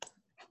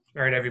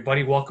All right,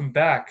 everybody, welcome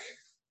back.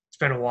 It's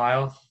been a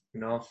while,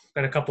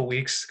 been a couple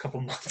weeks, couple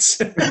months,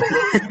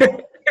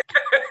 but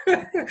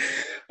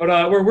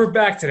we're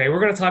back today.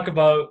 We're going to talk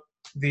about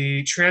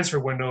the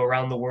transfer window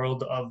around the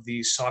world of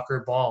the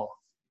soccer ball.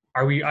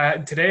 Are we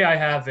today? I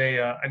have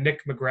a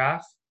Nick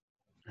McGrath.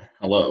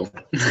 Hello.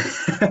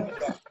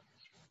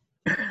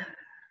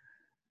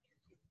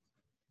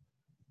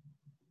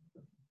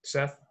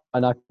 Seth.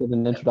 I not give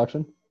an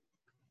introduction.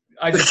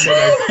 I just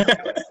said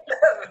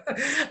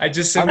I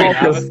just said I'm we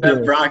also have it. here.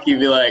 That Brocky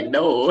be like,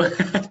 no.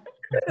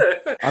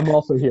 I'm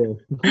also here.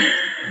 All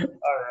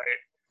right.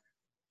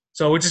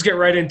 So we'll just get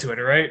right into it,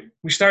 all right?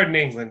 We start in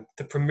England,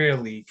 the Premier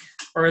League,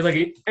 or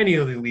like any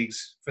of the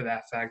leagues for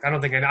that fact. I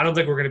don't think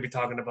we're going to be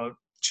talking about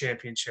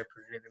championship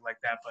or anything like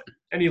that, but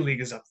any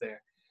league is up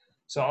there.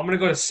 So I'm going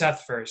to go to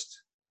Seth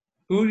first.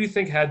 Who do you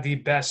think had the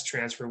best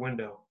transfer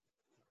window?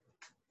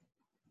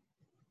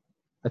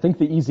 I think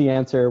the easy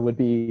answer would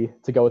be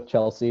to go with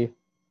Chelsea.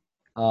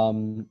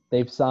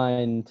 They've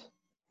signed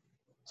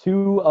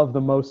two of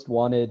the most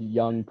wanted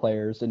young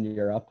players in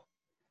Europe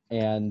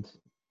and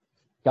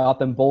got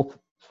them both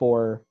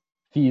for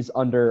fees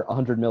under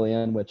 100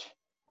 million, which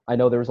I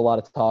know there was a lot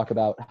of talk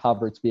about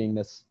Havertz being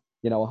this,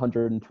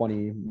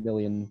 120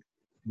 million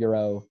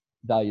euro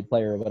valued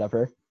player or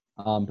whatever.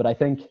 But I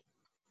think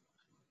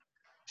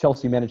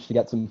Chelsea managed to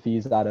get some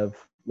fees out of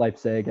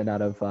Leipzig and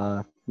out of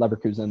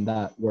Leverkusen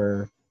that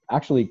were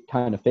actually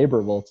kind of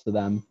favorable to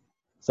them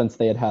since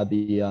they had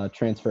the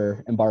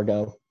transfer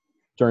embargo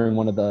during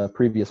one of the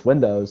previous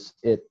windows.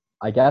 It,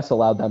 I guess,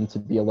 allowed them to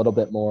be a little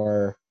bit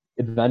more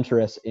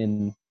adventurous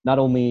in not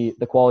only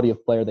the quality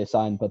of player they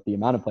signed, but the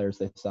amount of players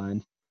they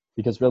signed,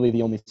 because really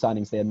the only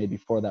signings they had made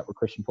before that were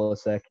Christian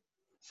Pulisic,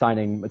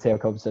 signing Mateo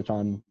Kovacic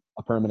on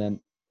a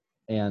permanent,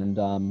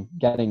 and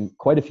getting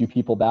quite a few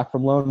people back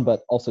from loan,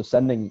 but also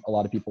sending a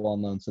lot of people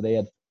on loan. So they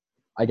had,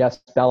 I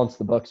guess, balanced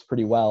the books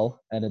pretty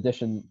well. In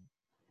addition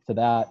to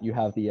that, you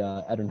have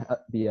the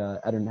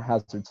Eden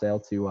Hazard sale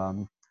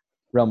to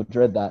Real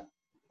Madrid that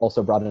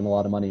also brought in a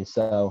lot of money.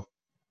 So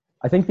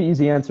I think the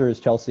easy answer is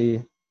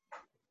Chelsea.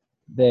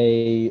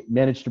 They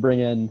managed to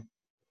bring in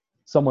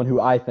someone who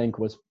I think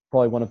was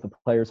probably one of the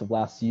players of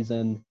last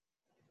season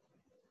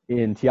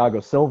in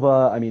Thiago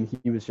Silva. I mean,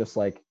 he was just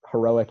like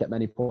heroic at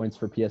many points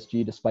for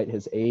PSG despite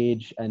his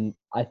age, and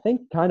I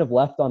think kind of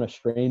left on a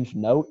strange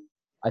note.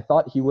 I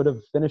thought he would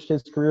have finished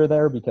his career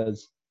there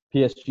because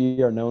PSG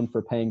are known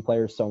for paying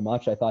players so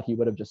much. I thought he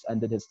would have just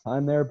ended his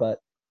time there,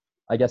 but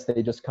I guess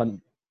they just couldn't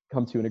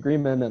come to an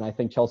agreement, and I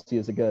think Chelsea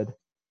is a good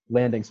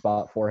landing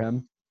spot for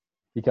him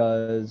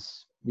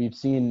because we've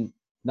seen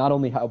not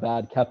only how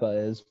bad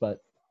Kepa is, but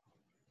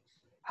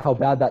how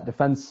bad that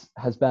defense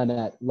has been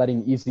at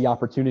letting easy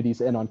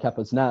opportunities in on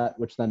Kepa's net,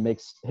 which then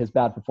makes his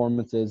bad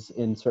performances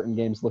in certain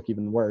games look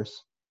even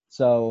worse.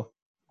 So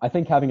I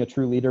think having a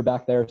true leader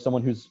back there,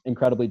 someone who's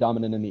incredibly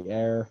dominant in the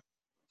air,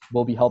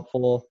 will be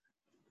helpful.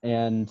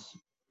 And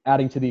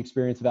adding to the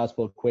experience of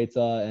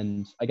Azpilicueta,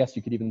 and I guess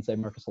you could even say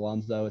Marcos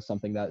Alonso, is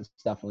something that is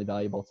definitely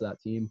valuable to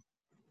that team.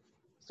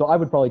 So I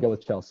would probably go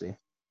with Chelsea.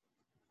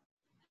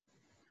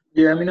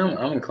 Yeah, I mean,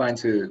 I'm inclined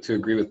to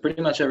agree with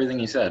pretty much everything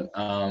you said.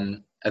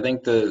 I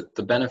think the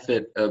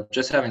benefit of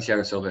just having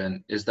Thiago Silva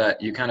in is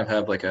that you kind of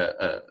have like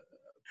a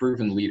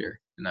proven leader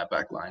in that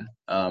back line.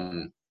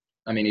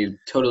 I mean,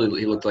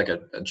 he looked like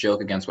a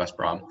joke against West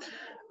Brom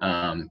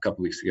a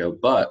couple weeks ago,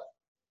 but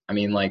I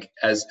mean, like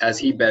as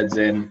he beds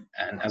in,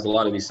 and as a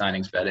lot of these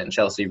signings bed in,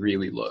 Chelsea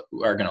really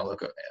are going to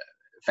look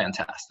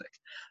fantastic.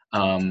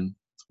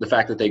 The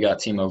fact that they got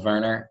Timo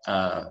Werner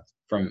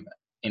from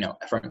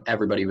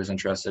everybody who was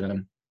interested in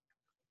him,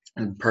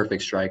 and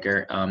perfect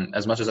striker.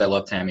 As much as I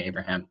love Tammy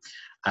Abraham,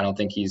 I don't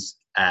think he's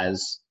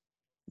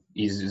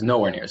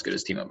nowhere near as good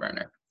as Timo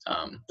Werner.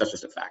 That's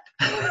just a fact.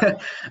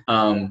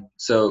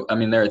 So I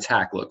mean, their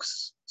attack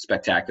looks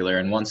spectacular,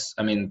 and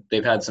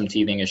they've had some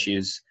teething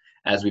issues.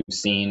 As we've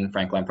seen,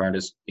 Frank Lampard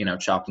has,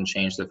 chopped and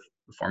changed the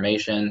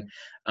formation.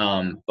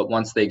 But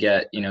once they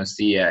get,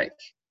 Ziyech,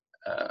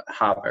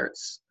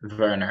 Havertz,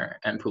 Werner,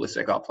 and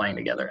Pulisic all playing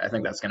together, I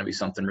think that's going to be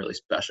something really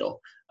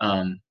special.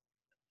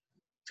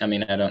 I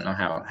mean, I don't know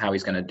how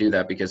he's going to do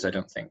that because I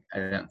don't think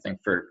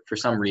for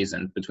some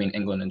reason between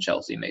England and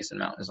Chelsea, Mason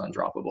Mount is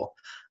undroppable.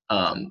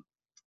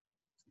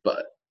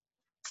 But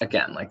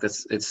again, like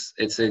this,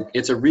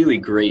 it's a really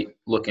great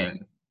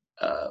looking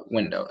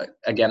window.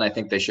 Again, I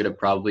think they should have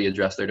probably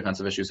addressed their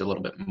defensive issues a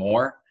little bit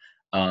more.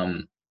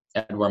 Edouard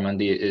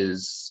Mendy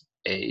is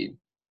a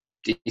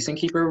decent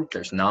keeper.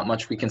 There's not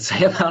much we can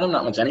say about him,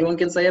 not much anyone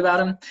can say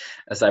about him,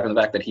 aside from the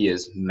fact that he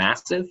is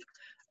massive.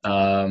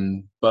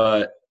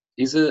 But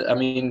it's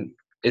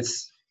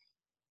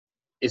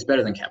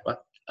better than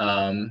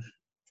Kepa.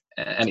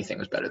 Anything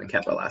was better than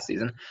Kepa last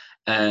season.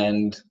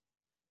 And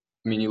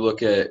I mean, you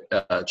look at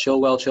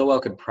Chilwell.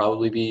 Chilwell could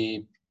probably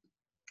be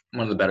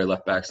one of the better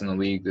left backs in the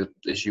league. The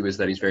issue is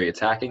that he's very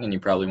attacking, and you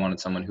probably wanted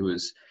someone who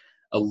is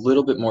a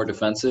little bit more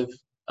defensive,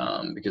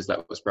 because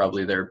that was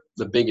probably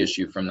the big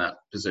issue from that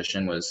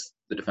position was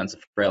the defensive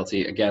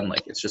frailty. Again,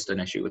 like it's just an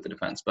issue with the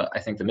defense. But I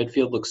think the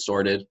midfield looks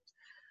sorted.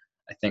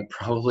 I think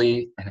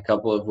probably in a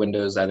couple of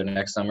windows, either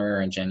next summer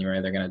or in January,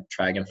 they're going to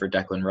try again for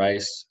Declan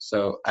Rice.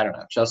 So I don't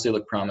know. Chelsea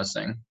look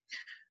promising.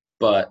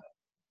 But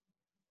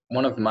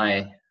one of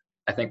my,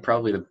 I think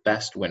probably the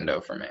best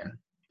window for me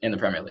in the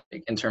Premier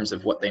League in terms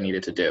of what they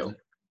needed to do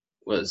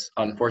was,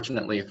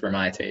 unfortunately for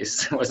my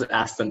taste, was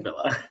Aston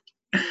Villa.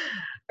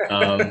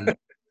 And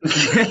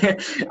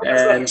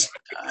I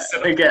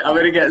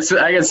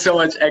get so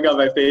much egg on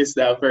my face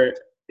now for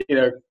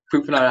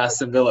pooping on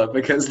Aston Villa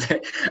because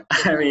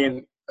I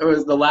mean it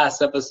was the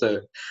last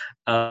episode.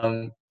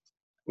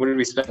 What did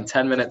we spend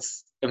 10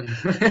 minutes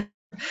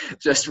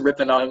just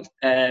ripping on,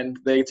 and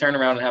they turn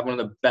around and have one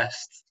of the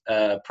best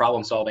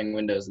problem-solving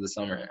windows of the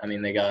summer. I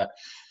mean, they got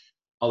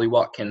Ollie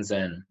Watkins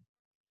in,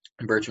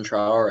 Bertrand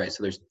Traore,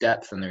 so there's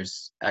depth and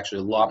there's actually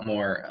a lot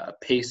more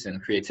pace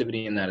and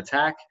creativity in that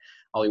attack.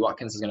 Ollie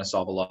Watkins is going to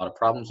solve a lot of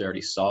problems. We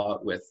already saw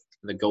it with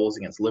the goals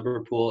against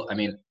Liverpool. I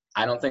mean,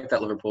 I don't think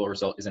that Liverpool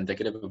result is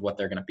indicative of what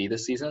they're going to be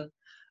this season.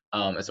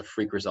 It's a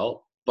freak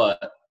result,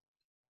 but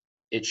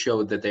it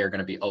showed that they are going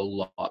to be a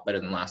lot better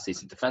than last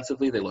season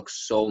defensively. They look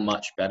so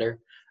much better.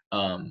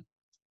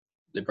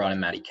 They brought in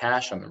Matty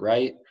Cash on the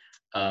right.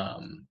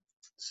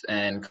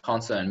 And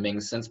Konsa and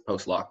Mings, since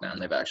post-lockdown,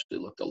 they've actually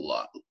looked a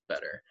lot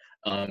better.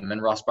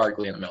 And Ross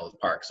Barkley in the middle of the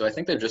park. So I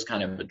think they've just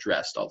kind of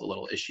addressed all the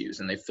little issues,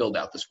 and they've filled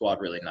out the squad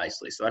really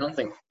nicely. So I don't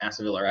think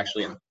Aston Villa are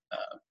actually in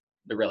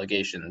the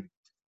relegation,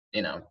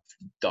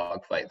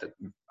 dogfight that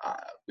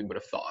we would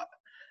have thought.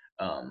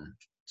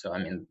 So, I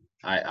mean,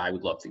 I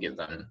would love to give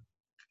them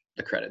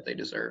the credit they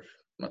deserve,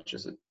 much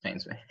as it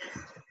pains me.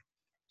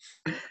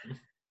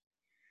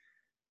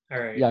 All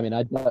right. Yeah, I mean,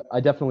 I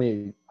would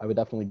definitely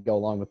go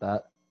along with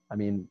that. I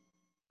mean,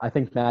 I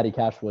think Matty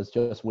Cash was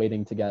just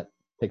waiting to get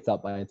picked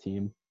up by a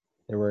team.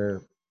 There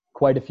were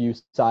quite a few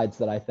sides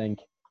that I think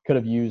could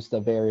have used a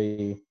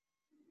very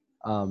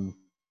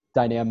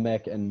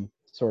dynamic and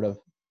sort of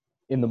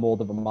in the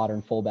mold of a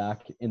modern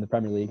fullback in the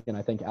Premier League. And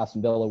I think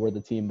Aston Villa were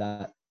the team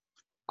that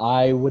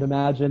I would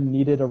imagine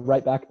needed a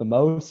right back the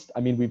most.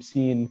 I mean, we've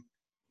seen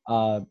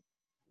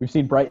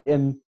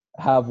Brighton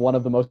have one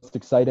of the most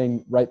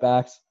exciting right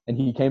backs, and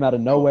he came out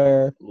of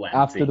nowhere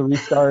after the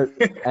restart.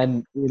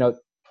 And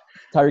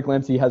Tariq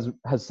Lamptey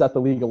has set the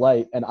league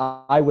alight, and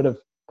I would have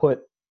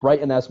put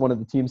Brighton as one of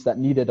the teams that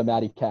needed a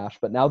Matty Cash,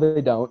 but now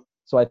they don't.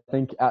 So I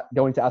think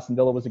going to Aston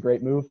Villa was a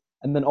great move.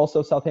 And then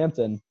also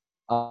Southampton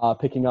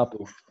picking up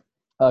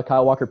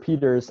Kyle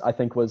Walker-Peters, I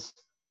think was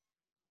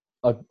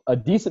a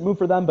decent move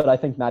for them, but I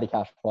think Matty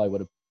Cash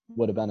probably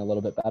would have been a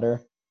little bit better.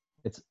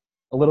 It's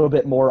a little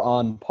bit more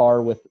on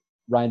par with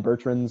Ryan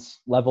Bertrand's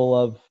level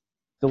of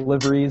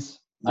deliveries.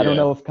 Yeah. I don't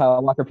know if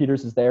Kyle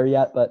Walker-Peters is there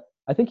yet, but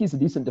I think he's a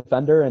decent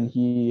defender, and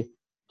he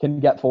can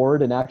get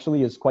forward and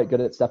actually is quite good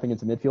at stepping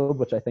into midfield,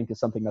 which I think is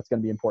something that's going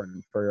to be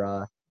important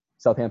for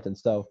Southampton.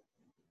 So,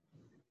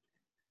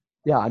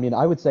 yeah, I mean,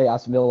 I would say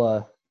Aston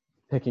Villa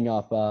picking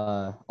up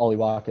Ollie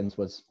Watkins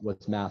was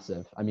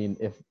massive. I mean,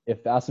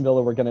 if Aston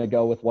Villa were going to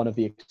go with one of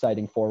the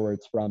exciting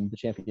forwards from the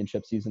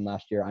championship season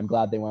last year, I'm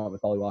glad they went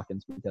with Ollie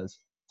Watkins, because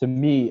to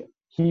me,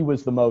 he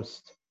was the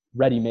most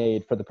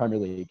ready-made for the Premier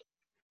League,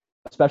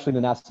 especially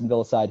the Aston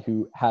Villa side,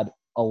 who had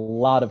a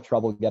lot of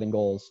trouble getting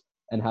goals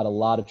and had a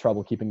lot of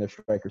trouble keeping their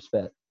strikers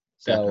fit.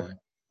 So definitely.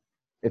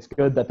 It's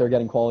good that they're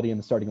getting quality in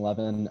the starting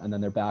 11, and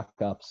then their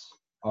backups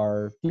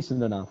are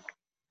decent enough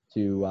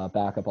to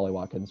back up Ollie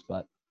Watkins.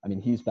 But I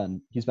mean, he's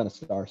been a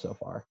star so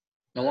far.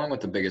 Along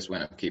with the biggest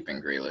win of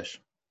keeping Grealish.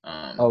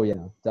 Oh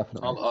yeah,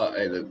 definitely.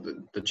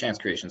 The chance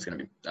creation is going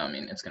to be. I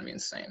mean, it's going to be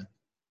insane.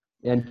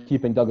 And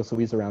keeping Douglas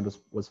Luiz around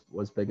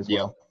was big as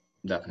well.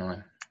 Yeah,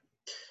 definitely.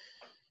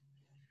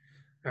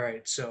 All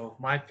right, so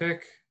my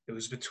pick, it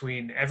was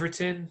between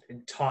Everton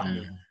and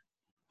Tottenham.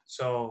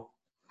 So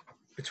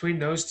between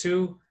those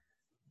two,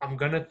 I'm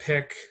going to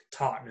pick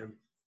Tottenham.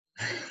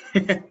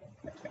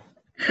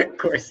 Of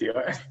course you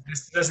are.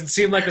 This doesn't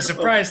seem like a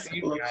surprise to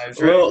you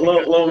guys, right?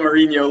 Little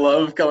Mourinho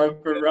love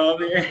coming from Rob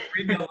here.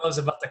 Mourinho love's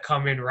about to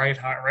come in right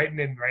now.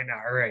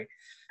 All right.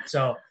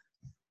 So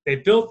they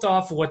built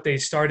off what they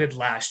started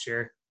last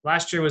year.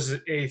 Last year was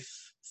a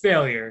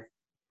failure.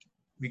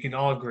 We can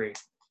all agree.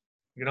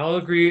 We can all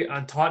agree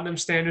on Tottenham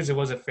standards, it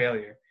was a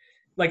failure.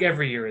 Like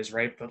every year is,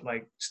 right? But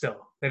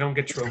still, they don't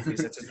get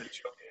trophies. That's just a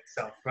trophy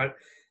itself. But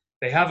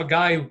they have a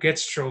guy who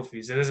gets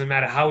trophies. It doesn't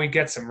matter how he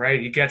gets them, right?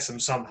 He gets them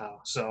somehow.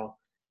 So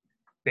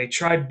they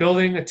tried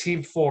building a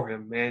team for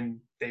him, and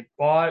they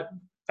brought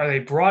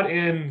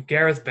in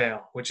Gareth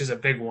Bale, which is a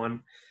big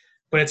one,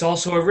 but it's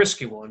also a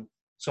risky one.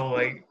 So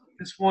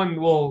this one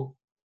will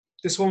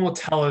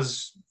tell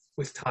us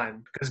with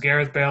time, because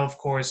Gareth Bale, of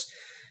course,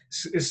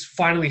 is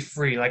finally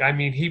free.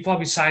 He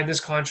probably signed this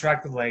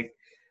contract with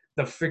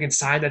the freaking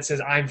sign that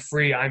says "I'm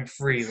free, I'm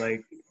free."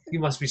 He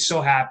must be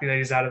so happy that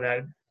he's out of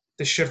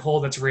the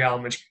shithole that's Real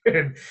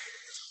Madrid.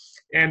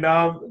 And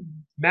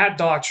Matt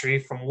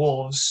Daughtry from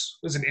Wolves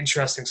was an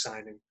interesting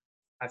signing,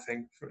 I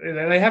think.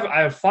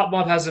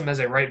 Bob has him as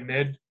a right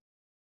mid,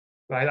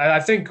 but I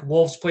think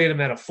Wolves played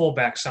him at a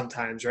fullback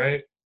sometimes,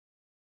 right?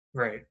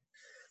 Right.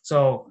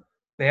 So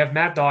They have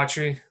Matt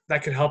Daughtry.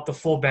 That could help the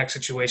fullback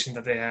situation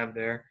that they have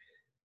there.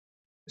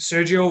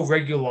 Sergio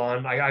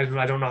Regulon. I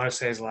don't know how to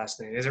say his last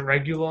name. Is it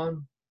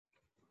Regulon?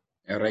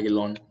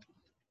 Reguilon.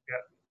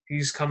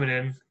 He's coming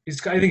in.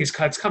 I think he's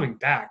coming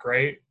back,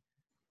 right?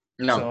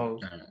 No, So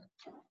no, no.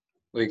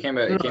 Well, he came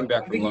back. He came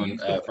back from loan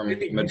from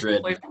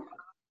Madrid.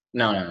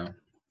 No.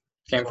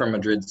 Came from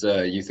Madrid's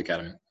youth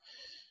academy.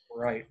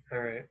 Right. All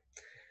right.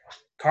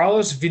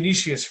 Carlos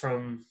Vinicius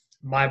from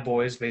my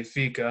boys,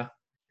 Benfica.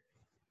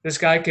 This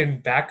guy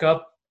can back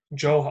up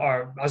Joe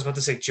Hart. I was about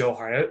to say Joe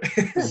Hart.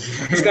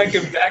 This guy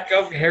can back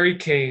up Harry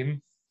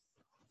Kane.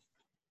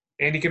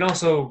 And he can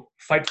also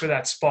fight for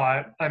that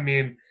spot. I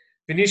mean,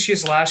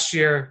 Vinicius last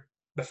year,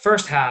 the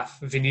first half,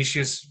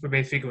 Vinicius for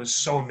Benfica was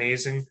so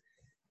amazing.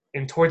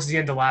 And towards the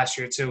end of last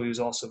year, too, he was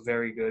also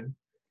very good.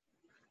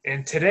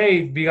 And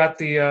today, we got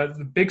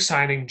the big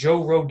signing,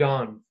 Joe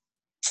Rodon.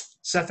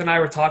 Seth and I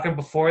were talking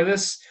before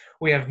this.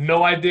 We have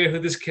no idea who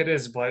this kid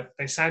is, but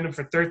they signed him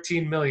for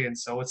 $13 million,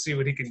 so let's see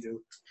what he can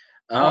do.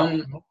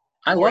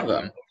 I love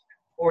him.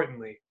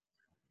 Importantly,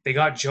 they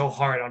got Joe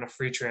Hart on a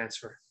free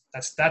transfer.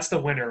 That's the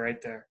winner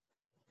right there.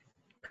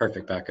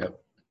 Perfect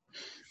backup.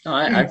 No,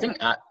 I think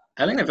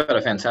they've had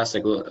a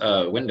fantastic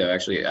window.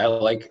 Actually,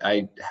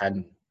 I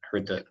hadn't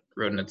heard that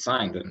Rodon had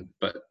signed him,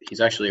 but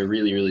he's actually a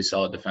really, really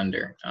solid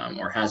defender,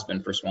 or has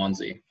been for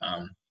Swansea.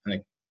 I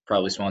think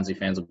probably Swansea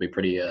fans will be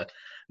pretty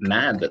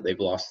mad that they've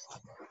lost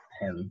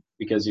him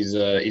because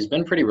he's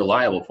been pretty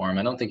reliable for him.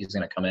 I don't think he's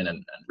going to come in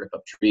and rip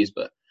up trees,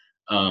 but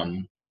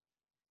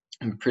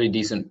pretty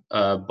decent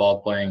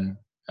ball playing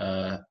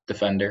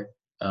defender.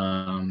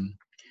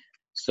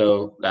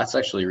 So that's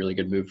actually a really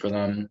good move for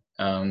them.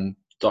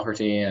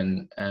 Doherty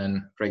and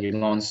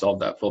Reguilon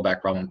solved that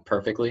fullback problem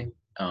perfectly.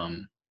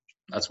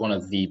 That's one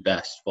of the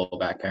best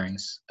fullback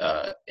pairings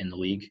in the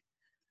league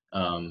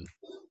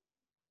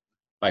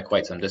by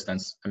quite some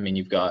distance. I mean,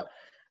 you've got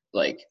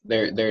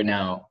they're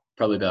now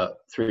probably about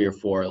 3 or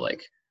 4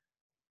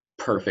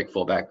 perfect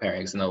fullback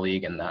pairings in the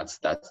league, and that's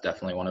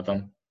definitely one of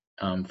them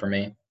for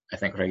me. I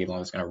think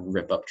Reguilon is going to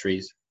rip up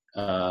trees,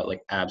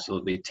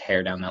 absolutely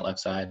tear down that left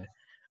side.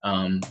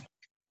 And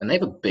they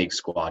have a big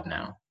squad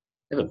now.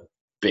 They have a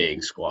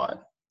big squad.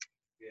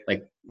 Yeah.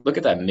 Look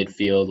at that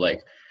midfield,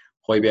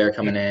 Højbjerg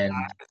coming in.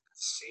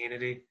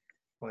 Insanity.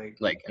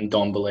 And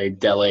Ndombele,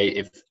 Dele,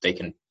 if they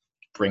can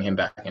bring him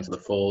back into the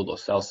fold, Lo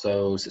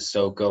Celso,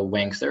 Sissoko,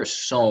 Winks. There are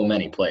so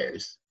many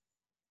players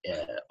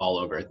all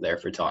over there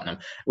for Tottenham,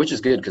 which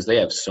is good because they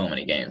have so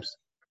many games.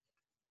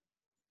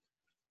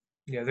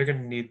 Yeah, they're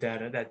going to need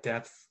that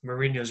depth.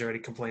 Mourinho's already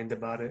complained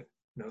about it.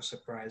 No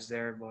surprise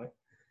there, but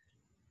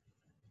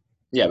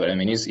yeah, but I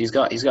mean, he's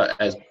got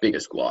as big a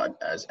squad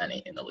as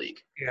any in the league.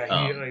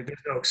 Yeah, there's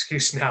no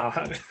excuse now.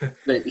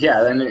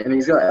 Yeah, and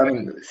he's got. I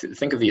mean,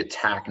 think of the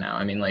attack now.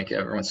 I mean,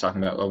 everyone's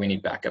talking about, we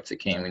need backup to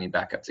Kane. We need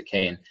backup to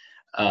Kane.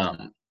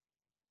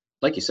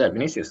 Like you said,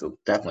 Vinicius will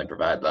definitely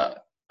provide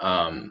that.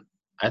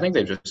 I think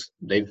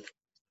they've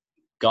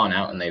gone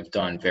out and they've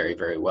done very,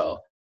 very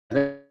well.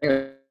 I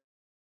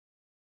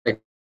think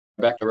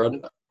back to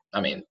Rodon. I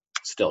mean,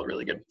 still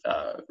really good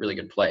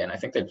play, and I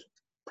think they've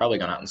probably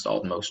gone out and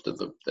solved most of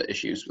the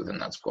issues within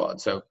that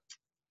squad. So,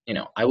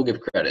 I will give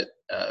credit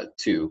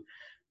to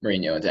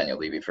Mourinho and Daniel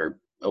Levy for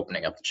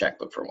opening up the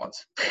checkbook for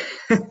once.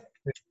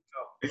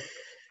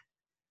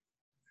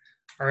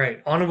 All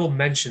right, honorable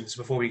mentions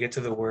before we get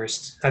to the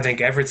worst. I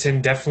think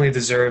Everton definitely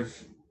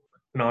deserve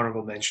an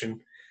honorable mention.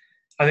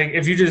 I think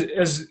if you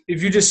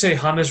just say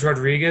James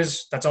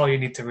Rodriguez, that's all you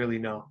need to really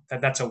know.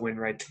 That's a win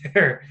right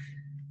there.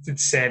 It's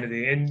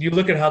insanity. And you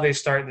look at how they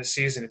start in the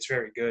season, it's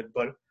very good.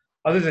 But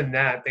other than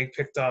that, they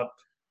picked up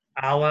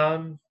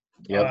Alan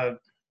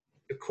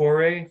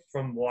Decore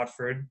from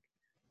Watford.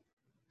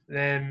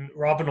 Then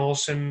Robin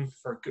Olsen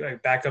for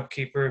backup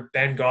keeper.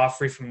 Ben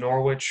Godfrey from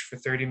Norwich for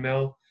 30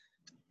 mil.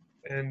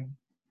 And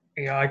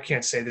I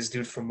can't say this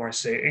dude from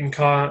Marseille.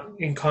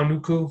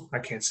 Inkanuku. I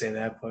can't say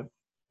that, but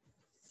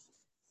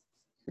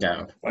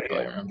yeah,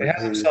 they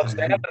have themselves a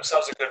good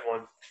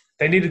one.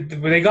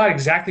 They got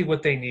exactly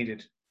what they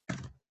needed.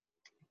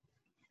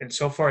 And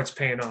so far it's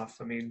paying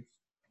off. I mean,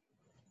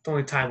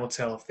 only time will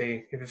tell if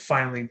it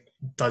finally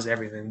does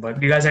everything.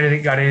 But you guys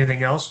got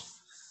anything else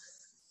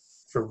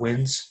for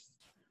wins?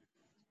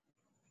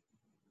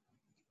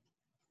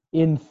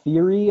 In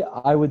theory,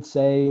 I would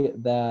say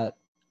that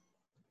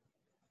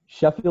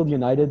Sheffield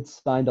United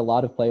signed a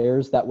lot of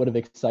players that would have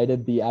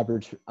excited the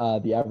average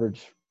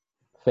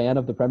fan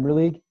of the Premier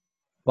League.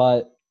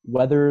 But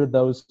whether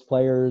those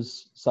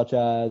players such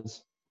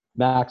as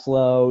Max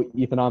Lowe,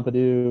 Ethan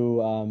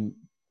Ampadu,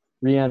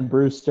 Rhian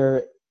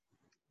Brewster,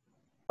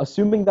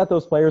 assuming that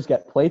those players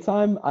get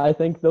playtime, I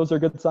think those are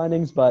good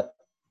signings, but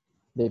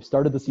they've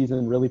started the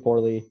season really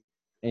poorly.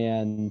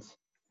 And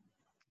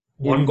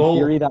in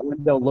theory, that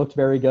window looked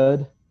very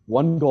good.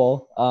 1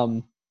 goal.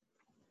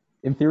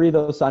 In theory,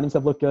 those signings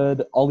have looked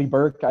good. Ollie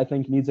Burke, I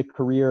think, needs a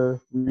career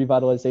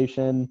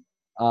revitalization.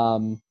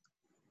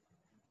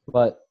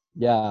 But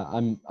yeah,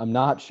 I'm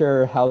not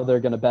sure how they're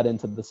going to bet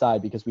into the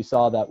side because we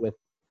saw that with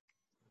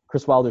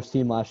Chris Wilder's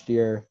team last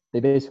year. they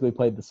basically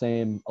played the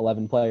same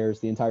 11 players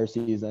the entire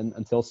season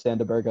until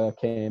Sander Berge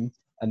came.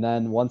 And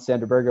then once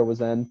Sander Berge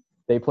was in,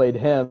 they played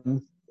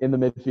him in the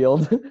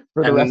midfield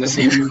for the rest of the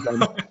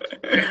season.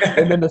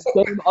 And then the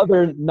same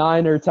other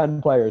 9 or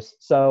 10 players.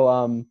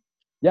 So,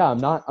 yeah,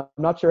 I'm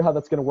not sure how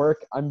that's going to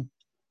work.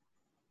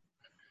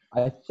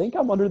 I think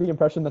I'm under the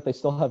impression that they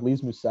still have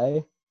Lise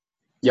Mousset.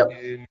 Yep.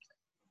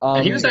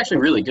 And he was actually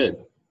really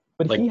good.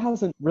 But he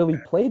hasn't really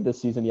played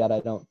this season yet, I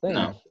don't think.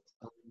 No.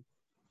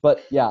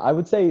 But yeah, I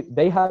would say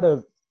they had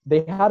a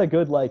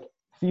good like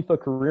FIFA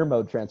career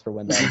mode transfer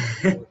window.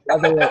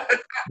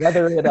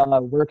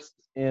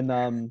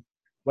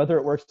 whether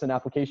it works in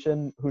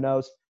application, who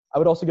knows? I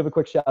would also give a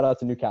quick shout out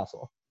to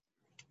Newcastle.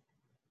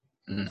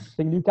 I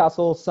think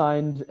Newcastle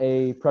signed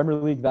a Premier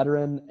League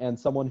veteran and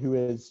someone who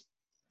is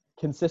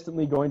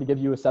consistently going to give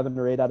you a 7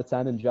 or 8 out of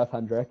 10 in Jeff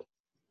Hendrick.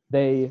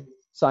 They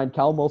signed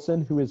Callum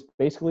Wilson, who is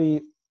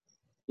basically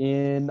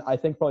in, I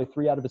think, probably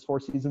 3 out of his 4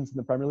 seasons in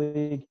the Premier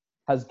League,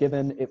 has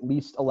given at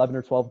least 11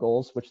 or 12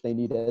 goals, which they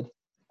needed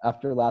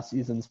after last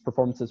season's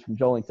performances from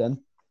Joelinton.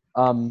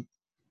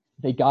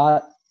 They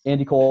got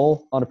Andy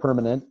Cole on a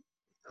permanent,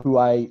 who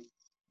I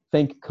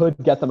think could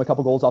get them a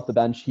couple goals off the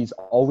bench. He's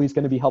always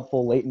going to be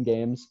helpful late in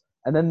games.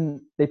 And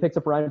then they picked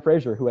up Ryan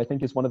Fraser, who I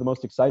think is one of the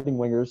most exciting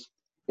wingers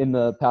in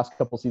the past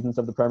couple seasons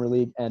of the Premier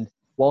League. And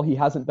while he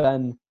hasn't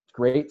been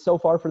great so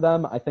far for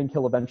them, I think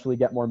he'll eventually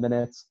get more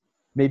minutes.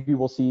 Maybe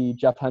we'll see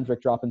Jeff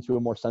Hendrick drop into a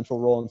more central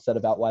role instead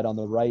of out wide on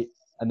the right.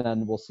 And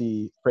then we'll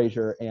see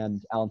Fraser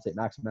and Alan St.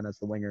 Maximin as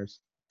the wingers.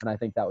 And I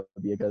think that would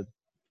be a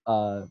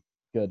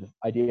good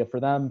idea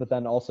for them. But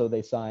then also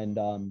they signed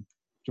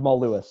Jamal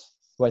Lewis,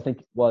 who I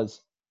think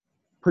was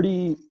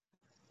pretty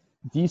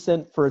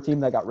decent for a team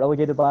that got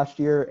relegated last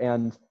year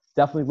and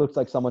definitely looks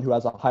like someone who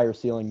has a higher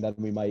ceiling than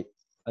we might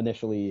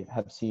initially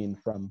have seen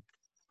from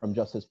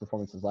just his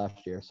performances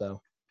last year.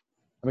 So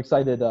I'm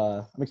excited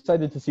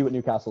to see what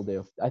Newcastle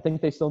do. I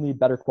think they still need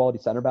better quality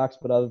center backs,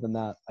 but other than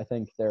that, I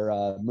think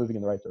they're moving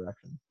in the right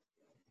direction.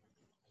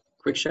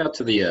 Quick shout out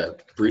to the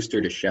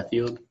Brewster to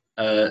Sheffield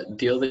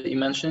deal that you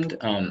mentioned.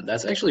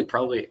 That's actually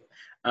probably,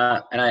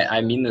 and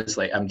I mean this,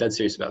 like, I'm dead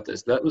serious about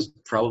this. That was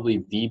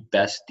probably the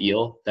best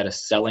deal that a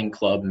selling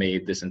club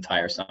made this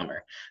entire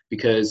summer.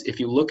 Because if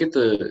you look at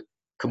the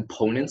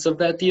components of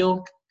that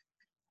deal,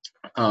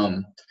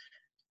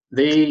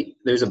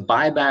 there's a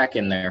buyback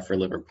in there for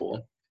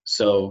Liverpool.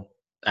 So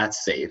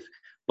that's safe.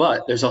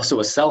 But there's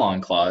also a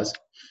sell-on clause.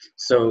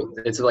 So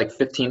it's like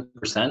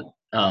 15%.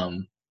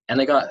 And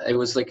it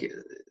was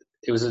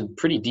a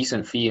pretty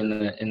decent fee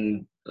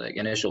in like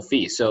initial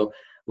fee. So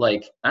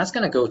like that's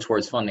going to go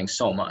towards funding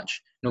so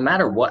much. No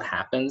matter what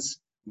happens,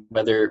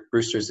 whether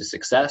Brewster's a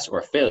success or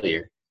a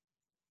failure,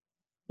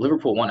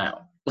 Liverpool won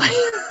out.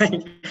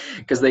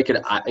 Because they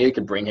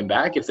could bring him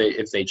back if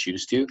they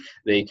choose to.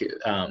 They could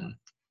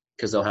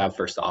because they'll have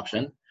first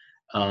option.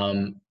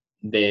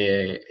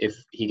 If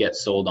he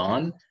gets sold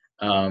on,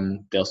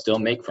 they'll still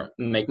make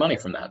money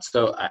from that.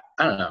 So I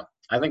don't know.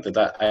 I think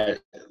that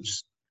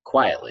just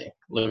quietly,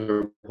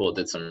 Liverpool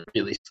did some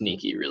really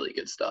sneaky, really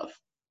good stuff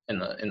in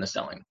the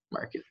selling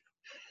market.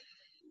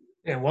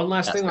 Yeah, one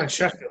last thing on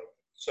Sheffield.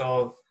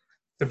 So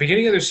the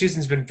beginning of their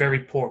season's been very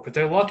poor, but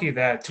they're lucky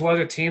that 2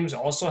 other teams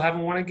also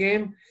haven't won a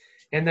game,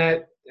 and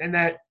that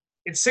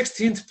in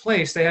 16th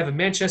place they have a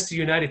Manchester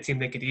United team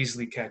they could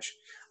easily catch.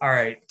 All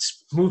right,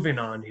 moving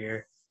on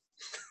here.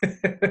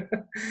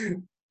 That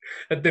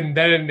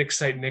didn't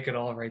excite Nick at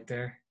all right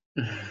there.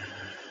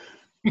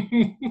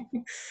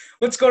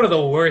 Let's go to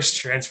the worst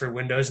transfer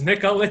windows.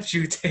 Nick, I'll let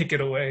you take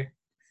it away.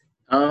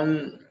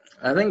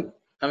 I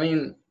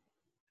mean,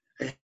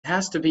 it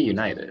has to be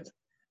United.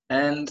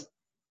 And,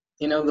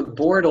 the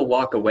board will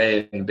walk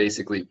away and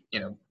basically,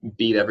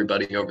 beat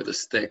everybody over the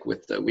stick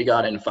with we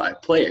got in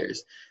 5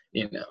 players.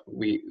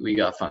 We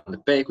got Van de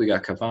Beek, we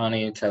got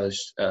Cavani,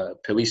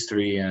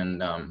 Pelistri,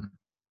 and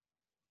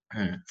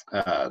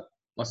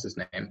what's his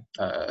name?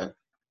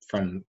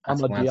 From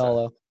Amad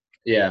Diallo.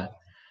 Yeah.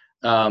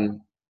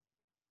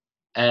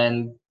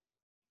 And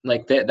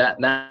like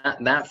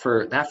that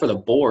for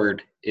the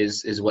board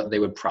is what they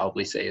would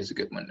probably say is a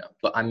good window.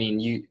 But I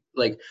mean,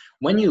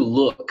 when you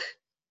look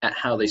at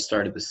how they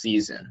started the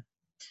season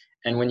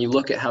and when you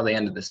look at how they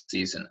ended the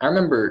season, I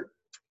remember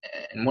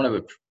in one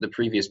of the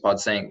previous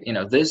pods saying,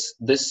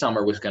 this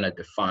summer was going to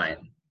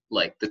define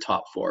like the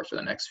top 4 for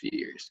the next few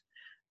years,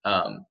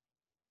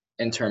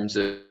 in terms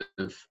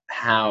of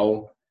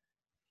how,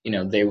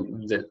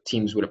 the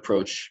teams would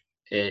approach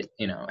it,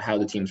 how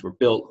the teams were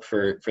built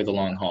for the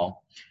long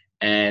haul.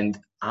 And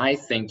I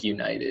think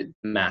United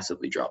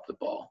massively dropped the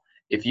ball.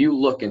 If you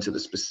look into the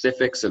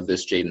specifics of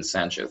this Jadon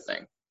Sancho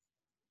thing,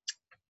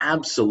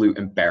 absolute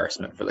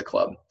embarrassment for the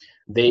club.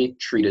 They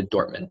treated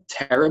Dortmund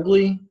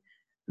terribly.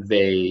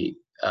 They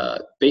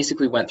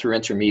basically went through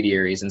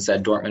intermediaries and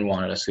said Dortmund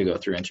wanted us to go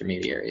through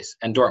intermediaries.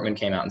 And Dortmund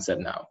came out and said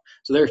no.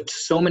 So there are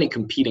so many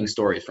competing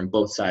stories from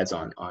both sides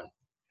on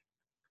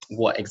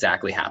what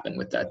exactly happened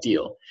with that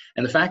deal.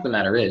 And the fact of the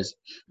matter is,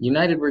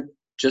 United were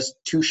just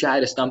too shy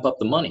to stump up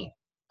the money.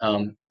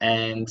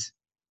 And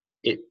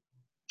it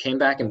came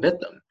back and bit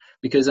them.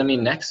 Because, I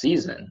mean, next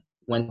season,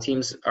 when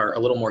teams are a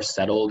little more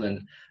settled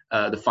and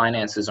the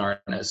finances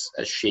aren't as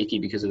shaky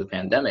because of the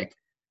pandemic,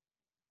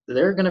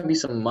 there are going to be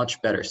some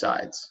much better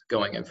sides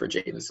going in for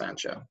Jadon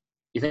Sancho.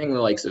 You think the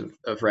likes of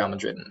Real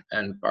Madrid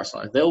and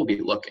Barcelona, they'll be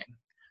looking.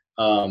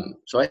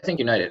 So I think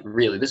United,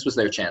 really, this was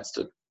their chance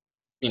to,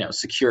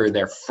 secure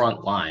their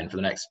front line for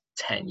the next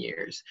 10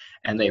 years,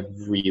 and they've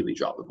really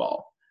dropped the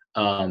ball.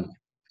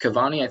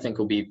 Cavani, I think,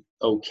 will be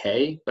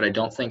okay, but I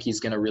don't think he's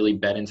going to really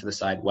bed into the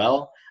side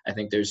well. I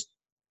think there's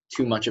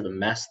too much of a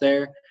mess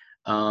there.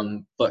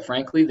 But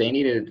frankly,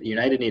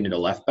 United needed a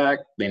left back,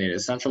 they needed a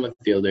central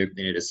midfielder,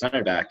 they needed a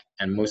center back,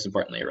 and most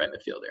importantly, a right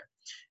midfielder.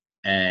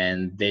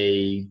 And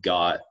they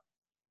got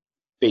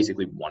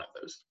basically one of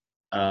those.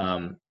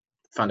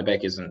 Van de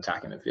Beek is an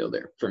attacking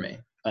midfielder for me.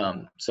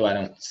 So I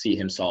don't see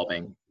him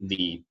solving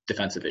the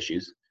defensive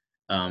issues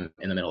in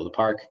the middle of the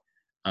park.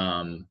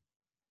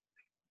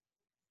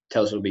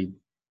 Telles will be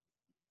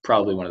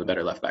probably one of the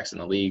better left backs in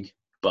the league,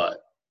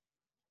 but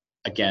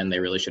again, they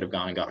really should have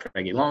gone and got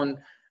Reguilón.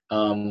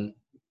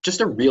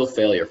 Just a real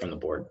failure from the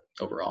board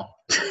overall.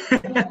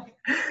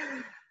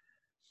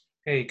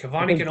 Hey,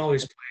 Cavani can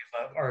always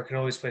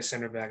play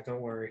center back.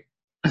 Don't worry.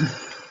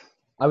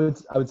 I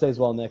would say as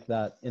well, Nick,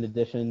 that in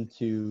addition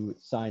to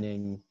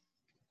signing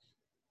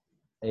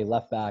a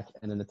left back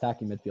and an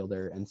attacking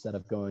midfielder instead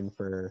of going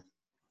for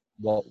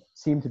what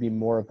seemed to be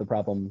more of the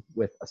problem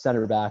with a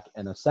center back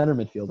and a center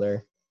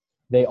midfielder,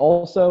 they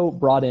also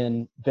brought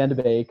in Van de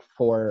Beek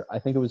for, I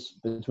think it was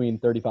between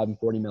 35 and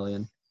 40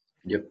 million.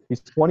 Yep.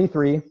 He's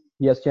 23.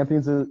 He has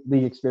Champions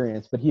League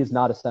experience, but he is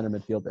not a center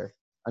midfielder.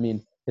 I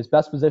mean, his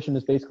best position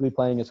is basically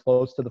playing as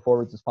close to the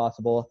forwards as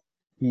possible.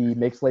 He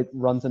makes late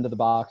runs into the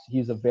box.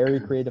 He's a very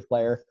creative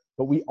player,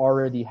 but we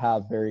already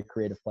have very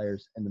creative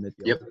players in the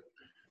midfield. Yep.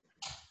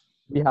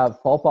 We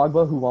have Paul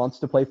Pogba, who wants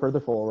to play further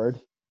forward,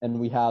 and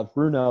we have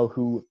Bruno,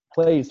 who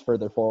plays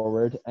further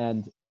forward,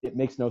 and it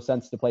makes no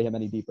sense to play him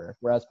any deeper.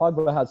 Whereas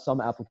Pogba has some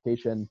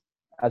application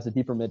as a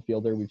deeper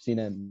midfielder. We've seen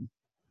him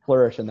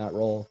flourish in that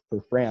role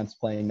for France,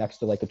 playing next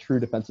to like a true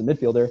defensive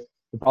midfielder.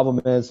 The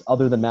problem is,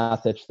 other than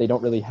Matic, they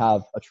don't really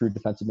have a true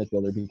defensive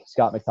midfielder because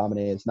Scott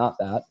McTominay is not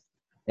that,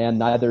 and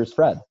neither is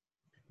Fred.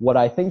 What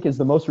I think is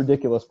the most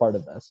ridiculous part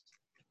of this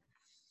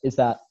is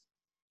that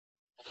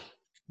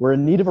we're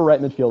in need of a right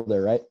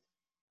midfielder, right?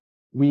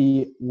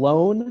 We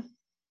loan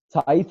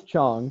Taith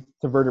Chong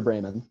to Werder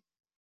Bremen,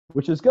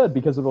 which is good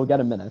because it will get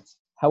him minutes.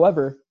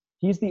 However,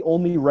 he's the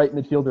only right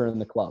midfielder in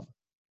the club.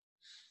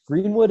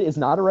 Greenwood is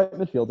not a right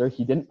midfielder.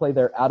 He didn't play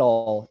there at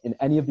all in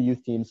any of the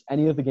youth teams,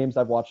 any of the games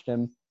I've watched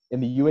him. In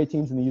the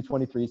U18s and the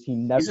U23s, he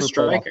never played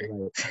off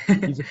the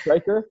right. He's a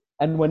striker,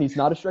 and when he's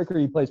not a striker,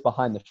 he plays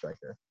behind the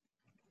striker.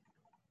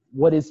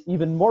 What is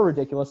even more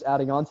ridiculous,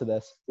 adding on to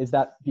this, is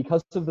that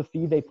because of the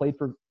fee they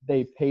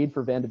paid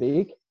for Van de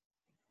Beek,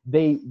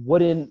 they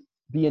wouldn't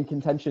be in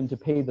contention to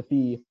pay the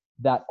fee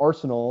that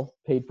Arsenal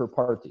paid for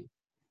Partey.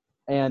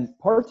 And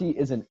Partey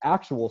is an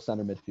actual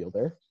center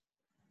midfielder,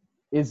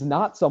 is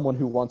not someone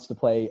who wants to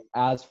play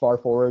as far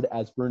forward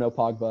as Bruno,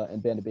 Pogba,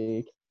 and Van de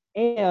Beek,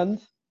 and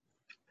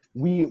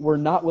we were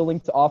not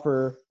willing to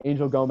offer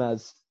Angel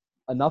Gomez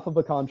enough of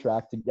a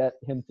contract to get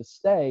him to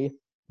stay,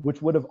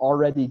 which would have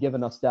already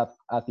given us depth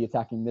at the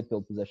attacking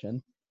midfield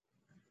position.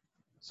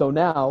 So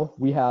now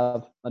we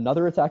have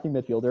another attacking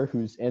midfielder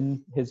who's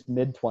in his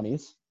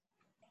mid-20s,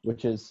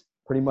 which is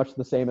pretty much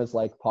the same as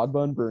like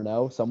Pogba and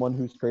Bruno, someone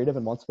who's creative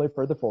and wants to play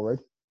further forward.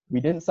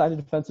 We didn't sign a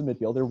defensive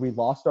midfielder. We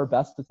lost our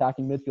best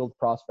attacking midfield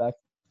prospect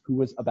who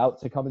was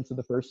about to come into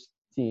the first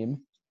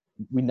team.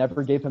 We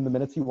never gave him the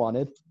minutes he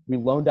wanted. We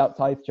loaned out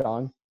Taith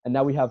Chong, and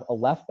now we have a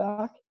left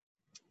back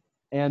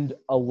and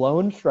a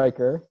lone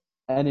striker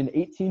and an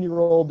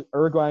 18-year-old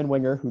Uruguayan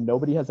winger who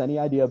nobody has any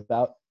idea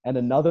about, and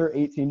another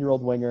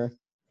 18-year-old winger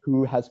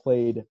who has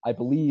played, I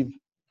believe,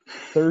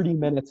 30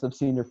 minutes of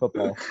senior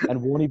football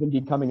and won't even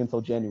be coming until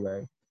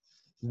January.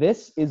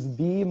 This is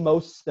the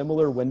most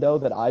similar window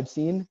that I've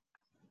seen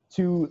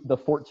to the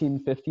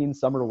 14-15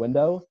 summer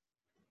window,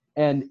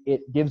 and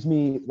it gives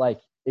me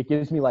like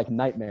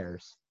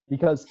nightmares.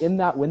 Because in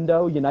that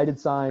window, United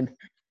signed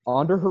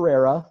Ander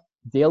Herrera,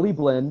 Daley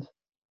Blind,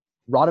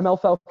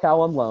 Radamel Falcao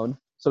on loan.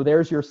 So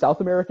there's your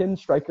South American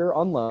striker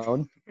on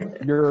loan.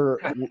 Your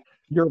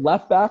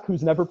left back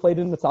who's never played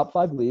in the top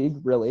 5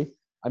 league, really.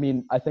 I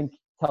mean, I think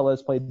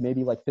Telles played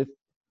maybe like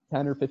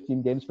 10 or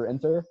 15 games for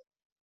Inter.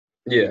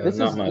 Yeah,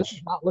 not much. This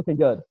is not looking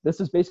good. This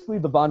is basically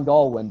the Van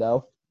Gaal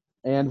window.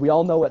 And we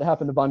all know what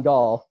happened to Van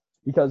Gaal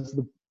because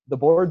the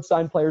board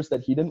signed players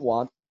that he didn't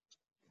want.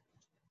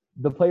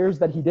 The players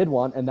that he did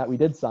want and that we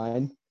did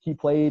sign, he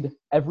played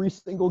every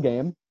single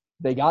game.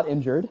 They got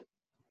injured.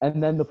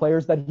 And then the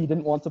players that he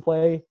didn't want to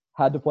play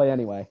had to play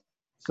anyway.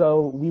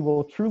 So we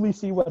will truly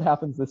see what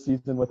happens this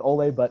season with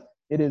Ole, but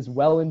it is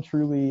well and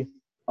truly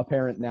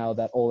apparent now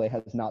that Ole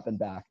has not been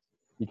back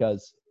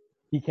because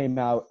he came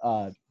out,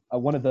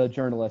 one of the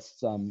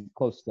journalists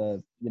close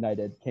to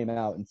United came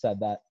out and said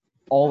that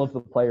all of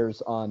the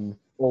players on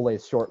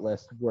Ole's short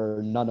list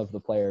were none of the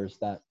players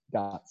that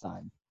got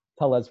signed.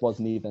 Telles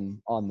wasn't even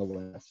on the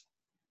list.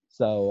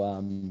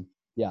 So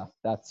yeah,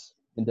 that's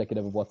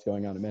indicative of what's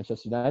going on at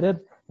Manchester United.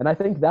 And I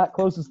think that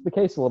closes the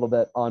case a little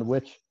bit on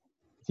which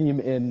team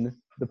in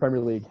the Premier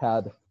League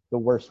had the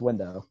worst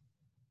window.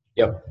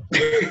 Yep.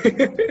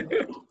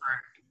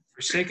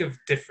 For sake of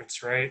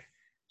difference, right?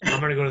 I'm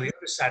going to go to the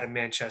other side of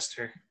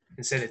Manchester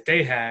and say that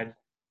they had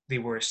the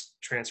worst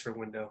transfer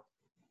window.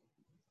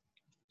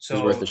 So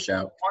It's worth a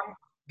shout.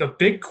 the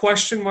big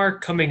question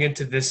mark coming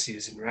into this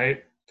season,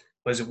 right,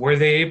 was were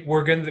they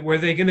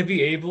going to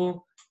be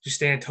able to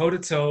stand toe to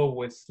toe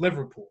with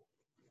Liverpool?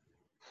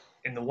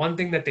 And the one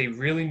thing that they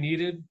really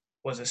needed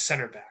was a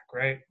center back,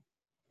 right?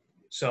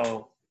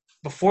 So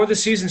before the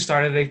season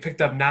started, they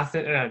picked up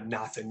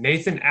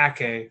Nathan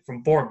Ake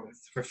from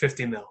Bournemouth for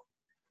 50 mil.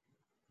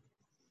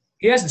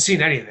 He hasn't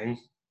seen anything.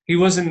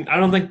 I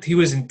don't think he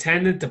was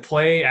intended to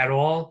play at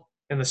all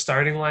in the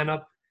starting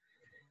lineup.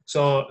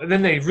 So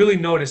then they really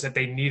noticed that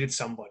they needed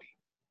somebody.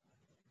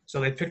 So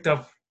they picked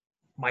up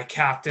my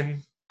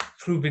captain,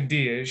 Ruben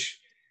Dias.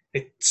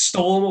 They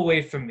stole him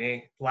away from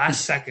me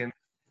last second.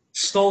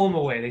 Stole him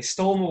away. They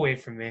stole him away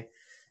from me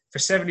for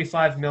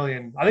 $75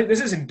 million. I think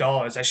this is in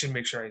dollars. I should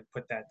make sure I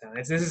put that down.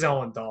 This is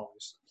all in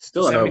dollars.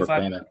 Still an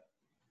overpayment.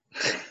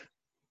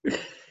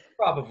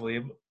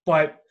 Probably.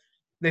 But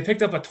they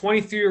picked up a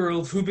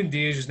 23-year-old Ruben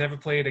Dias who's never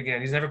played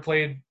again. He's never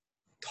played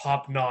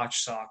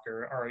top-notch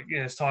soccer or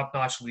in his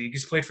top-notch league.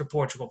 He's played for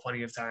Portugal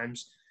plenty of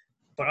times.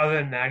 But other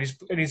than that,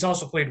 he's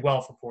also played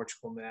well for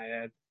Portugal, may I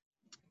add.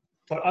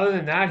 But other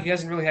than that, he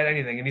hasn't really had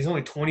anything, and he's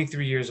only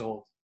 23 years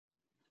old.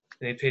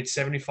 And they paid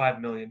 $75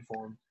 million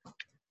for him.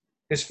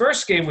 His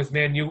first game with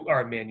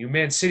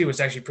Man City was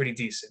actually pretty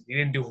decent. He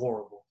didn't do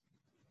horrible.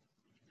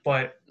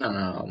 But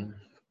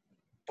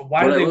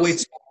why did they wait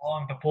so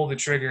long to pull the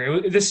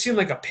trigger? This seemed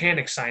like a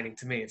panic signing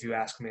to me, if you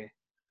ask me.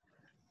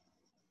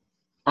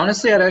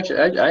 Honestly,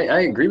 I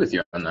agree with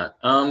you on that.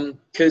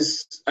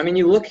 Because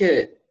you look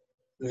at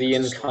the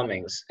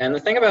incomings, and the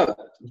thing about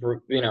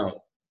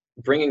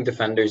bringing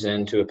defenders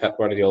into a Pep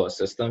Guardiola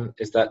system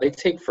is that they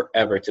take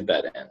forever to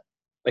bed in.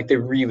 Like they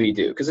really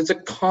do, because it's a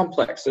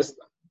complex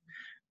system.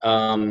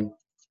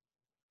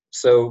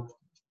 So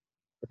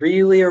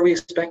really, are we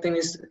expecting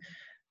these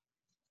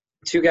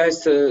two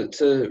guys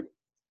to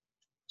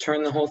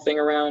turn the whole thing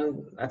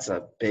around? That's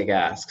a big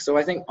ask. So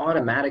I think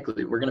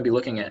automatically we're going to be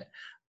looking at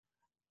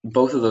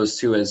both of those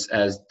two as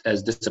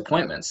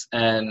disappointments.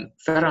 And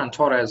Ferran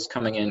Torres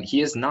coming in,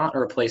 he is not a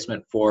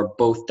replacement for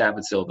both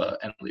David Silva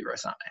and Leroy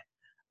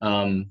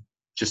Sané.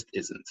 Just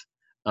isn't.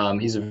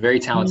 He's a very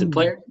talented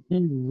player.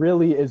 He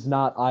really is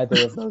not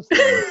either of those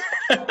things.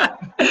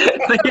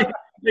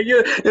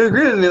 You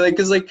agree with me,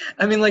 because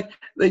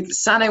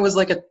Sané was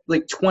like a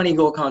 20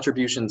 goal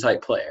contribution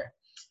type player.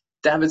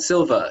 David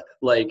Silva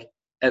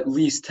at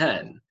least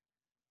 10.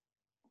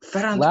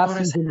 Ferran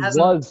Torres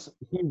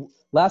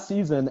last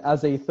season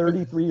as a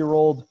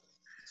 33-year-old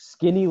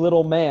skinny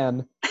little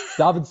man,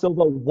 David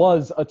Silva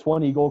was a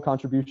 20 goal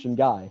contribution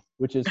guy,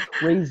 which is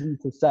crazy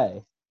to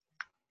say.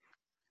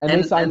 And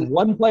they signed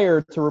one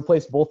player to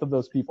replace both of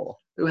those people.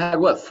 Who had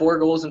 4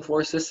 goals and 4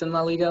 assists in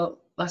La Liga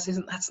last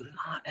season? That's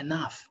not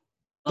enough.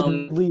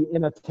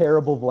 In a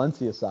terrible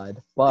Valencia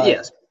side, but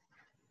yes,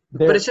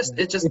 but it's just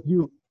if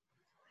you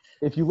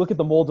look at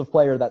the mold of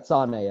player that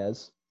Sané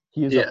is,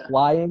 he is a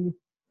flying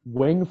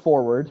wing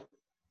forward,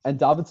 and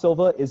David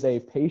Silva is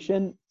a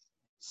patient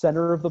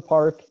center of the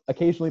park.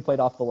 Occasionally played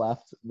off the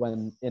left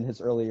when in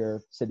his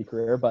earlier City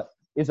career, but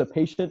is a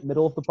patient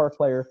middle of the park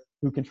player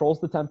who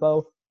controls the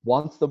tempo,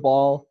 wants the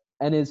ball,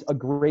 and is a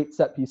great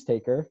set piece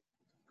taker.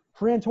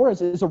 Ferran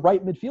Torres is a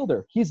right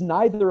midfielder. He's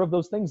neither of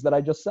those things that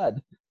I just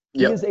said.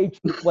 He is a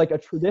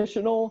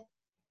traditional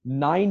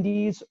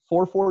 90s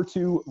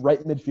 4-4-2 right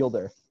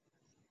midfielder.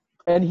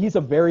 And he's a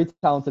very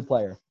talented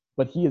player,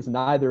 but he is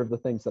neither of the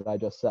things that I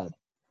just said.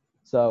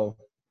 So,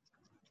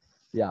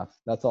 yeah,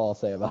 that's all I'll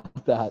say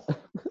about that.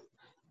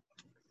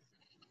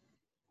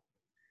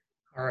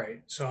 All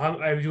right. So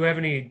do you have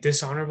any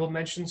dishonorable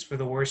mentions for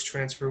the worst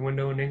transfer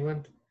window in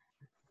England?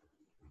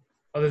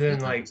 Other than,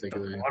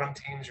 the bottom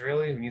teams,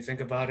 really, when you think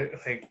about it,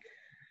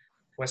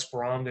 West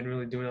Brom didn't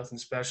really do nothing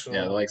special.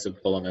 Yeah, the likes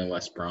of Fulham and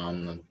West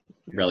Brom, the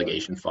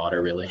relegation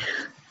fodder, really.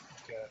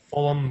 Yeah,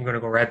 Fulham, I'm going to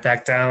go right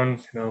back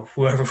down.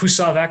 Who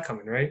saw that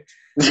coming, right?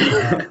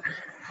 But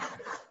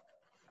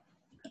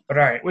all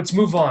right, let's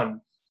move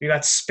on. We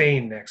got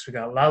Spain next. We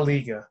got La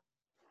Liga.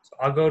 So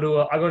I'll go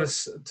to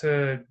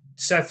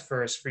Seth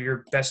first for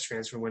your best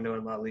transfer window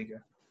in La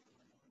Liga.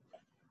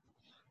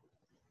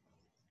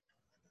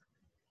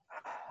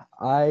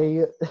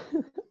 This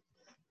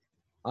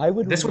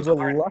one's a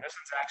hard one. This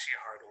one's actually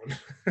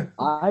a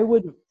hard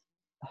one.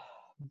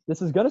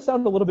 This is going to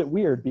sound a little bit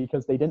weird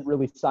because they didn't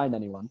really sign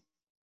anyone,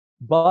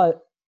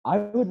 but I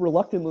would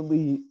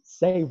reluctantly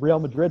say Real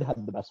Madrid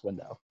had the best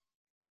window.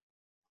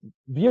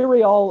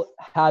 Villarreal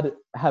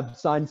have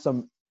signed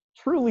some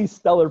truly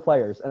stellar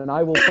players, and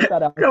I will put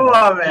that out. Come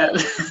on, man.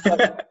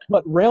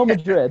 But Real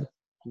Madrid,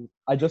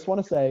 I just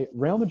want to say,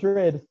 Real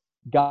Madrid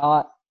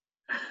got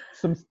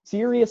some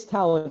serious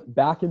talent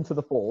back into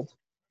the fold,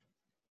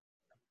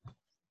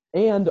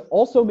 and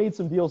also made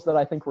some deals that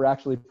I think were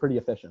actually pretty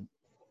efficient.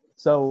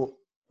 So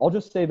I'll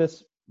just say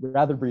this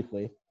rather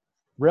briefly.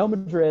 Real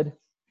Madrid,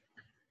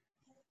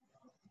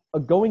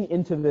 going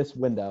into this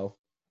window,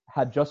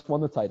 had just won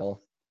the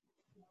title,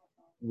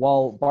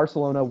 while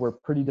Barcelona were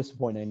pretty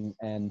disappointing,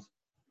 and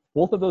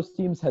both of those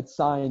teams had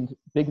signed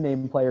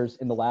big-name players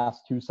in the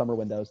last 2 summer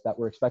windows that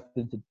were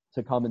expected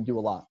to come and do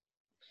a lot.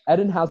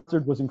 Eden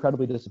Hazard was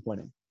incredibly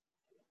disappointing.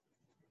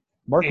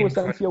 Marco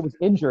Asensio was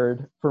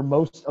injured for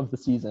most of the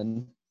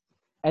season,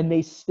 and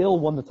they still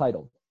won the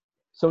title.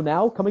 So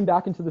now, coming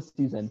back into the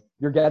season,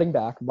 you're getting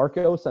back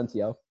Marco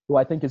Asensio, who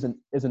I think is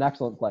an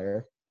excellent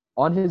player.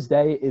 On his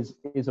day, is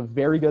a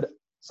very good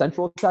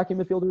central attacking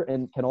midfielder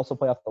and can also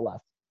play off the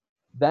left.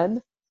 Then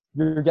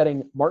you're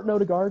getting Martin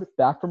Odegaard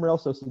back from Real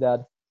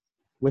Sociedad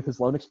with his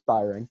loan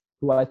expiring,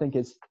 who I think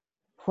is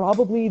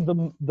probably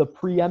the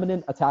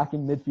preeminent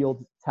attacking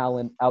midfield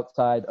talent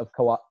outside of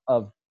Kai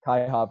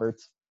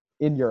Havertz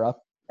in Europe.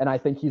 And I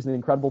think he's an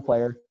incredible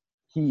player.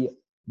 He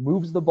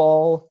moves the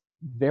ball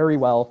very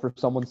well for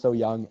someone so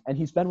young, and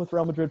he's been with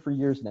Real Madrid for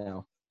years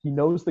now. He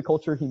knows the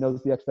culture, he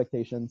knows the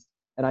expectations,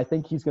 and I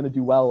think he's going to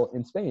do well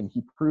in Spain.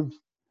 He proved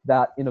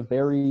that in a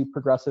very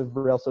progressive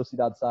Real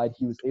Sociedad side,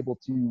 he was able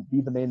to be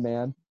the main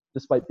man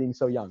despite being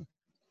so young.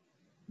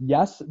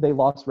 Yes, they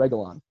lost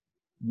Reguilon.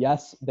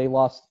 Yes, they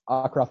lost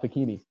Achraf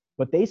Hakimi,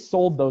 but they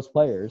sold those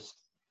players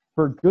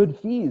for good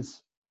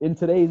fees in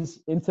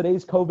today's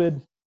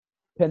COVID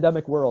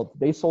pandemic world.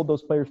 They sold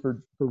those players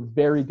for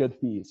very good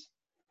fees.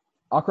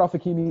 Achraf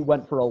Hakimi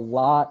went for a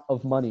lot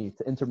of money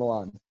to Inter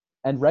Milan,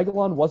 and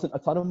Reguilon wasn't a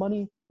ton of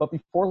money, but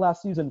before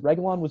last season,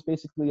 Reguilon was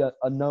basically a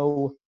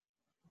no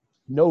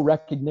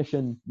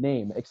recognition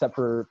name, except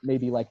for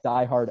maybe like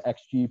diehard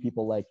XG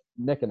people like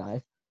Nick and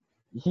I.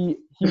 He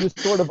was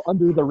sort of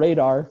under the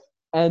radar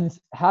and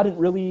hadn't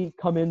really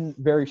come in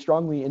very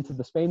strongly into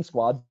the Spain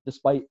squad,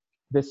 despite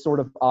this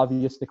sort of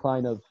obvious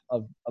decline of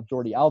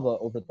Jordi Alba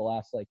over the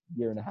last like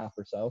year and a half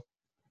or so.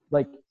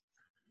 Like,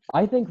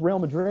 I think Real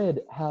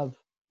Madrid have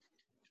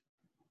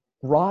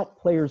brought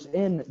players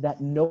in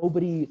that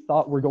nobody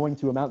thought were going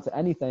to amount to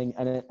anything,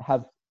 and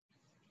have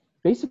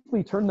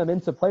basically turned them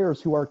into players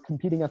who are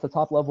competing at the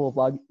top level of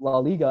La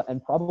Liga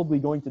and probably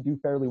going to do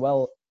fairly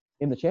well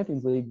in the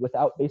Champions League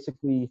without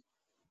basically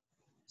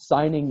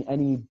signing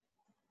any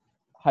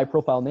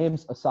high-profile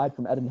names aside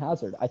from Eden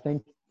Hazard. I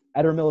think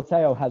Eder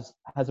Militao has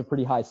a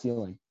pretty high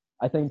ceiling.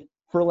 I think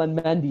Ferland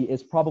Mendy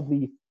is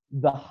probably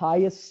the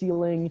highest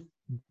ceiling,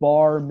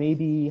 bar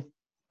maybe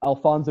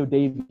Alphonso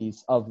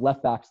Davies of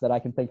left backs that I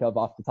can think of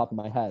off the top of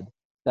my head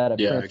that have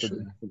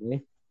transferred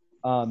recently.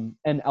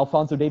 And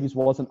Alphonso Davies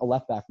wasn't a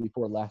left back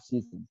before last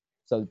season.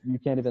 So you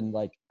can't even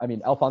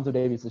Alphonso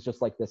Davies is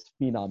just like this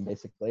phenom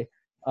basically.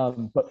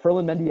 But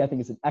Ferland Mendy, I think,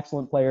 is an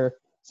excellent player.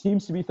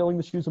 Seems to be filling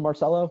the shoes of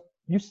Marcelo.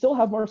 You still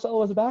have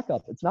Marcelo as a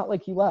backup. It's not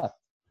like he left.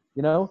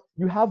 You know,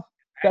 you have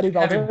Fede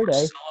Valverde.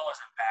 Marcelo as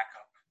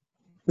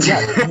a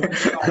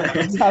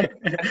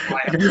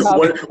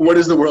backup. What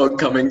is the world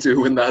coming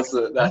to when that's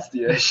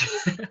the issue?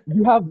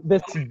 You have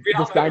this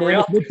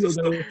dynamic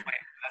midfielder.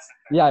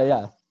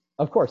 Yeah.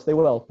 Of course they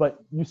will,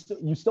 but you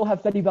still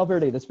have Fede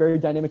Valverde, this very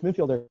dynamic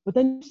midfielder. But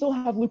then you still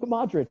have Luka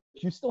Modric.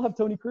 You still have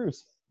Toni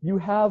Kroos. You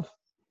have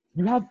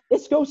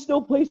Isco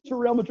still plays for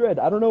Real Madrid.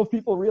 I don't know if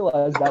people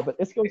realize that, but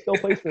Isco still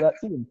plays for that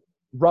team.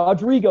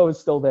 Rodrigo is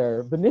still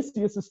there.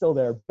 Vinicius is still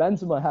there.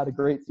 Benzema had a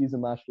great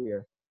season last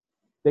year.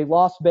 They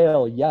lost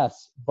Bale,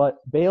 yes, but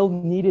Bale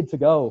needed to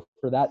go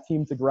for that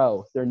team to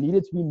grow. There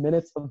needed to be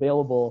minutes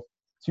available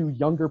to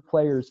younger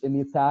players in the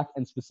attack,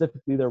 and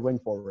specifically their wing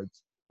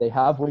forwards. They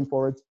have wing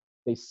forwards.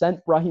 They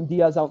sent Brahim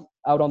Diaz out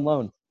on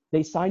loan.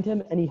 They signed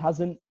him, and he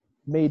hasn't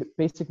made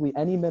basically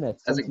any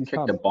minutes since he's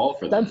come. Hasn't kicked a ball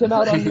for them. Sent him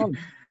out on loan.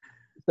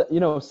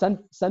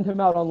 Send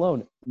him out on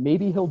loan.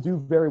 Maybe he'll do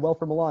very well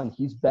for Milan.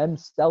 He's been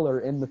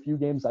stellar in the few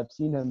games I've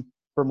seen him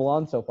for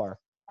Milan so far.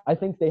 I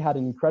think they had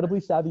an incredibly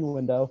savvy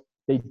window.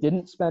 They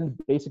didn't spend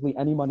basically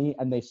any money,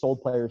 and they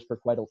sold players for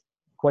quite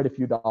a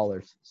few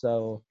dollars.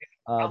 So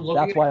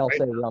that's why I'll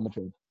say Real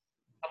Madrid.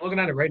 I'm looking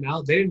at it right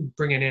now. They didn't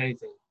bring in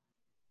anything,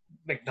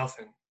 like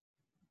nothing.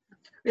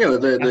 Yeah,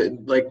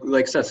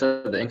 like Seth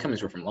said, the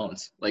incomings were from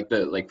loans.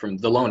 From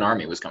the loan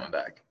army was coming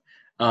back.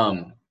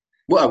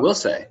 What I will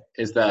say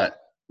is that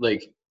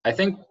I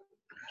think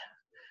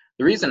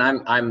the reason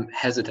I'm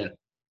hesitant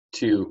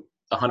to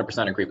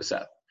 100% agree with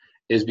Seth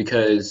is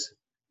because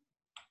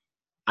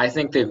I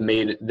think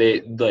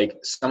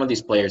some of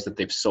these players that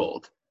they've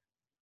sold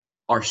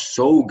are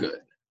so good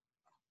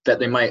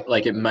that it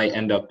might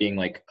end up being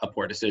like a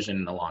poor decision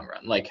in the long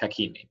run, like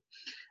Hakimi.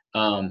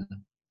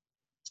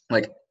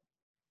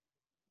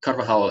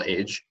 Carvajal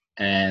age,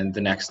 and the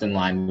next in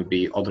line would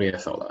be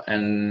Odriozola,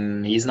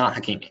 and he's not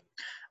Hakimi.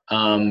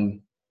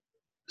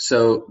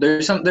 So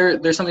there's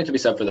something to be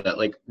said for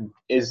that.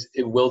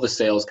 Will the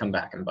sales come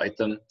back and bite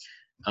them?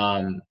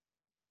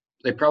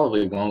 They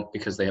probably won't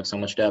because they have so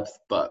much depth,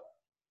 but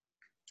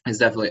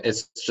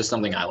it's just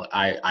something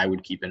I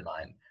would keep in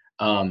mind.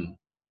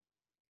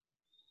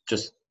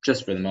 Just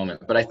for the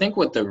moment. But I think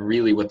what the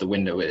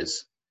window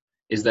is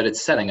that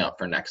it's setting up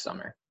for next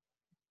summer.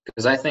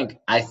 Because I think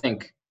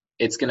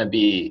it's going to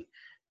be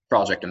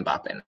Project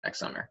Mbappe next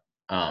summer.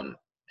 And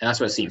that's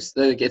what it seems.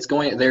 It's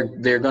going.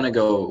 They're going to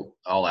go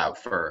all out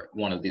for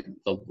one of the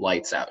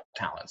lights out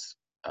talents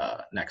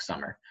next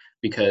summer,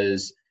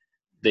 because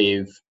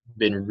they've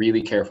been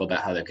really careful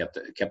about how they've kept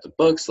the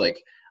books.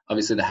 Like,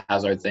 obviously the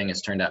Hazard thing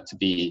has turned out to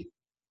be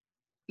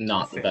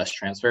not the best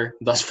transfer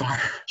thus far,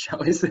 shall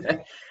we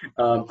say.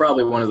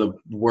 Probably one of the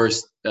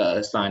worst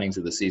signings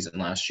of the season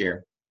last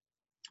year.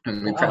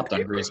 And we crapped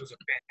on Greece. It was a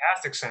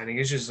fantastic signing.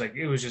 It's just like,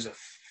 it was just a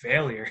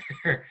failure.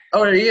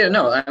 Oh yeah,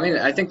 no. I mean,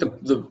 I think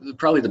the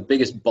probably the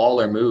biggest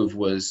baller move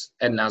was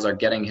Eden Hazard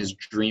getting his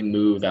dream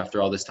move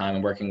after all this time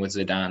and working with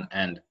Zidane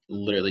and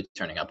literally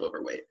turning up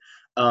overweight.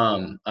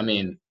 I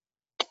mean,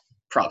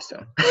 props to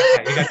him. He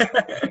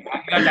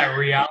got that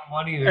Real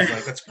money. He was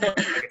like, let's go.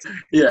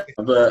 Yeah,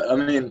 but I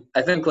mean,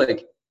 I think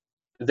like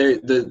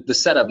the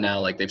setup now,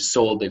 like they've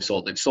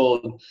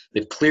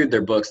cleared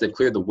their books, they've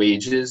cleared the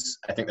wages.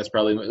 I think that's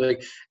probably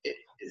like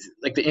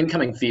the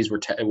incoming fees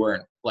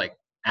weren't like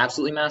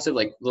absolutely massive.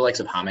 Like the likes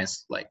of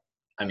James, like,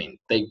 I mean,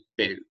 they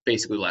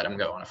basically let him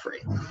go on a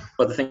free.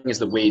 But the thing is,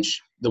 the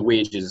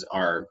wages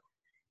are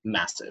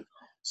massive.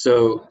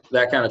 So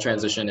that kind of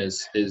transition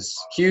is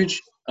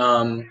huge.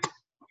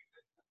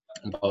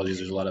 Apologies,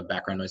 there's a lot of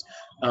background noise.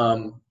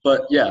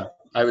 But yeah,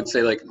 I would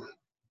say like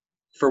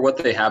for what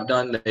they have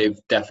done, they've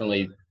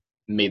definitely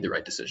made the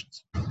right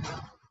decisions.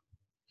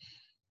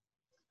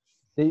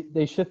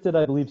 They shifted,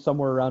 I believe,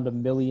 somewhere around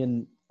 $1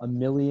 million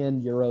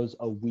euros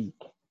a week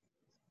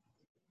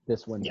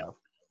this window.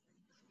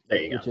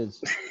 There you which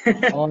is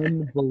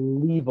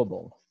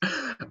unbelievable.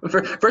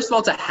 First of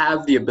all, to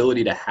have the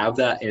ability to have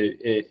that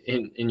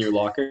in your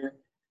locker,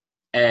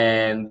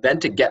 and then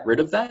to get rid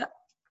of that,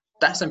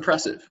 that's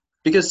impressive,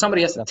 because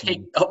somebody has to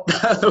take up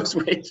those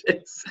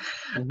wages.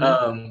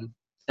 Mm-hmm.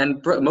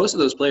 And most of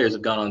those players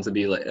have gone on to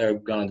be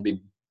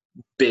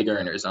big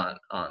earners on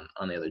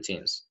the other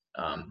teams.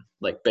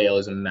 Like Bale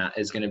is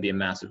going to be a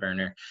massive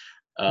earner.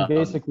 He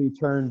basically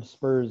turned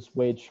Spurs'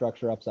 wage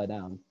structure upside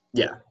down.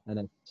 Yeah,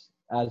 and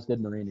as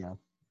did Mourinho.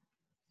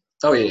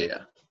 Oh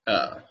yeah.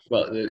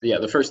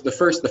 The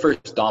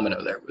first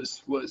domino there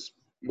was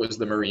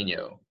the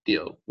Mourinho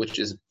deal, which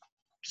is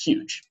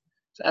huge.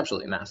 It's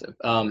absolutely massive.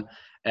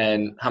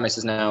 And James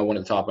is now one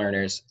of the top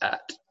earners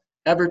at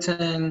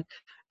Everton.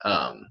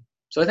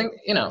 So I think,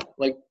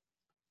 like,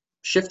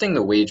 shifting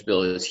the wage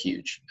bill is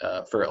huge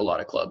for a lot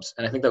of clubs,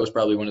 and I think that was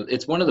probably one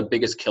of the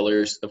biggest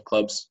killers of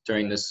clubs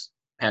during this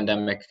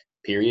pandemic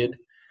period.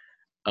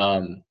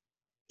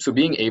 So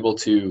being able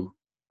to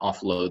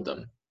offload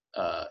them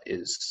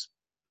is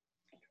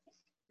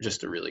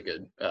just a really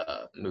good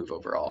move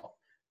overall.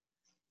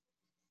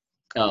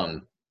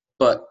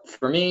 But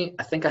for me,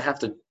 I think I have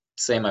to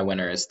say my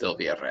winner is still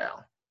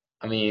Villarreal.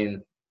 I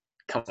mean,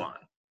 come on.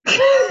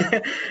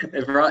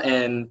 They brought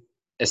in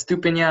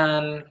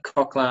Estupiñán,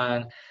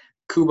 Coquelin,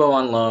 Kubo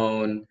on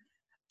loan,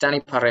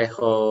 Dani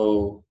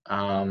Parejo,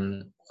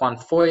 Juan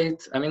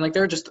Foyt. I mean, like,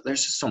 there's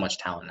just so much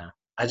talent now.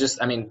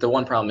 The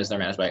one problem is they're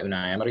managed by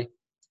Unai Emery.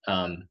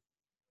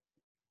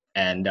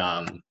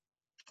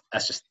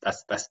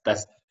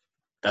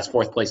 That's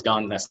fourth place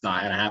gone. That's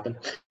not going to happen.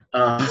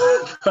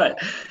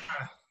 But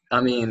I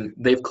mean,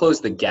 they've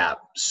closed the gap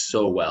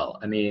so well.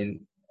 I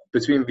mean,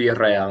 between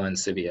Villarreal and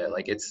Sevilla,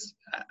 like, it's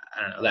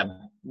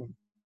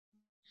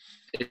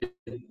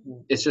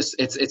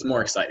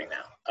more exciting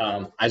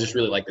now. I just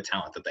really like the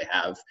talent that they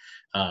have.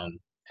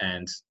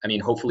 And I mean,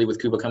 hopefully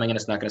with Kubo coming in,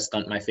 it's not going to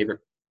stunt my favorite,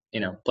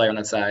 player on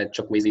that side,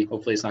 Chukwueze.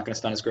 Hopefully it's not going to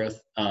stunt his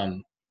growth.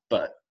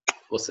 But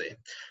we'll see.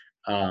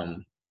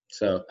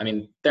 So, I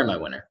mean, they're my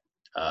winner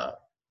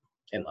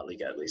in La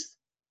Liga, at least.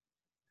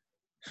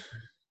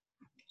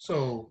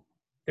 So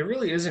there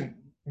really isn't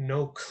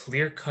no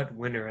clear-cut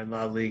winner in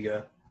La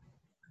Liga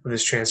with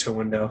this transfer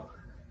window.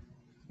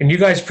 And you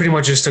guys pretty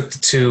much just took the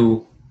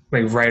two,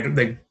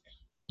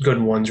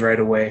 good ones right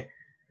away.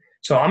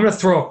 So I'm going to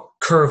throw a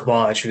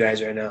curveball at you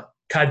guys right now.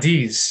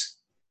 Cadiz.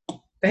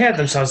 They had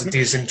themselves a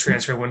decent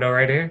transfer window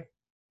right here.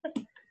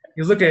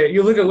 You look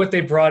at what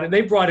they brought in.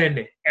 They brought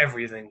in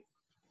everything.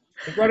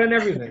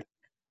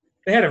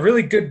 They had a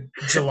really good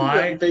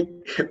July.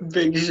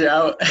 big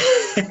shout.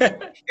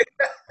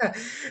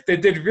 They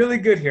did really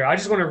good here. I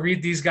just want to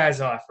read these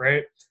guys off,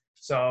 right?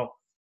 So,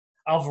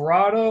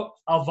 Alvaro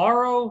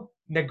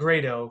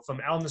Negredo from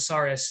Al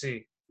Nassr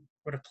SC.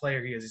 What a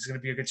player he is. He's going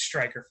to be a good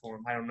striker for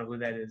him. I don't know who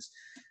that is.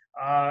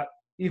 Ivan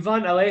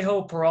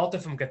Alejo Peralta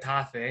from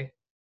Getafe.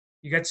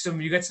 You get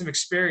some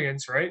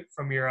experience, right,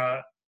 from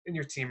your in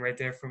your team right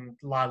there, from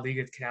La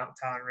Liga talent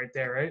right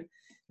there, right?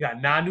 You got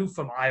Nanu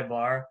from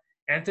Eibar,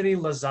 Anthony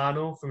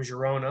Lozano from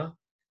Girona,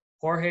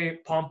 Jorge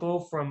Pompo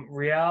from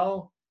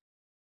Real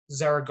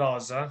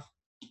Zaragoza.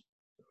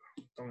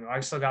 Don't know. I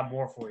still got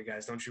more for you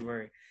guys. Don't you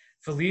worry.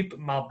 Felipe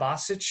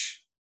Malbasic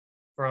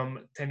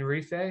from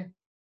Tenerife,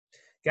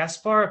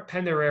 Gaspar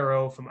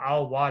Penderero from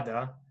Al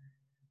Wada,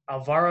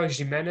 Alvaro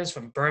Jimenez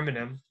from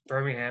Birmingham.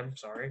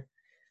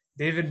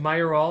 David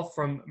Mayoral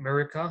from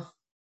Merica,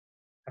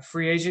 a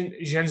free agent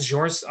Jens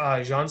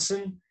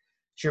Johnson,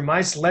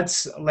 Jermais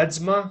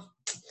Ledesma,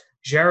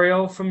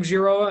 Gerio from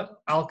Girona,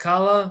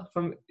 Alcala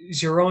from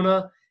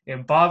Girona,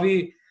 and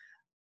Bobby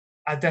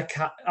I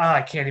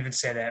can't even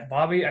say that.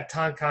 Bobby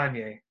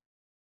Atankanye.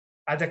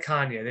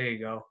 Adekanye. There you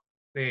go.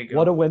 There you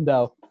What a go.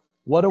 window.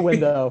 What a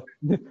window.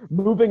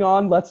 Moving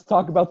on, let's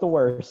talk about the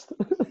worst.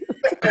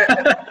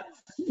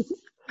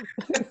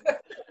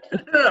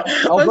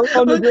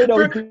 Alberto Negredo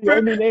is the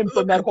only name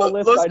from that whole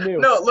list I knew.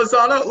 No,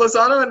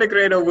 Lozano and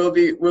Negredo will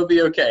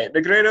be okay.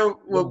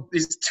 Negredo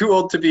he's too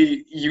old to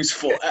be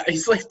useful.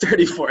 He's like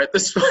 34 at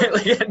this point.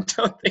 Like, I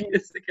don't think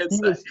it's a good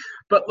signing.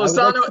 But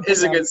Lozano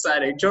is a good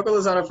signing. Joko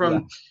Lozano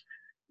from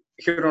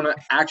Girona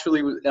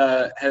actually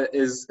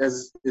is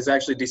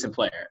actually a decent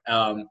player.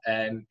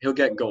 And he'll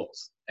get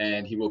goals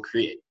and he will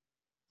create.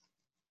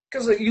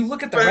 Because you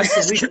look at the rest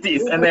of the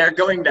league, and they are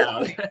going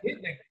down.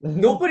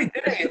 Nobody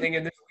did anything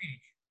in this league.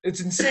 It's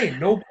insane.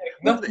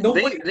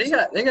 Nobody.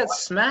 They got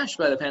smashed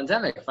by the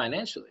pandemic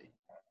financially.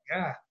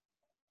 Yeah.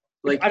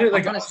 Like I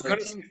was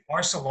gonna say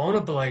Barcelona,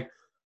 but like,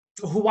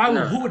 who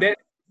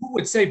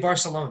would say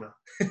Barcelona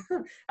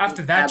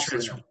after that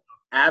transfer?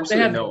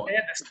 Absolutely no one. They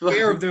had the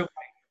scare of their life.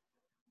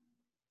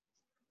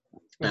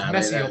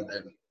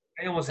 Messi.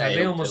 They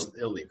almost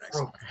he'll leave next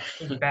broke.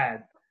 It was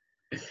bad.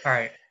 All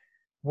right.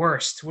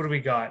 Worst. What do we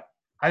got?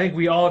 I think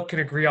we all can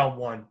agree on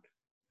one.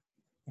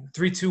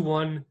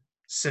 3-2-1,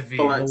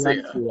 Sevilla.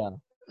 Valencia.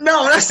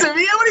 No, that's Sevilla.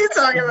 What are you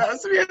talking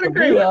about? Sevilla had a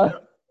great one.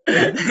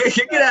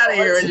 You get out of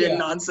here with your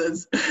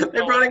nonsense.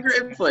 They brought in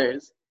great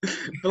players.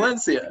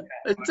 Valencia.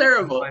 They're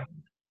terrible.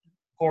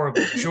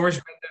 Horrible. George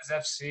Mendes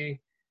FC.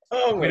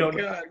 Oh, my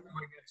God.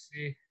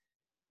 FC.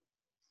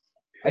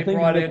 I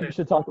think we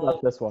should talk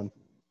about this one.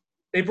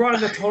 They brought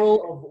in a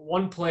total of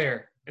one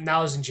player, and that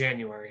was in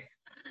January.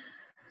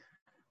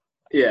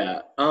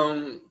 Yeah.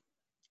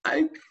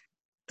 I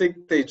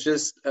think they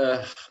just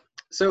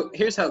so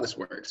here's how this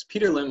works.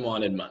 Peter Lim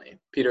wanted money.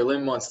 Peter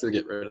Lim wants to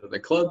get rid of the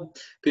club.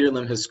 Peter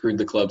Lim has screwed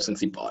the club since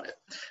he bought it.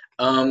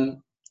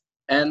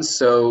 And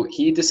so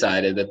he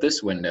decided that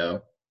this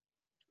window,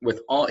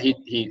 with all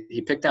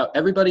he picked out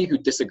everybody who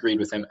disagreed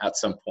with him at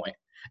some point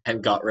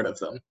and got rid of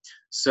them.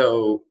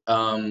 So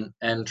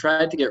and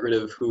tried to get rid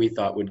of who he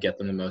thought would get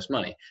them the most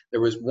money.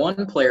 There was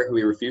one player who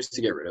he refused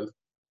to get rid of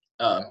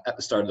at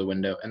the start of the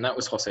window, and that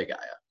was Jose Gaya.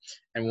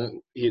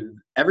 And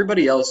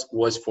everybody else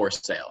was for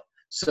sale.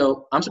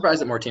 So I'm surprised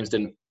that more teams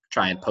didn't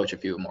try and poach a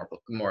few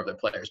more of their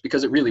players,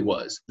 because it really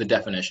was the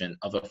definition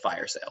of a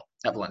fire sale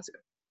at Valencia.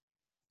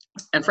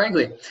 And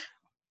frankly,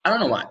 I don't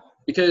know why,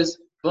 because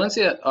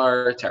Valencia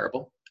are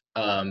terrible,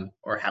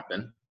 or have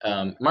been.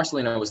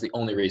 Marcelino was the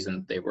only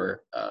reason they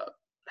were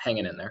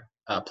hanging in there,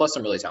 plus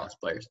some really talented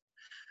players.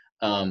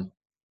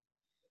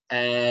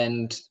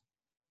 And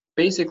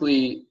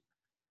basically,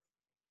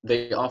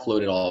 they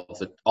offloaded all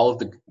of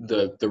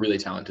the really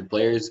talented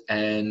players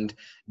and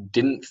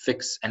didn't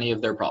fix any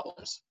of their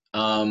problems,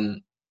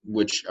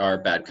 which are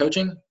bad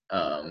coaching.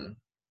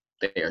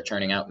 They are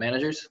churning out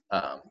managers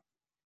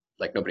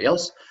like nobody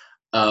else,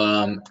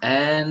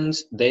 and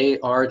they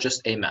are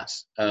just a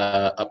mess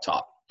up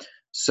top.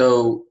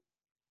 So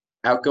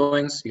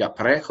outgoings, you got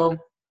Parejo,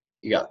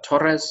 you got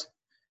Torres,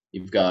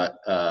 you've got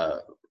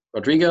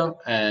Rodrigo,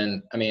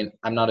 and I mean,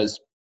 I'm not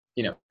as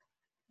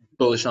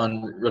bullish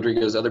on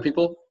Rodrigo as other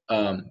people,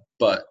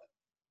 but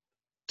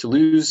to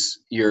lose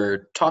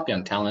your top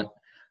young talent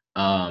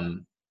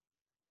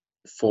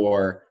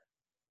for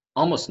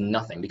almost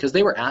nothing, because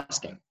they were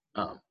asking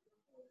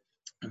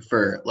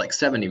for like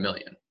 70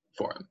 million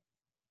for him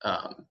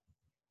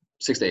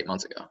 6 to 8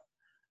 months ago,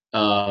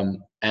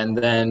 and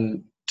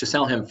then to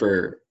sell him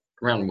for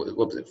around what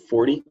was it,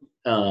 40,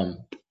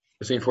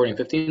 between 40 and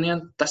 50 in the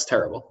end. That's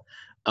terrible.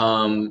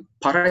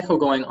 Parejo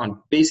going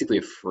on basically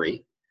a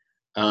free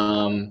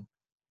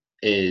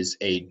is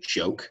a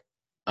joke,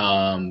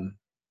 and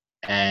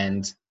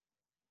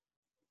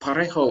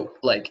Parejo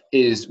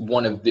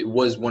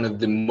was one of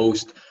the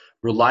most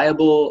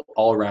reliable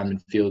all-around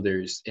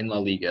midfielders in La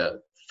Liga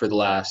for the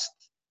last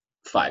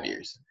 5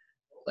 years.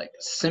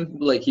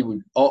 He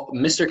would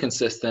Mr.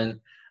 Consistent,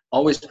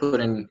 always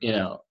put in 8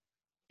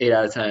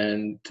 out of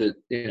 10 to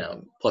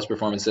plus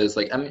performances.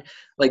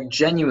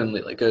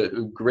 Genuinely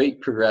a great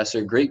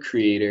progressor, great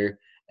creator,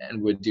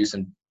 and would do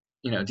some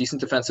decent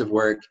defensive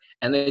work,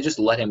 and they just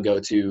let him go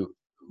to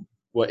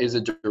what is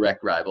a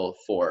direct rival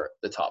for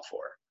the top 4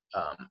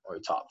 or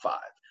top 5.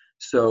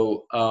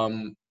 So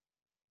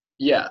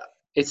yeah,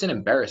 it's an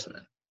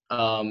embarrassment.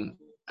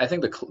 I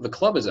think the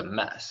club is a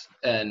mess,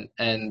 and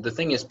the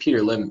thing is,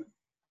 Peter Lim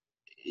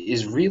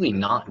is really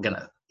not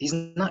gonna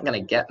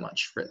get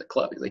much for the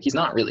club. He's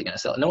not really gonna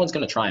sell it. No one's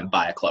gonna try and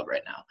buy a club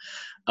right now.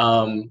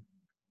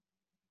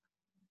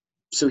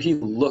 So he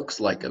looks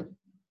like a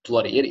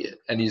bloody idiot,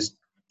 and he's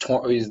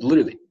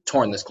literally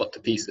torn this club to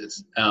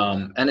pieces.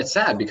 And it's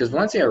sad, because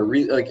Valencia are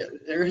really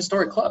they're a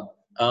historic club.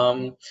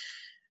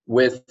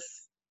 With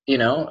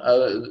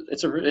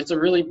it's a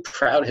really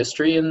proud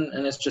history,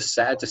 and it's just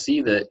sad to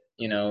see that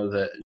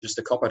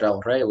the Copa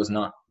del Rey was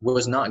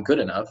not good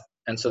enough,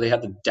 and so they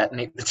had to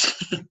detonate the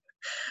team.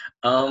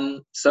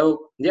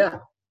 So yeah,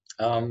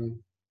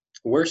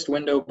 worst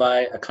window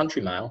by a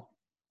country mile.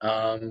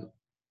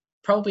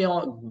 probably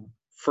all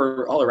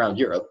around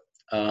Europe,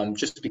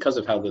 just because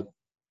of how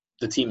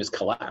the team has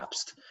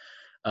collapsed,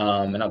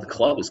 and how the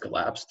club has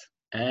collapsed.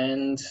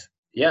 And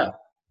yeah,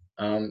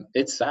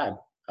 it's sad.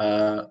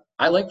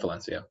 I like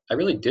Valencia. I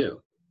really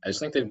do. I just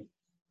think they've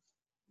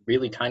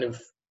really kind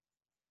of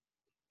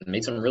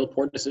made some real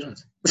poor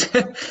decisions.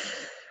 I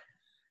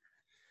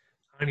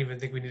don't even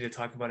think we need to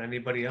talk about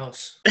anybody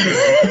else.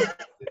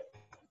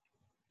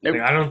 Nope.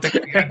 Like, I don't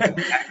think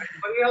anybody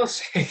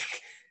else.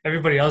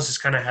 Everybody else has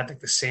kind of had like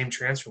the same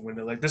transfer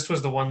window. Like this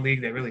was the one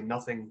league that really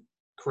nothing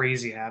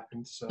crazy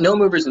happened. So No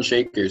movers and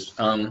shakers.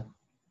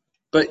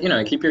 But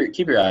keep your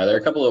eye. There are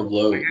a couple of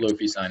low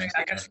fee signings.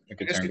 I guess you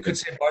could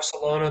say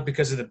Barcelona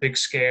because of the big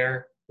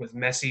scare with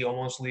Messi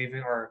almost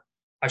leaving, or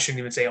I shouldn't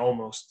even say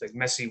almost, like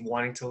Messi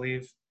wanting to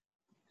leave.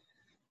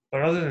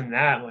 But other than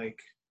that, like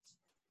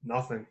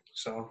nothing.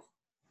 So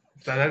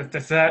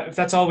if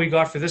that's all we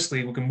got for this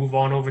league, we can move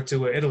on over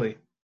to Italy.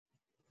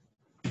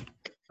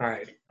 All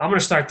right, I'm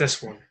gonna start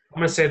this one. I'm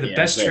gonna say the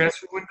best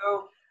transfer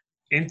window,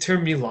 Inter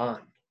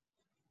Milan.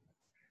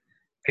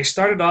 They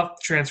started off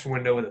the transfer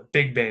window with a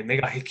big bang. They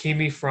got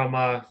Hakimi from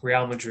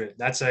Real Madrid.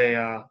 That's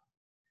a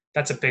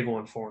big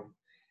one for them.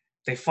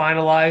 They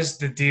finalized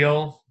the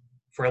deal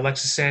for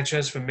Alexis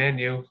Sanchez from Man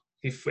U.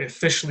 He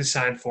officially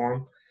signed for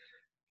him.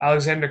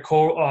 Alexander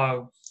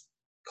I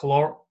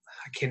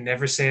can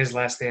never say his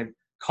last name.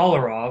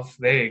 Kolarov.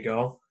 There you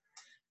go.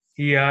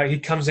 He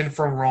comes in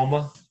from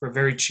Roma for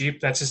very cheap.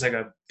 That's just like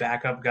a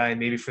backup guy,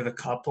 maybe for the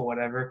cup or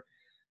whatever.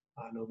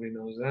 Nobody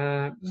knows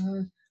that.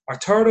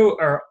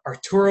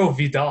 Arturo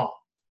Vidal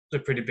is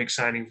a pretty big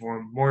signing for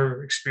him.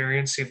 More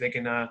experience. See if they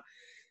can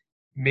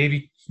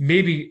maybe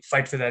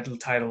fight for that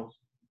title.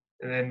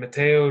 And then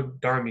Matteo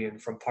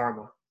Darmian from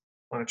Parma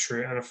on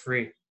a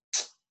free.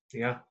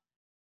 Yeah.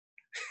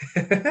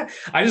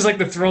 I just like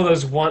to throw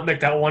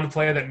that one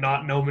player that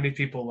not many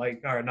people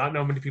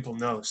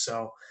know.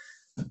 So.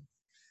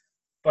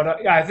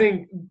 But I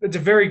think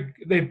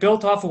they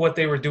built off of what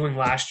they were doing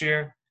last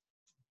year,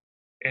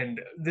 and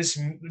this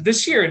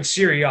year in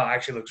Serie A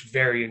actually looks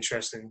very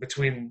interesting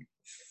between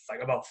like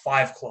about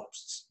 5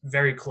 clubs. It's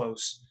very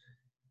close.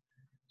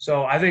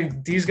 So I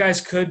think these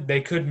guys could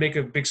make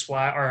a big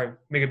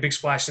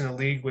splash in the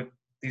league with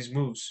these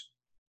moves.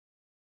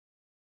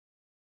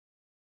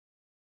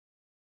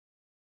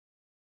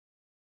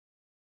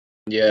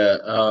 Yeah,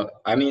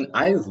 I mean,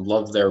 I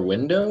love their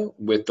window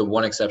with the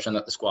one exception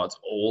that the squad's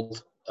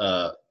old,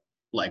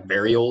 like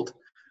very old.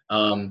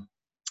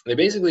 They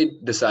basically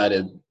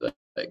decided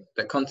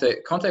that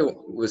Conte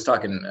was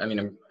talking. I mean,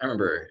 I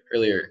remember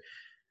earlier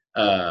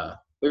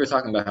we were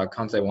talking about how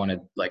Conte wanted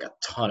like a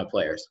ton of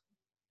players,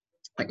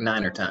 like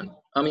 9 or 10.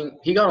 I mean,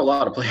 he got a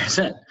lot of players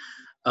in.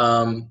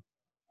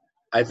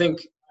 I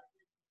think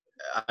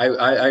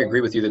I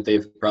agree with you that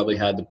they've probably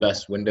had the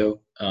best window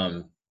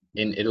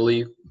in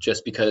Italy,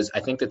 just because I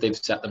think that they've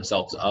set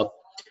themselves up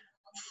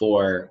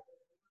for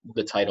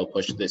the title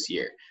push this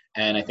year.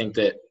 And I think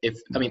that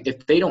if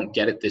they don't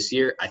get it this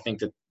year, I think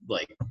that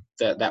like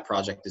that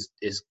project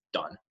is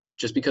done,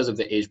 just because of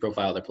the age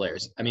profile of their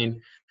players. I mean,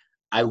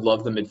 I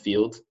love the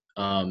midfield.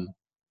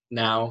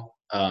 Now,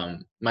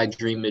 my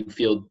dream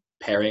midfield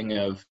pairing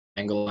of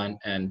Nainggolan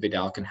and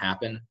Vidal can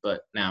happen,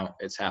 but now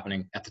it's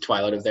happening at the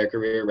twilight of their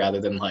career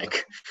rather than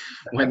like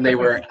when they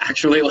were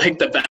actually like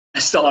the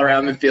best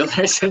all-around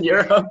midfielders in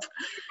Europe.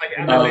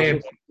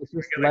 It's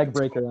just leg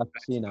breaker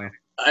FC now.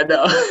 I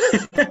know.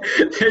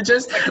 They're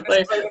just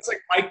it's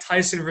like Mike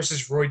Tyson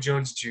versus Roy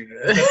Jones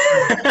Jr.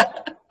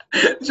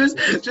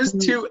 just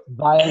two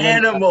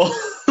animals.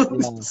 Yeah.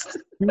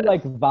 Two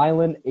like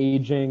violent,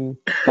 aging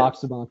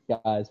box-to-box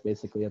guys,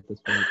 basically at this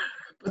point.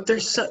 But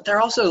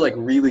they're also like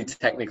really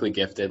technically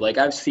gifted. Like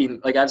I've seen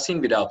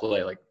Vidal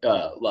play like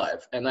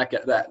live, and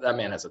that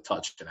man has a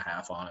touch and a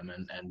half on him,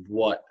 and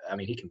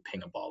he can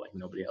ping a ball like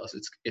nobody else.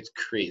 It's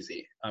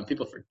crazy.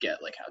 People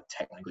forget like how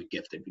technically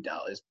gifted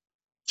Vidal is,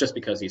 just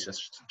because he's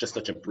just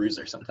such a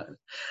bruiser sometimes.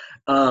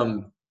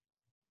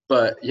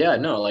 But yeah,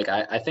 no, like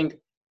I think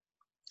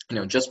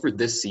just for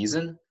this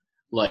season,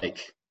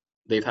 like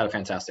they've had a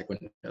fantastic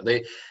window.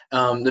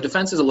 The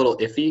defense is a little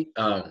iffy,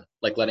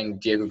 like letting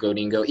Diego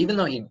Godin go, even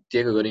though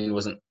Diego Godin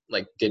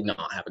did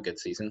not have a good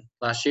season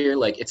last year.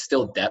 Like it's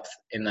still depth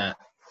in that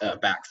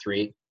back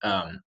three.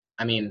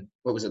 I mean,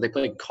 what was it? They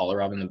played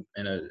Kolarov in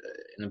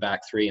the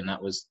back three, and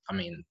that was,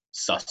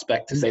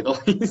 suspect to say the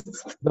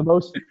least.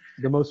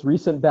 The most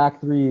recent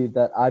back three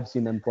that I've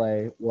seen them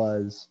play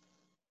was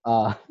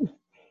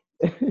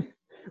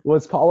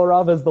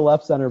Kolarov as the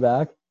left center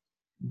back.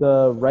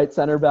 The right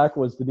center back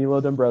was Danilo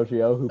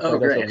D'Ambrosio, who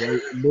played as a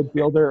right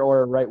midfielder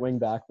or a right wing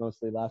back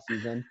mostly last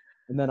season.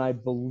 And then I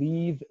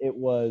believe it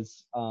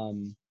was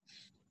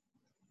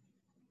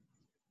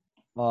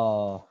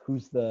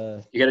who's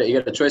the you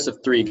got a choice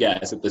of 3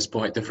 guys at this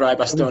point: De Vrij,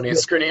 Bastoni, and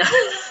Skriniar.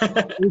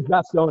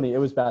 It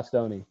was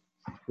Bastoni,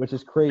 which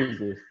is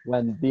crazy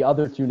when the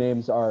other 2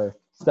 names are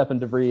Stefan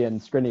De Vrij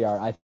and Skriniar.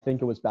 I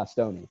think it was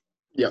Bastoni.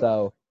 Yep.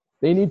 So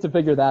they need to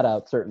figure that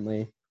out,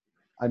 certainly.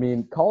 I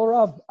mean,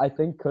 Kolarov, I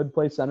think, could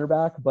play center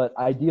back, but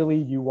ideally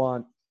you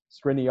want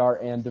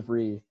Skriniar and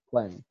DeVries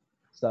playing.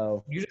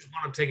 So You just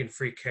want him taking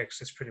free kicks.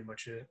 That's pretty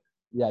much it.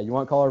 yeah, you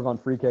want Kolarov on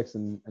free kicks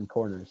and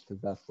corners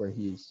because that's where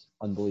he's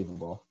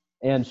unbelievable,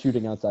 and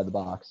shooting outside the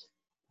box.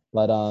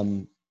 But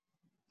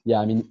yeah,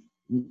 I mean,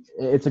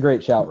 it's a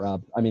great shout,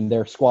 Rob. I mean,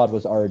 their squad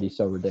was already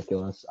so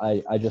ridiculous.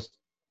 I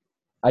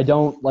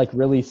don't like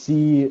really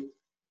see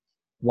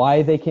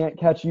why they can't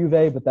catch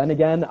Juve. But then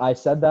again, I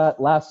said that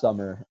last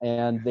summer,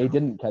 and they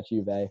didn't catch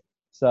Juve.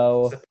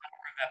 So It's the power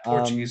of that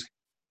Portuguese.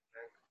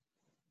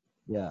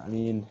 yeah, I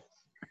mean,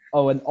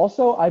 oh, and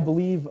also I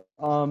believe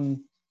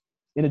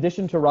in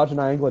addition to Raja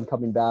Nainggolan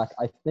coming back,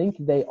 I think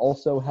they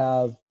also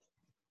have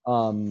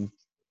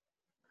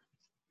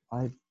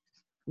I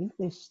think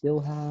they still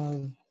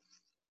have.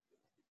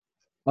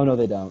 Oh no,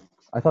 they don't.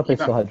 I thought they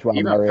still had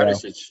João Mario.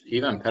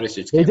 Ivan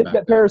Perisic They came did back.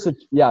 get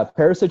Perisic. Yeah,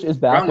 Perisic is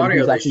back. João Mario,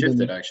 he's they actually shifted,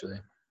 been, actually.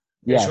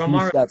 yeah, João he's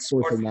Mario at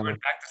Sporting Sporting now. went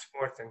back to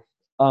Sporting.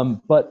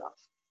 But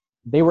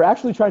they were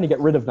actually trying to get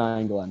rid of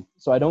Nainggolan,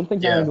 so I don't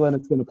think Yeah. Nainggolan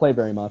is going to play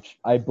very much.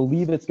 I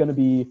believe it's going to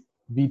be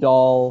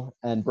Vidal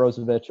and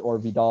Brozovic, or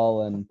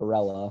Vidal and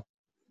Barella,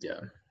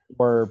 Yeah.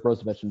 or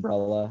Brozovic and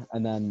Barella,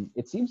 and then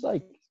it seems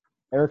like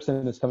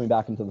Eriksson is coming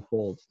back into the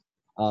fold.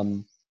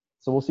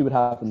 So we'll see what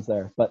happens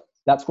there. But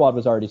that squad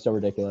was already so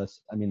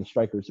ridiculous. I mean, the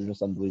strikers are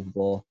just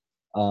unbelievable.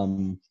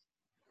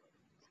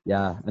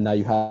 Yeah, and now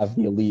you have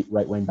the elite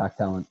right wing back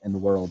talent in the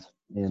world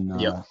in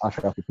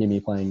Achraf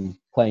Hakimi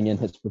playing in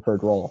his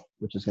preferred role,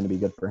 which is going to be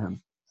good for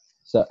him.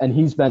 So,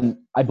 and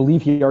I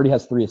believe he already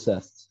has 3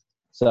 assists.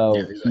 So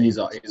yeah, he's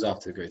off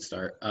to a great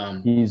start.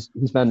 He's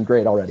been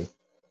great already.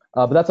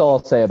 But that's all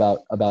I'll say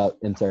about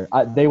Inter.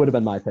 They would have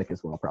been my pick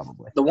as well,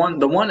 probably. The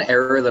one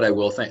error that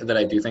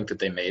I do think that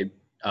they made,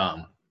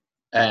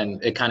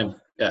 and it kind of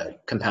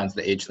compounds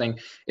the age thing,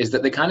 is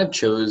that they kind of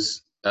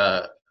chose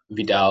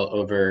Vidal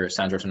over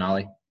Sandro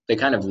Tonali. They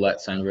kind of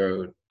let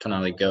Sandro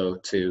Tonali go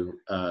to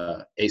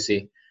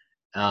AC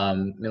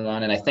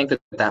Milan, and I think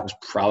that was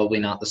probably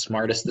not the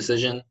smartest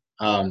decision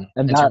in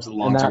terms of the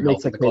long-term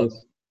health of the club.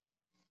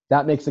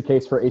 That makes the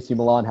case for AC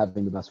Milan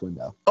having the best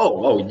window.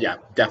 Oh yeah,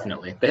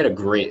 definitely. They had a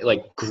great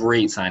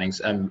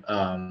signings.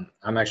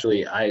 I'm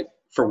actually,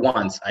 for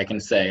once I can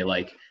say,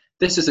 like,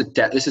 this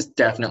is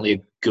definitely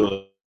a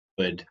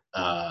good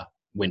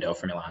window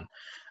for Milan.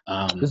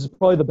 This is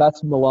probably the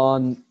best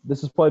Milan.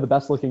 This is probably the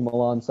best looking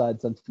Milan side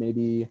since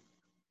maybe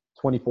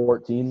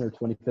 2014 or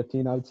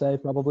 2015. I would say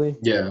probably.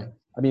 Yeah.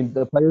 I mean,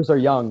 the players are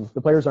young. The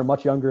players are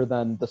much younger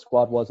than the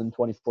squad was in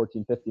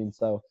 2014-15.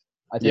 So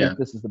I think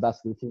this is the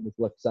best the team has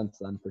looked since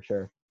then, for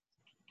sure.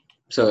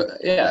 So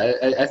yeah,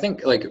 I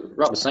think, like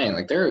Rob was saying,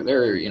 like there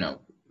are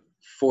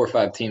 4 or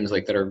 5 teams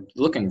like that are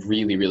looking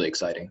really, really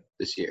exciting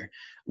this year.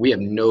 We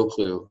have no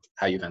clue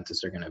how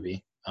Juventus are going to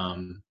be.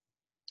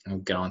 We'll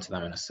get on to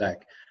them in a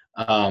sec.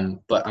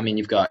 But I mean,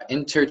 you've got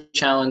Inter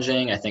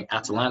challenging. I think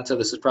Atalanta.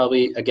 This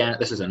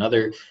is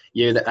another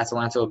year that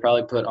Atalanta will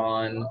probably put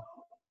on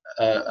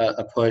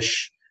a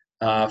push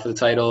for the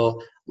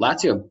title.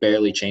 Lazio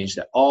barely changed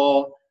at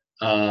all.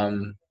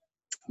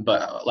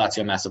 But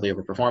Lazio massively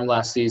overperformed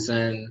last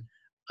season.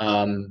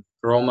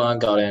 Roma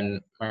got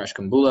in Marouane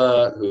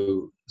Kumbula,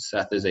 who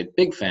Seth is a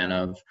big fan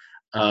of.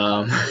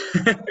 You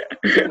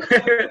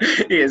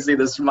can see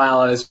the smile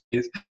on his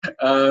face.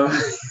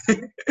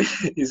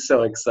 He's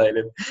so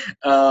excited.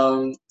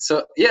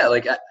 So yeah,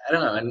 like I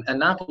don't know. And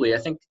Napoli, I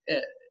think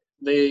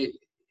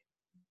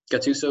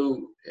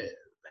Gattuso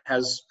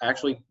has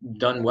actually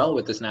done well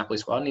with this Napoli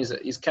squad, and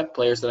he's kept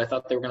players that I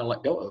thought they were going to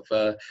let go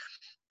of.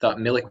 Thought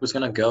Milik was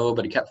going to go,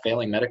 but he kept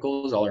failing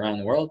medicals all around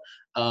the world.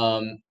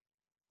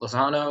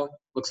 Lozano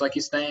looks like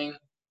he's staying.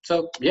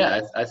 So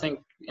yeah, I think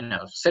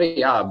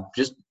Serie A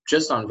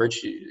just on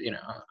virtue,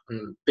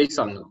 based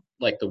on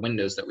like the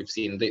windows that we've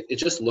seen, it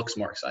just looks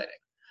more exciting.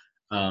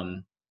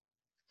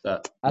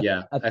 But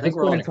yeah, I think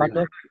we're all in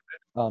agreement.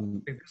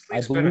 I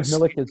believe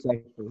Milik is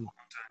actually.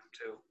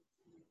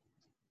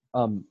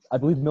 I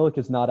believe Milik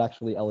is not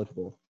actually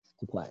eligible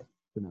to play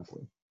for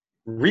Napoli.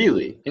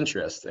 Really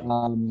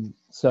interesting.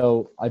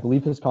 So I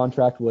believe his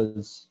contract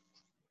was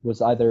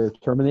either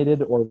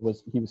terminated or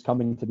he was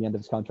coming to the end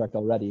of his contract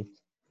already,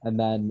 and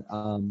then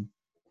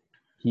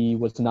he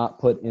was not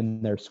put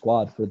in their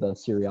squad for the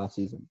Serie A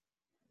season.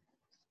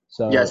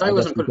 So yes, I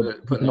wasn't put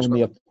in their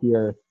squad.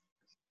 Appear.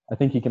 I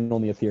think he can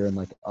only appear in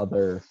like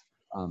other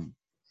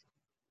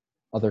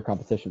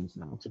competitions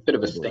now. It's a bit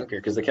of a stinker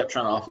because they kept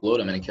trying to offload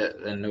him,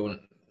 and no one.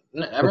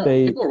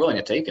 People were willing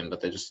to take him,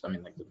 but they just,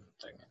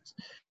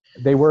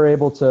 they were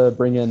able to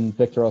bring in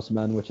Victor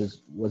Osimhen, which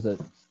was a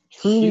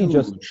truly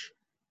just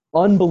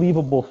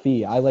unbelievable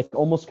fee. I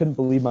almost couldn't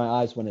believe my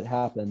eyes when it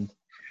happened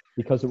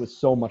because it was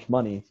so much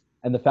money.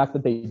 And the fact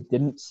that they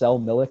didn't sell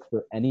Milik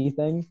for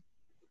anything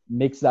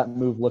makes that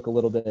move look a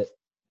little bit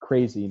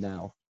crazy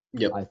now.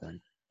 Yep. I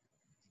think.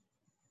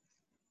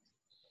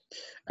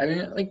 I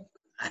mean,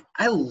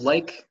 I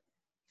like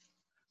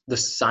the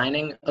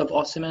signing of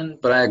Osimhen,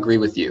 but I agree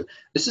with you.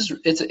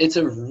 It's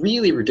a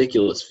really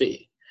ridiculous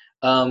fee.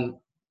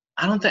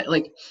 I don't think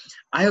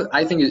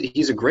I think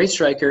he's a great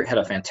striker. Had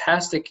a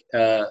fantastic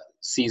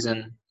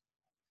season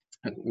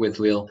with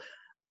Lille.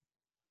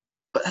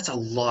 but that's a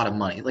lot of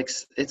money. Like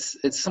it's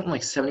something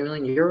like 70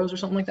 million euros or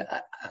something like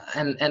that.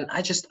 And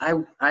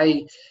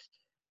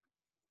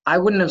I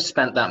wouldn't have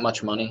spent that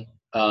much money,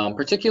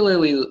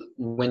 particularly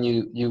when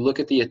you look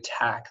at the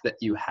attack that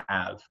you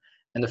have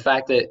and the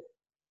fact that,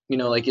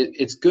 like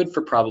it's good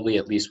for probably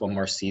at least one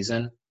more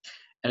season.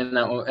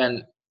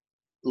 And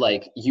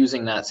like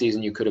using that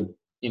season, you could have,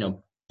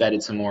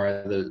 betted some more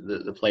of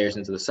the players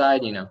into the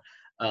side,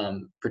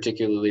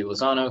 particularly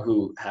Lozano,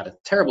 who had a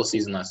terrible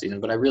season last season,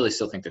 but I really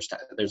still think there's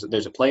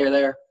a player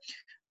there.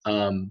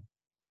 Plus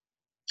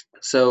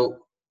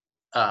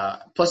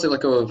they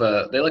let go of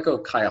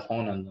Callejon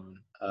on loan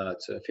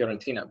to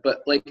Fiorentina.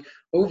 But like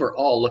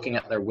overall, looking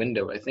at their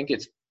window, I think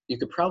you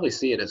could probably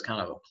see it as kind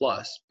of a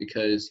plus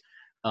because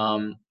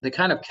they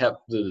kind of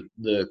kept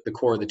the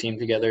core of the team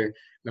together.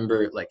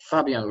 Remember, like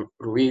Fabian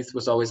Ruiz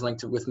was always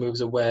linked with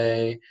moves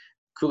away.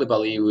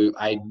 Koulibaly, who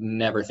I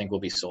never think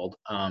will be sold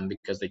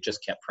because they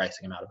just kept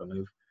pricing him out of a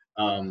move.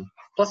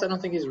 Plus, I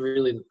don't think he's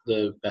really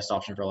the best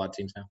option for a lot of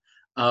teams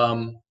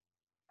now.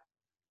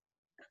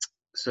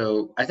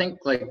 So I think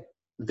like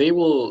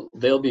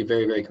they'll be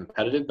very, very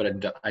competitive,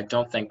 but I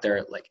don't think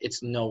they're like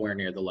it's nowhere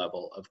near the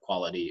level of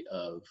quality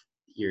of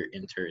your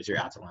Inters, your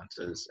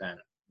Atalantas, and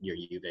your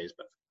Juves.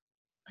 But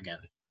again,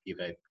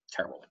 Juve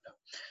terrible window.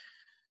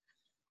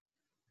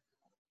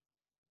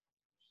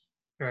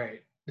 All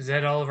right. Is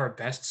that all of our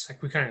bests?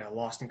 Like we kind of got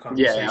lost in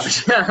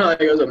conversation. Yeah, like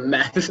it was a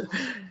mess.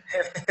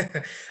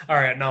 All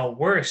right, now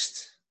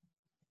worst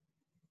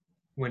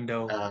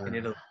window in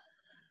Italy.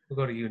 We'll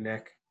go to you,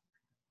 Nick.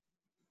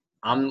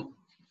 I'm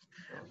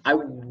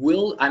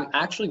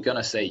actually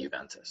gonna say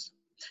Juventus.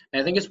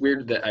 And I think it's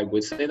weird that I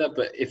would say that,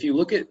 but if you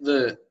look at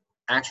the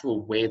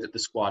actual way that the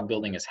squad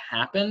building has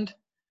happened,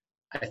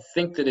 I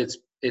think that it's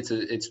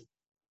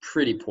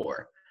pretty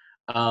poor.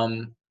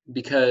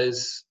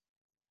 Because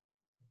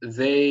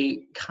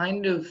they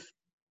kind of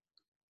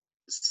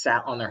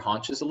sat on their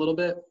haunches a little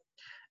bit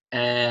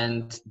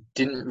and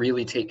didn't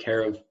really take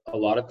care of a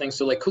lot of things.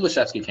 So like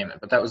Kulusevski came in,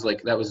 but that was a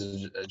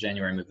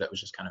January move that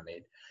was just kind of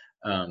made.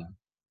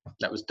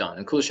 That was done.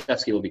 And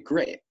Kulusevski will be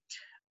great.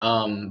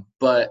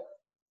 But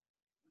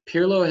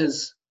Pirlo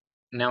has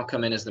now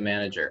come in as the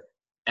manager.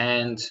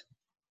 And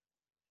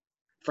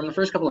from the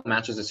first couple of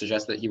matches, it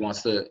suggests that he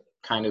wants to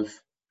kind of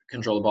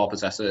control the ball,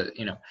 possess it,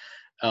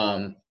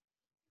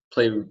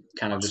 play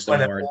kind of just a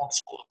more old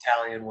school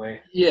Italian way.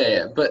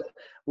 Yeah. But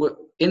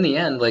in the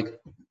end, like,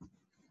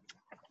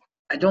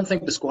 I don't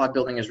think the squad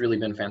building has really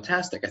been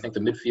fantastic. I think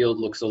the midfield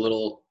looks a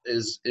little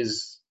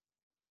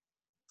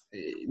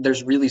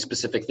there's really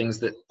specific things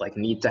that like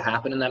need to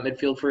happen in that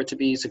midfield for it to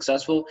be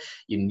successful.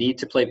 You need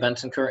to play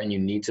Bentancur and you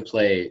need to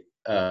play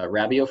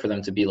Rabiot for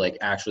them to be like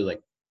actually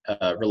like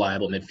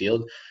reliable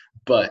midfield.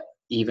 But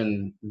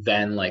even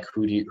then, like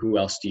who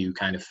else do you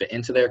kind of fit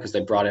into there? Because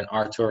they brought in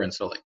Arthur, and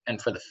so like,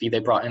 and for the fee they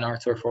brought in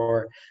Arthur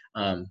for,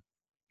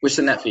 which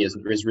the net fee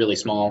is really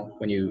small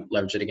when you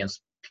leverage it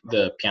against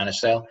the Pjanic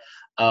sale.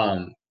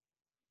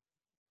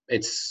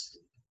 It's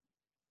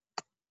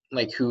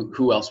like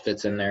who else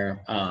fits in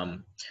there?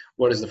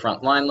 What does the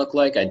front line look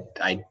like?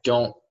 I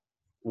don't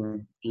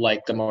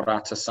like the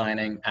Morata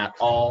signing at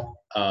all.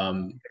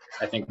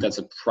 I think that's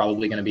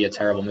probably going to be a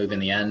terrible move in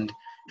the end.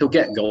 He'll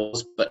get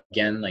goals, but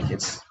again, like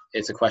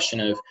it's a question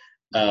of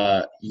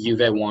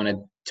Juve wanted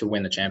to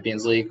win the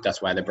Champions League.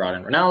 That's why they brought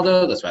in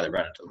Ronaldo. That's why they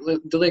brought in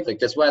De Ligt. Like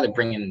that's why they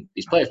bring in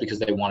these players, because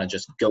they want to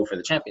just go for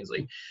the Champions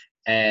League.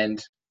 And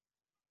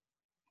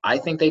I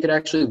think they could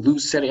actually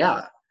lose Serie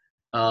A.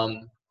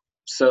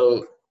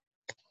 So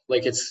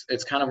like it's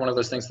kind of one of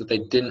those things that they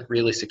didn't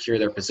really secure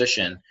their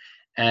position.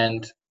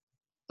 And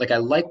like I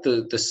like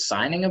the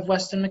signing of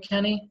Weston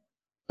McKennie,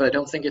 but I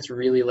don't think it's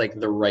really like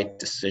the right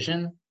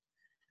decision.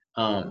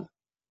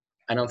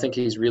 I don't think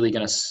he's really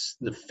going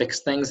to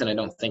fix things, and I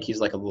don't think he's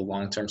like a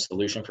long-term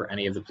solution for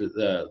any of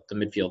the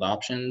midfield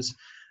options.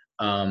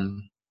 The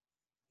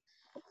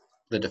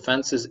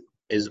defense is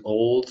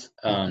old.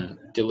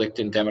 De Ligt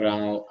and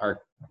Demiral are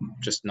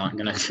just not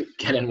going to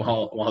get in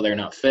while they're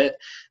not fit.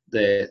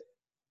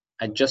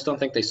 I just don't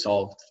think they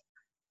solved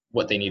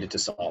what they needed to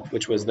solve,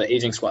 which was the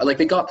aging squad. Like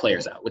they got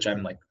players out, which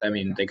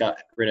they got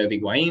rid of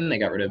Higuain, they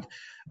got rid of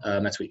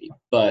Matuidi,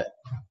 but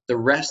the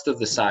rest of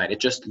the side, it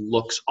just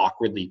looks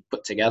awkwardly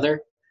put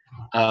together.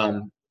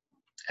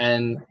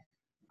 And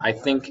I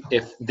think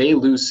if they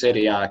lose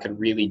Serie A, it could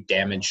really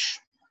damage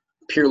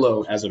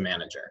Pirlo as a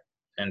manager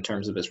in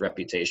terms of his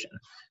reputation,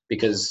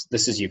 because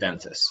this is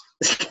Juventus.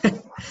 This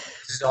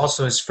is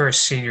also his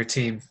first senior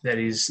team that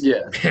he's –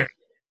 yeah.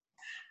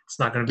 It's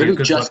not going to be a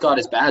good just got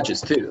his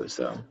badges too,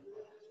 so.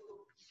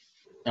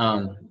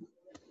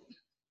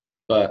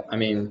 But I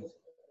mean,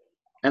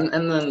 and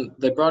then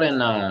they brought in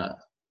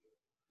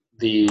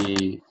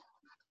they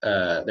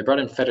brought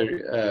in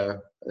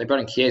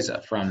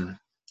Chiesa from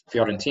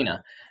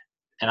Fiorentina,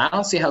 and I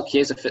don't see how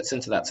Chiesa fits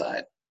into that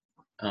side.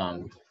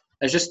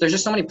 There's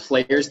just so many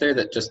players there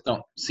that just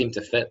don't seem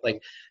to fit.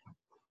 Like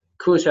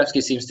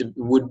Kulusevski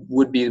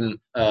would be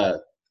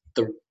the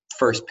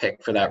first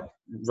pick for that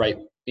right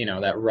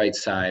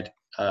side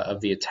of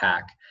the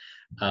attack.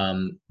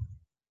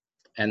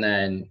 And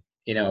then,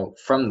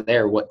 from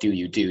there, what do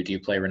you do? Do you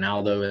play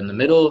Ronaldo in the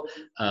middle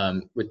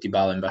with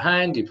Dybala in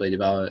behind? Do you play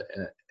Dybala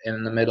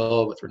in the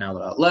middle with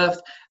Ronaldo out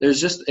left?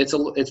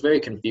 It's very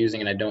confusing,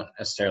 and I don't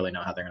necessarily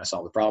know how they're going to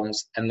solve the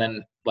problems. And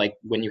then, like,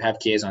 when you have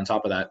Chiesa on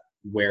top of that,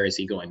 where is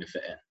he going to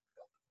fit in?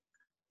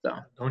 So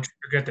don't you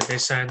forget that they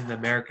signed the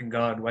American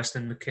God,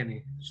 Weston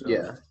McKennie. So,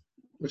 yeah,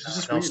 which is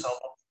just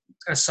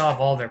they'll solve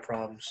all their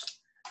problems.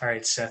 All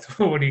right, Seth,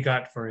 what do you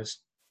got for us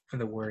for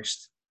the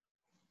worst?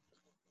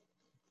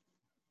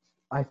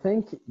 I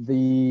think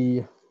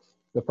the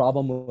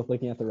problem with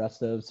looking at the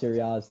rest of Serie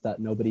A is that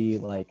nobody,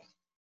 like,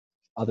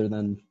 other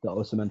than the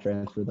Osimhen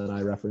transfer that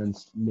I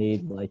referenced,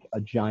 made like a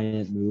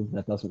giant move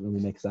that doesn't really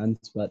make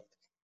sense. But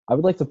I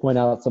would like to point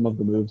out some of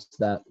the moves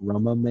that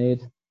Roma made,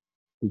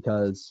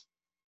 because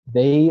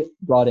they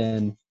brought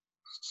in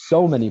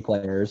so many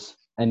players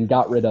and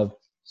got rid of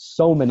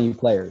so many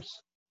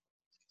players.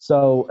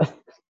 So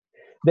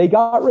they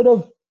got rid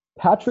of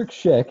Patrick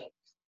Schick,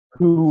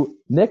 who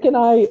Nick and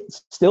I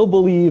still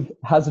believe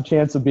has a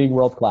chance of being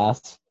world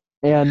class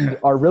and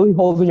are really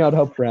holding out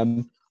hope for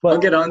him. But I'll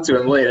get on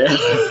to him later.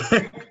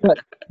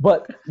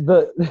 but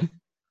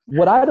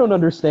what I don't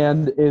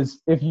understand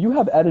is, if you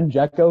have Edin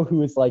Dzeko,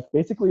 who is like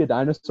basically a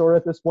dinosaur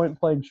at this point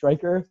playing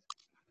striker,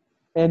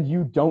 and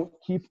you don't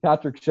keep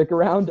Patrick Schick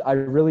around, I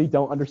really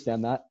don't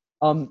understand that.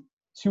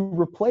 To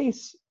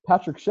replace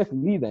Patrick Schick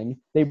leaving,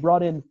 they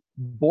brought in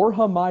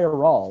Borja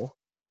Mayoral.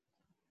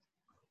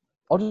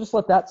 I'll just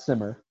let that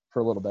simmer for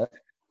a little bit.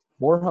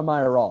 Borja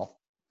Mayoral,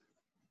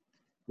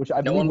 which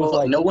I believe was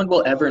like, no one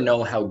will ever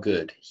know how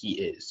good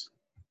he is.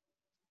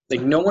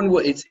 Like, no one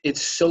will.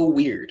 It's so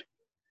weird.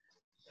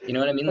 You know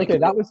what I mean? Like, okay,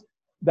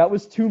 that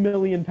was £2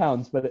 million,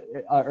 but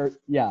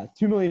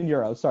 2 million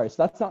euros. Sorry, so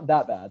that's not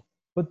that bad.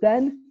 But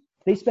then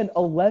they spent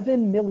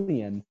 11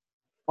 million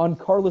on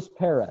Carlos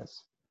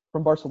Perez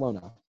from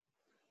Barcelona.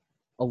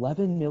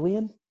 11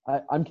 million?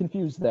 I'm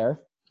confused there,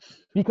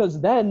 because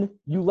then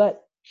you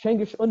let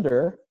Cengiz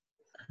Under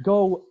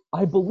go,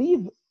 I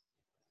believe,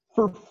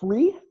 for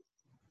free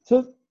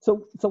to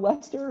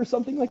Leicester or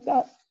something like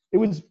that. It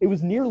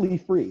was nearly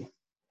free.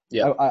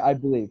 Yeah, I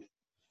believe.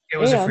 It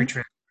was a free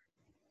transfer.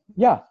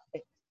 Yeah.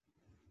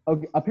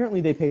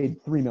 Apparently they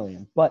paid 3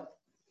 million. But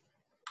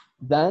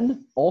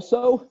then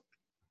also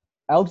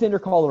Alexander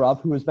Kolarov,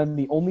 who has been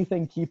the only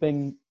thing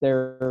keeping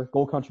their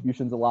goal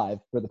contributions alive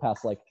for the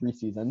past like 3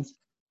 seasons,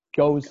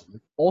 goes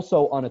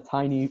also on a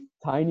tiny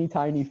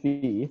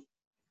fee.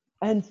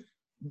 And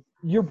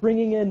you're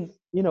bringing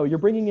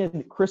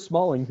in Chris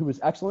Smalling, who was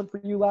excellent for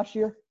you last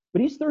year,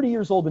 but he's 30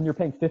 years old and you're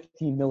paying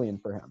 15 million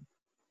for him.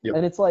 Yep.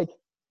 And it's like,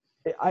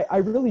 I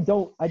really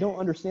don't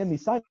understand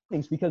these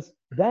signings, because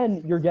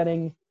then you're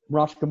getting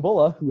Mirash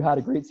Kumbulla, who had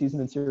a great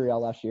season in Serie A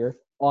last year,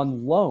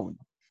 on loan.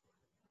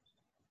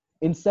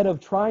 Instead of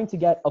trying to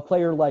get a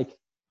player like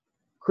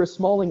Chris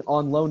Smalling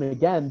on loan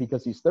again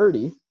because he's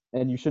 30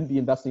 and you shouldn't be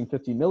investing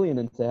 50 million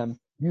into him,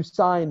 you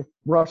sign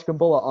Mirash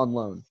Kumbulla on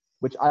loan,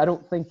 which I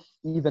don't think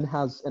even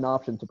has an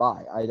option to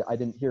buy. I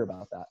didn't hear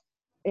about that.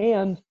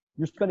 And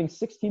you're spending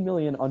 16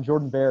 million on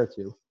Jordan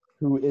Veretout,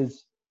 who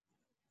is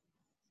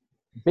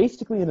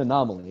basically an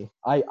anomaly.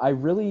 I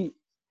really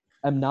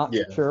am not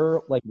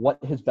sure like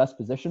what his best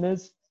position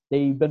is.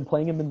 They've been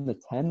playing him in the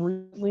 10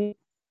 recently,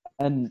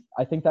 and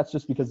I think that's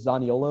just because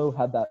Zaniolo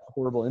had that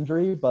horrible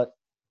injury, but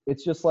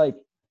it's just like,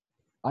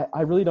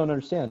 I really don't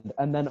understand.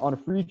 And then on a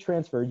free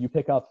transfer, you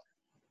pick up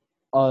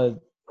a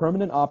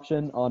permanent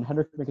option on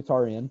Henrik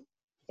Mkhitaryan,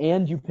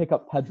 and you pick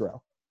up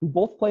Pedro, who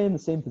both play in the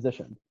same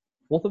position.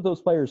 Both of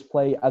those players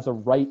play as a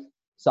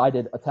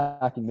right-sided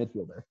attacking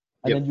midfielder.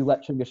 And then you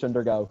let Cengiz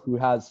Under go, who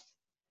has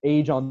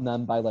age on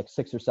them by like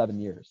 6 or 7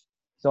 years.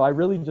 So I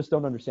really just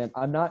don't understand.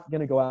 I'm not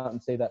going to go out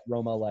and say that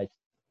Roma like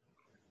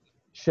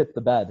shit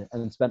the bed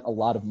and spent a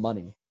lot of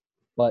money,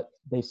 but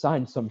they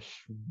signed some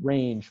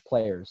strange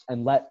players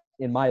and let,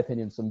 in my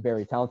opinion, some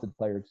very talented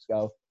players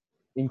go,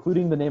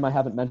 including the name I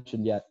haven't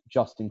mentioned yet,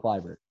 Justin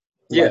Kluivert.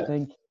 I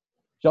think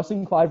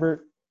Justin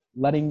Kluivert,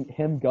 letting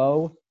him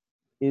go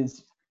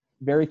is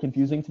very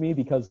confusing to me,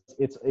 because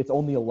it's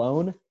only a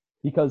loan,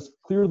 because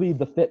clearly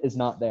the fit is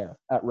not there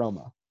at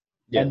Roma.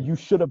 Yeah. And you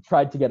should have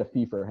tried to get a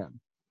fee for him.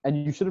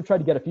 And you should have tried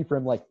to get a fee for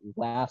him like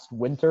last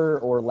winter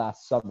or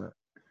last summer.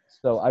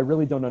 So I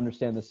really don't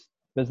understand this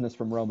business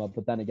from Roma.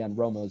 But then again,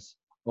 Roma's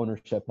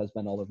ownership has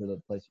been all over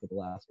the place for the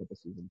last couple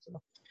seasons. So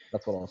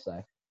that's what I'll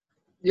say.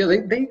 Yeah,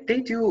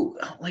 they do,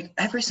 like,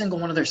 every single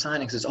one of their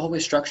signings is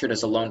always structured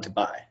as a loan to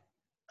buy.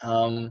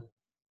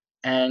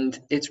 And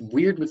it's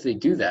weird when they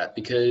do that,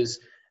 because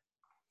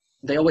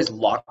they always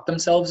lock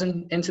themselves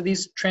into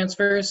these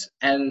transfers,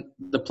 and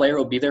the player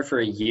will be there for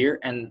a year,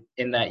 and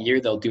in that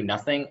year they'll do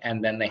nothing,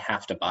 and then they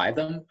have to buy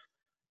them.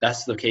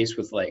 That's the case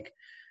with like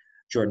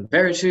Jordan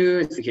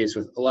Veretout. It's the case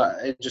with a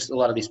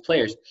lot of these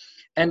players.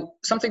 And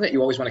something that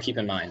you always want to keep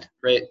in mind,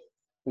 right,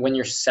 when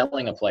you're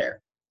selling a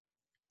player,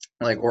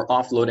 like, or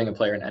offloading a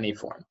player in any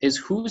form, is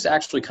who's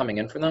actually coming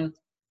in for them,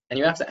 and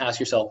you have to ask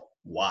yourself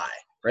why,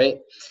 right?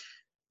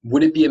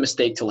 Would it be a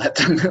mistake to let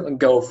them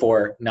go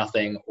for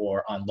nothing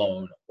or on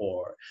loan,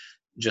 or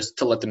just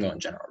to let them go in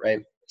general,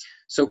 right?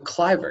 So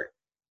Kluivert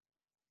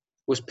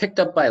was picked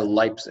up by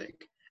Leipzig,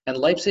 and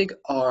Leipzig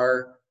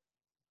are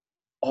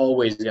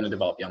always going to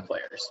develop young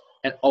players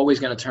and always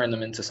going to turn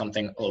them into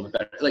something a little bit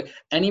better. Like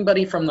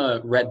anybody from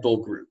the Red Bull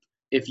group,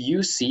 if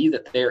you see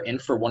that they're in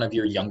for one of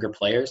your younger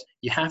players,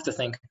 you have to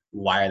think,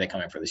 why are they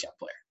coming for this young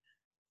player?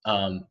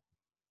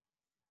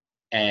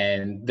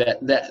 And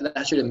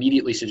that should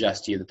immediately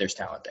suggest to you that there's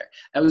talent there.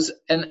 I was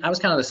kind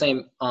of the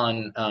same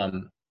on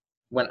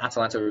when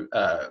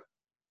Atalanta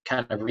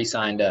kind of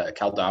re-signed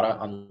Caldara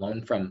on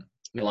loan from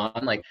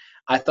Milan. Like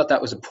I thought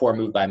that was a poor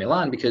move by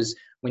Milan because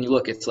when you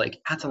look, it's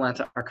like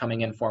Atalanta are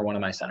coming in for one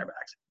of my center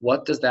backs.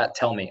 What does that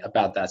tell me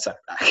about that center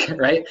back,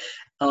 right?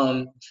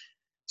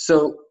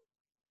 So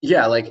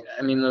yeah, like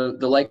I mean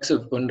the likes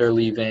of Under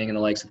leaving and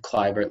the likes of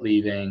Kluivert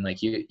leaving,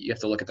 like you have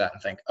to look at that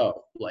and think,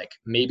 oh, like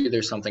maybe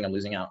there's something I'm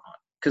losing out on.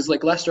 Because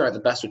like Leicester are the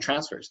best with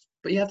transfers,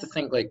 but you have to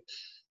think like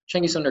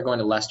Cengiz Under going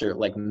to Leicester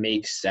like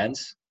makes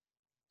sense.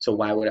 So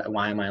why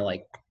am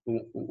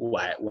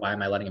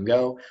I letting him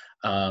go?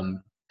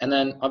 And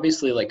then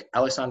obviously like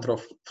Alessandro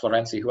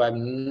Florenzi, who I've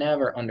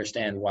never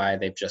understand why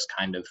they've just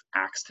kind of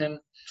axed him,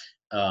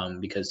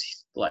 because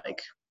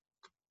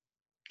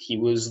he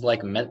was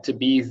like meant to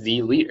be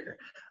the leader.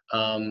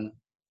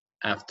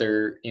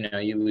 After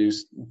you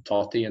lose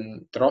Totti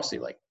and Rossi,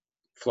 like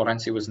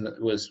Florenzi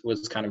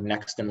was kind of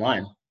next in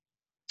line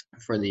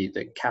for the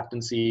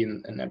captaincy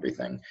and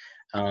everything.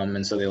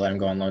 And so they let him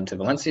go on loan to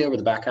Valencia over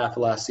the back half of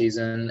last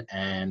season,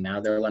 and now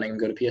they're letting him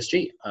go to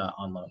PSG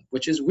on loan,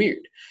 which is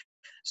weird.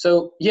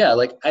 So, yeah,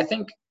 like I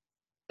think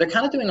they're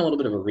kind of doing a little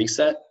bit of a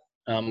reset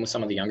with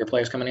some of the younger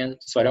players coming in.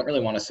 So I don't really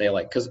want to say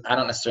because I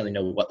don't necessarily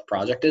know what the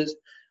project is.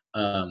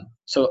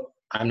 So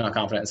I'm not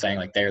confident in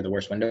saying they're the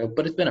worst window,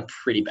 but it's been a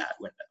pretty bad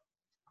window.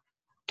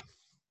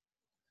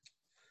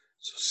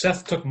 So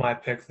Seth took my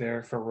pick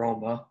there for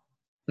Roma.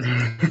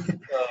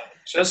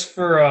 Just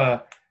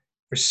for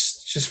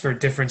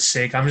different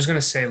sake, I'm just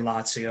gonna say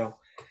Lazio.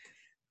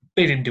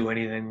 They didn't do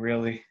anything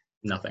really.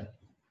 Nothing.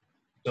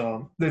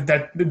 So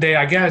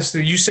I guess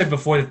you said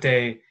before that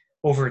they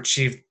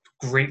overachieved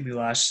greatly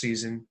last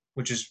season,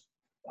 which is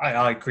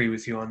I agree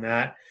with you on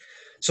that.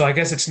 So I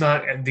guess it's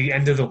not the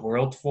end of the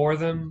world for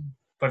them,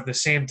 but at the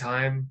same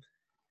time,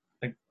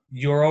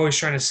 you're always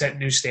trying to set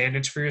new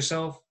standards for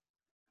yourself.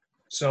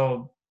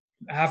 So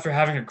after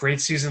having a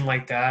great season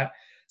like that,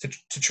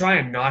 to try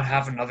and not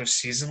have another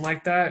season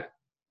like that,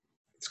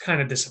 it's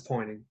kind of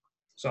disappointing.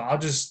 So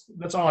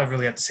that's all I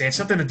really have to say. It's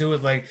nothing to do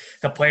with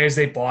the players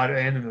they bought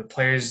in and the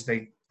players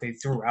they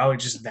threw out.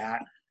 It's just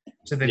that.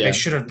 So they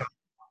should have done.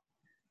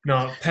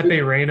 No,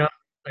 Pepe Reina,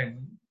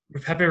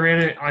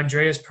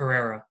 Andreas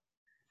Pereira.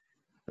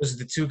 Those are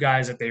the two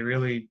guys that they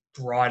really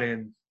brought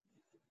in.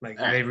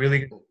 They really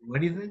didn't do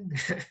anything.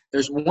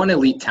 There's one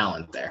elite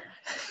talent there.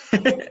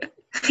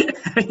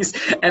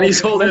 and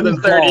he's older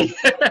than 30.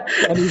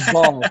 And he's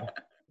bald.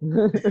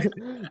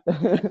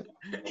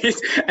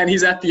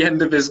 he's at the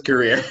end of his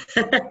career.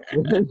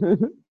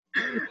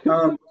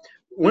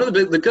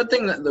 One good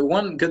thing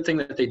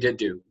that they did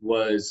do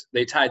was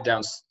they tied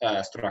down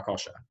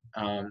Strakosha.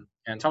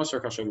 And Thomas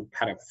Strakosha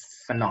had a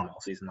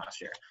phenomenal season last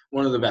year.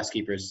 One of the best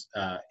keepers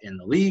in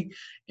the league,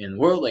 in the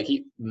world.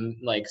 He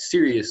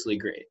seriously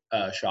great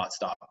shot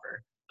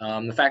stopper.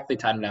 The fact they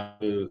tied him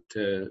down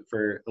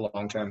for the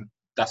long term,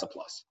 that's a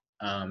plus.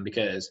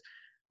 Because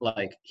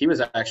he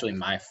was actually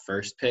my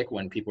first pick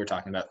when people were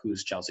talking about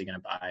who's Chelsea going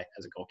to buy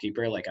as a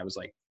goalkeeper. I was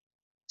like,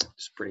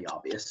 it's pretty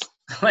obvious.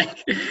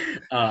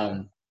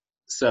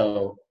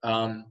 So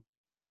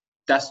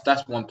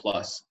that's one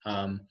plus.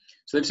 So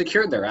they've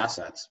secured their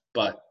assets,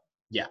 but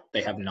yeah,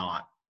 they have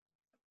not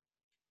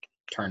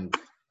turned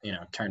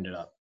it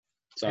up.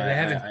 So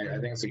I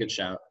think it's a good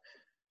shout.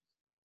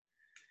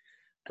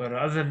 But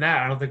other than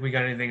that, I don't think we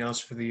got anything else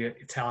for the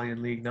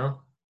Italian league,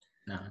 no?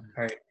 No.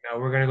 All right, now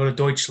we're going to go to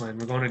Deutschland.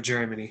 We're going to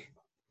Germany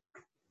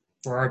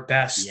for our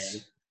best.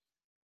 Yay.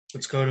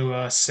 Let's go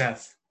to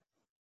Seth.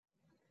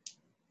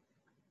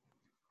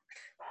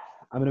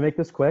 I'm going to make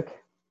this quick.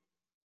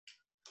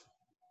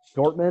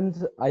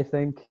 Dortmund, I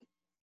think,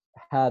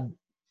 had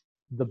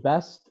the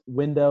best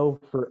window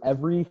for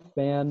every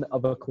fan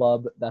of a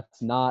club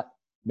that's not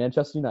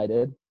Manchester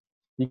United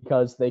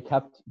because they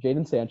kept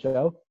Jadon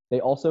Sancho. They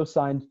also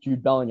signed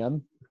Jude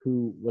Bellingham,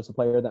 who was a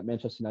player that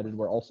Manchester United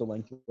were also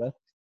linked with.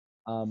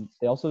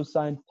 They also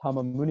signed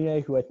Thomas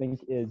Meunier, who I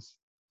think is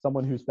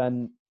someone who's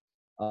been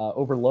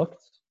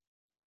overlooked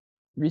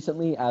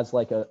recently as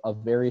a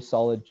very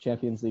solid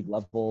Champions League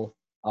level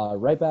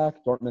right back.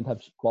 Dortmund have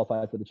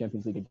qualified for the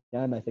Champions League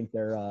again. I think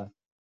they're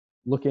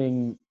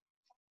looking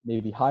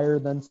maybe higher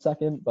than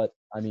second, but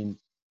I mean,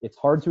 it's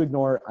hard to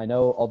ignore. I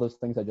know all those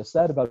things I just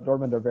said about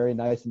Dortmund are very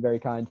nice and very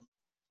kind,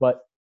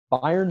 but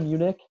Bayern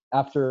Munich,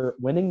 after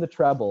winning the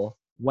treble,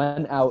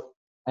 went out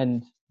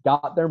and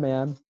got their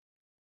man.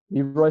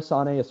 Leroy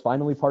Sané is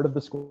finally part of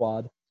the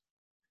squad.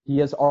 He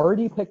has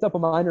already picked up a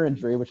minor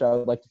injury, which I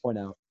would like to point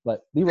out,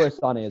 but Leroy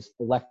Sané is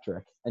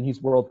electric, and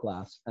he's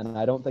world-class, and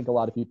I don't think a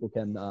lot of people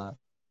can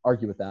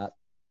argue with that.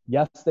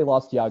 Yes, they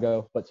lost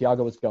Thiago, but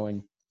Thiago was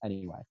going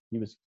anyway. He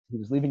was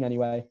leaving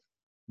anyway.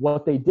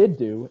 What they did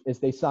do is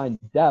they signed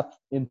depth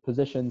in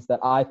positions that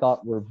I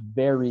thought were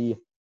very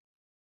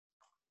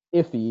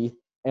iffy.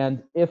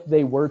 And if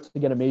they were to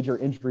get a major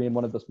injury in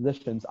one of those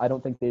positions, I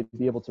don't think they'd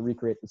be able to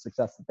recreate the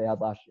success that they had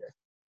last year.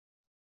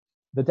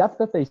 The depth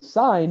that they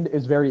signed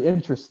is very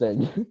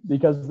interesting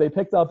because they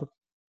picked up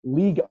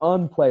League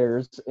On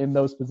players in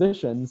those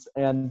positions.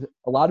 And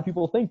a lot of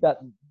people think that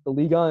the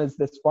League On is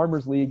this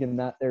farmers league and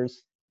that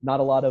there's not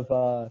a lot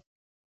of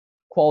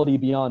quality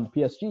beyond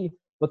PSG.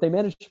 But they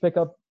managed to pick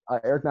up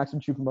Eric Maxim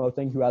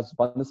Choupo-Moting, who has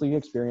Bundesliga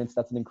experience.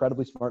 That's an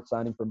incredibly smart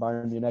signing from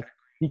Bayern Munich.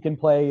 He can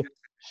play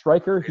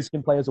striker, he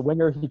can play as a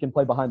winger, he can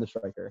play behind the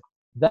striker.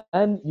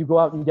 Then you go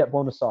out and you get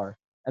Bonassar.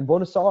 And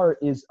Bonassar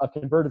is a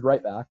converted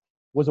right back,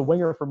 was a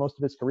winger for most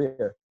of his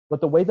career.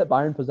 But the way that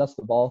Bayern possessed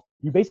the ball,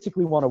 you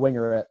basically want a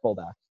winger at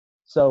fullback.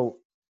 So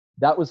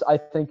that was, I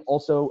think,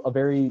 also a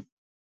very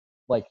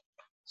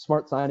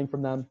smart signing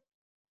from them.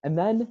 And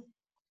then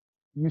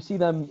you see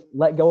them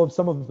let go of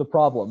some of the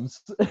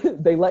problems.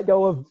 They let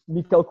go of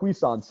Mikel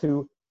Cuisance,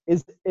 who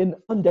is an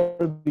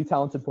undoubtedly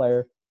talented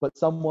player, but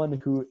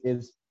someone who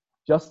is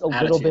just a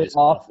little bit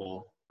off.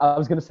 Awful. I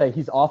was going to say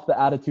he's off the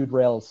attitude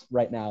rails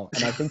right now.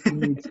 And I think he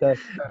needs to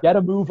get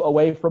a move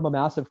away from a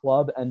massive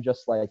club and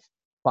just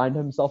find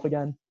himself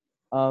again.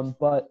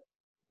 But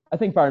I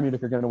think Bayern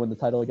Munich are going to win the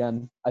title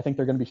again. I think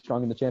they're going to be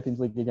strong in the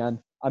Champions League again.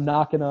 I'm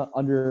not going to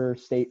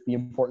understate the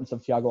importance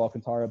of Thiago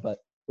Alcantara, but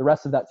the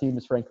rest of that team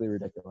is frankly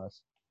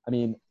ridiculous. I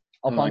mean,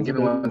 give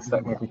me 1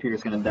 second. My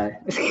computer's going to die.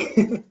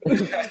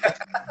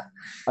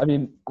 I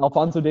mean,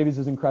 Alphonso Davies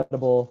is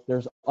incredible.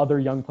 There's other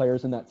young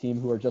players in that team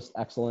who are just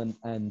excellent.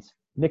 And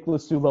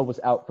Nicolas Sula was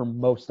out for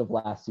most of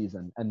last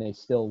season, and they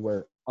still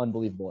were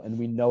unbelievable. And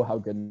we know how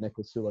good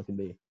Nicolas Sula can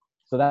be.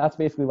 So that's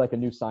basically a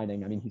new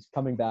signing. I mean, he's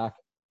coming back,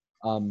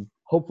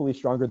 hopefully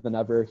stronger than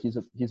ever. He's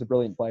a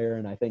brilliant player,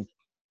 and I think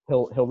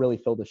he'll really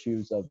fill the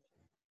shoes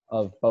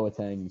of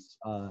Boateng's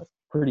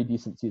pretty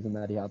decent season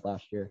that he had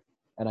last year.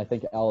 And I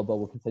think Alaba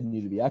will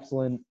continue to be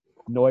excellent.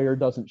 Neuer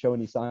doesn't show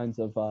any signs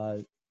of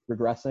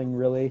regressing,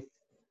 really.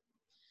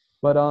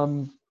 But,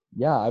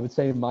 yeah, I would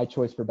say my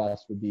choice for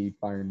best would be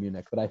Bayern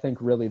Munich. But I think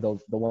really the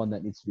one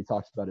that needs to be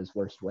talked about is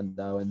worst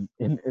window in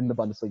the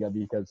Bundesliga,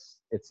 because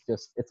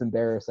it's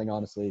embarrassing,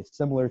 honestly.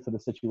 Similar to the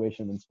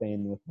situation in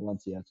Spain with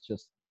Valencia.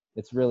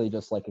 It's really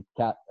just like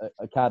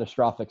a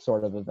catastrophic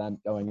sort of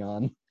event going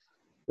on.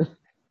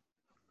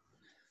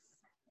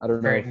 I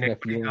don't know if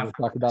Nick, you want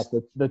to talk about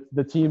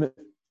the team.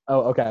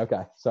 Oh,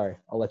 okay. Sorry,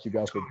 I'll let you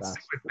go for best.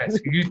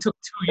 You took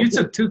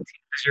two teams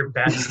as your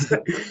best.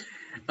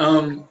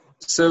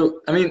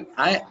 So I mean,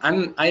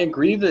 I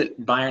agree that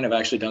Bayern have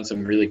actually done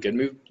some really good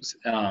moves,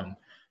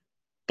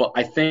 but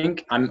I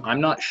think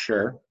I'm not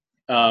sure,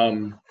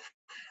 how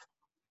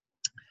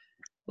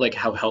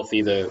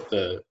healthy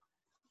the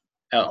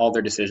all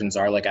their decisions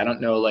are. I don't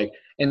know,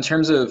 in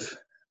terms of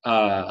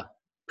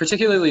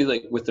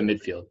particularly with the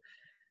midfield.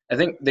 I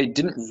think they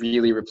didn't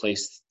really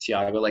replace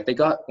Thiago. They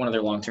got one of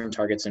their long-term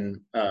targets in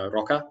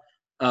Roca,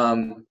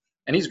 and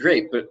he's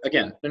great. But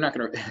again,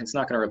 it's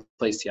not gonna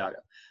replace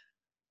Thiago.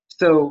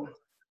 So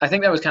I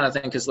think that was kind of the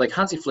thing, because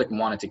Hansi Flick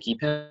wanted to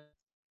keep him,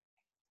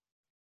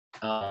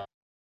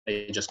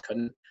 they just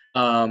couldn't.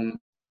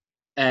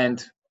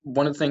 And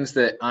one of the things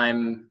that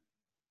I'm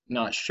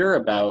not sure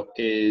about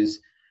is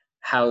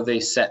how they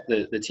set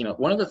the team up.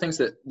 One of the things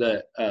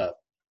that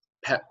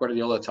Pep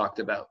Guardiola talked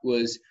about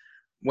was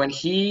when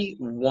he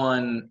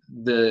won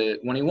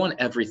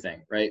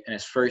everything, right, in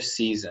his first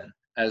season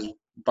as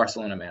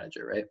Barcelona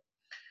manager, right?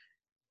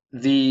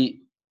 The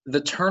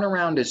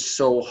turnaround is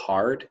so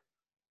hard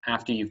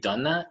after you've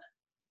done that.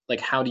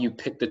 How do you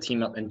pick the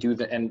team up and do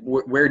that, and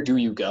where do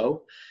you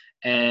go?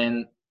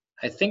 And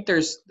I think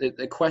there's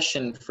the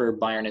question for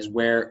Bayern is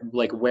where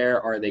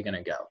are they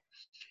going to go?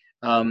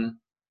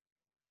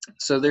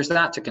 So there's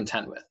that to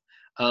contend with.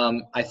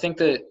 I think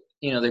that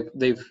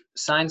they've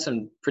signed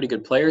some pretty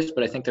good players,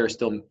 but I think there are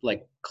still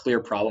clear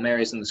problem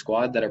areas in the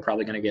squad that are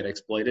probably going to get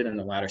exploited in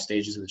the latter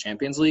stages of the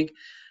Champions League.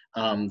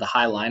 The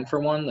high line, for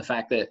one, the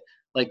fact that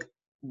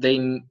they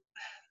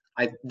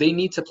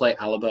need to play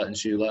Alaba and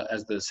Sula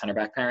as the center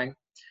back pairing,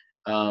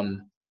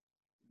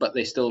 but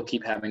they still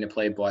keep having to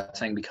play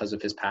Boateng because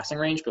of his passing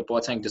range. But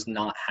Boateng does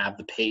not have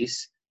the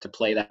pace to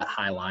play that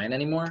high line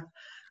anymore.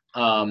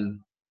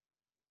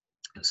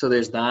 So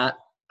there's that.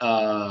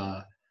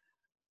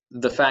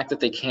 The fact that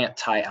they can't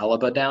tie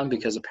Alaba down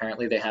because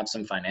apparently they have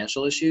some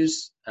financial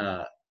issues,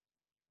 and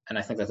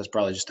I think that's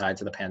probably just tied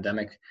to the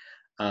pandemic.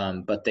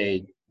 But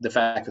the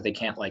fact that they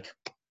can't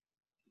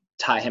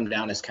tie him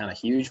down is kind of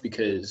huge,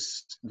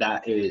 because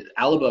that is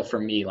Alaba for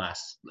me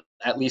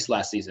at least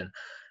last season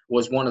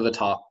was one of the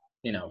top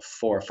 4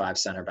 or 5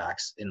 center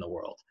backs in the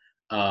world.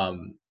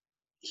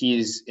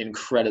 He's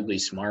incredibly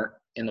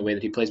smart in the way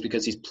that he plays,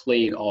 because he's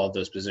played all of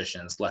those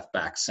positions: left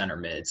back, center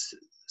mids,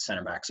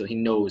 center back. So he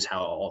knows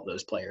how all of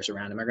those players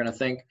around him are going to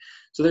think.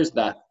 So there's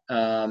that.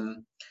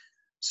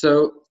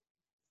 So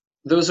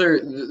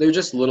they're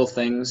just little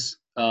things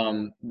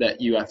that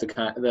you have to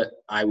that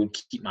I would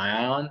keep my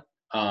eye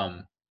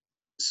on.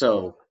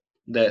 So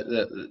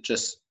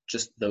just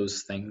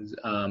those things.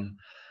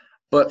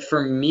 But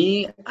for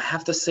me, I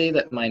have to say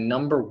that my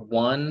number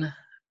one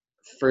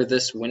for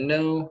this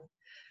window,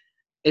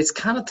 it's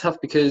kind of tough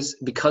because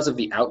of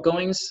the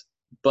outgoings,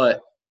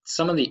 but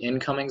some of the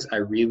incomings I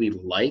really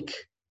like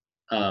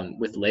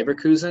with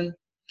Leverkusen.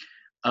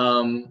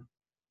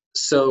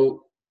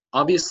 So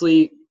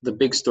obviously the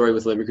big story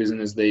with Leverkusen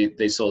is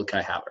they sold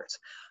Kai Havertz,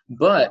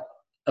 but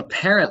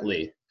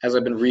apparently, as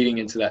I've been reading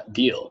into that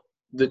deal,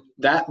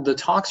 the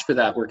talks for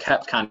that were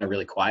kept kind of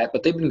really quiet,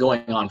 but they've been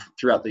going on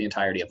throughout the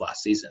entirety of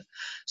last season.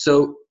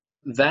 So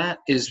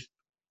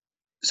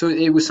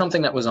it was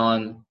something that was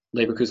on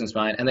Leverkusen's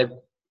mind, and they've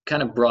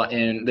kind of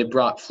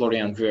brought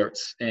Florian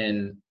Wirtz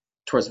in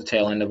towards the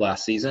tail end of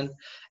last season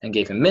and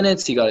gave him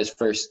minutes. He got his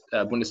first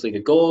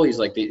Bundesliga goal. He's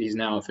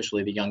now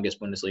officially the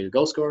youngest Bundesliga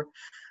goal scorer.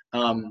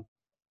 I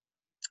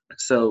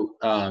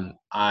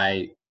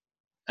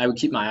would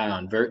keep my eye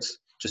on Wirtz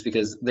just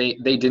because they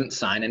didn't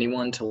sign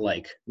anyone to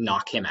like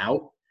knock him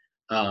out.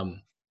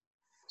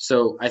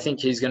 So I think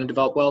he's going to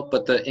develop well.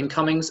 But the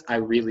incomings I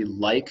really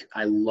like.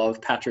 I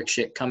love Patrick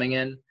Schick coming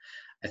in.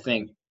 I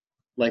think,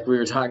 like we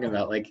were talking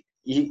about, like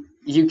you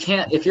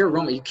can't, if you're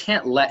Roma, you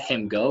can't let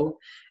him go,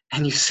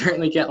 and you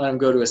certainly can't let him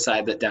go to a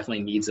side that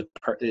definitely needs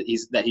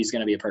that he's going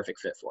to be a perfect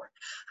fit for.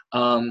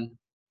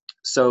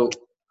 So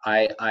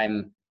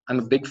I'm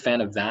a big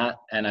fan of that,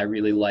 and I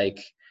really like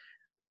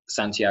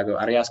Santiago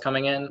Arias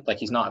coming in. Like,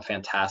 he's not a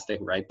fantastic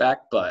right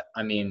back, but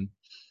I mean,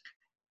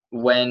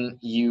 when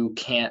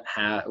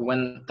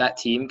that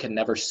team can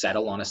never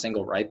settle on a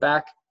single right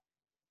back,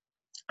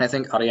 I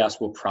think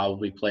Arias will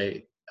probably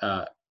play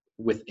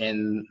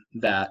within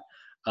that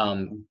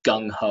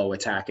gung-ho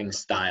attacking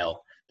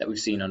style that we've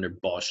seen under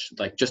Bosch,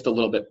 like just a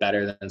little bit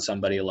better than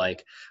somebody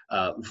like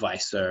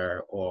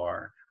Weiser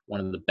or one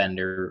of the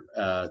Bender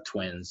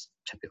twins.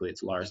 Typically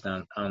it's Lars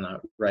down on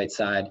the right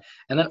side.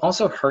 And then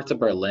also Hertha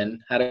Berlin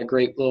had a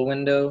great little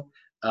window.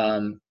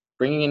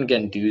 Bringing in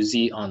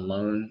Guendouzi on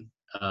loan,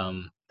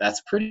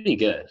 that's pretty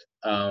good.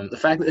 The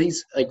fact that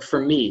he's, like,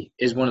 for me,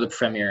 is one of the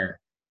premier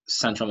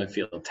central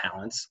midfield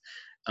talents,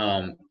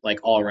 like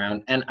all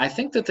around. And I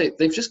think that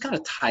they've just got a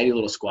tidy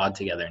little squad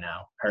together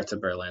now, Hertha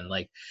Berlin,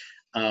 like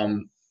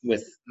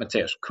with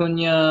Mateus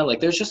Cunha. Like,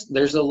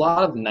 there's a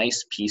lot of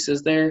nice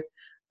pieces there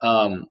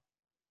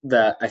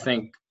that I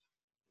think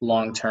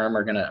long term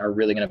are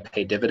really gonna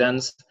pay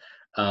dividends.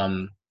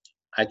 I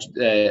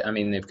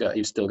mean,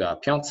 you've still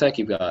got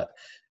Piontek,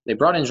 they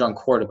brought in Jean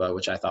Cordoba,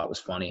 which I thought was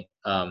funny,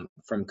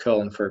 from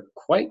Köln for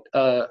quite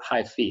a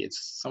high fee.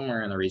 It's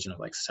somewhere in the region of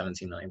like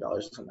 $17 million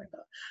or something like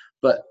that.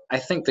 But I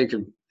think they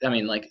could, I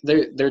mean, like,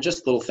 they're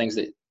just little things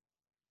that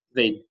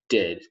they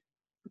did,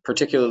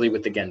 particularly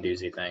with the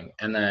Guendouzi thing.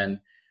 And then,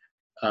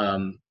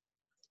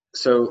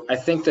 so I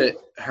think that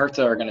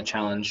Hertha are going to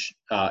challenge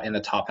in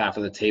the top half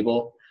of the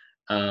table.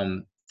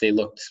 They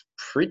looked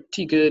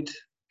pretty good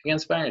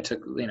against Bayern. It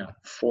took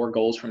 4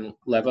 goals from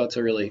Leva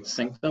to really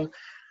sink them.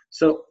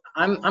 So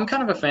I'm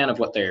kind of a fan of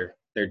what they're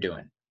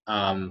doing.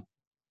 And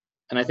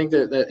I think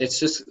that it's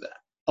just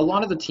a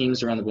lot of the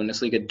teams around the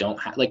Bundesliga don't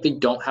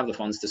have the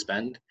funds to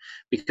spend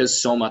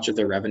because so much of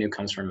their revenue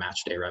comes from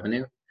match day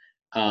revenue.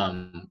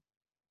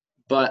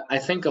 But I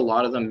think a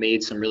lot of them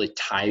made some really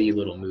tidy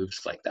little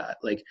moves like that.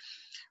 Like,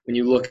 when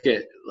you look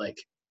at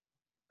like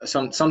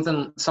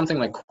something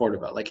like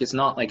Cordoba, like he's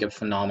not a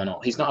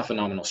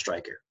phenomenal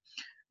striker,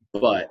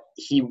 but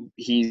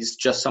he's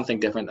just something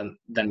different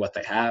than what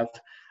they have.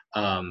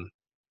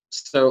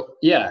 So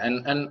yeah,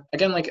 and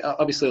again, like,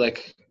 obviously,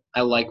 like,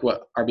 I like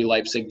what RB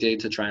Leipzig did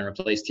to try and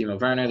replace Timo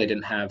Werner. They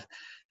didn't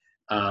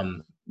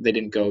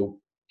go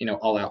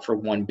all out for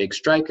one big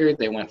striker.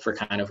 They went for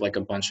kind of like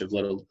a bunch of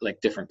little, like,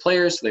 different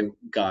players. They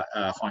got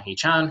Hwang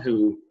Hee-chan,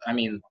 who, I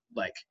mean,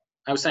 like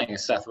I was saying to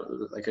Seth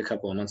like a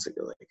couple of months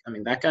ago, like, I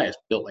mean, that guy is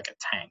built like a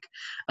tank.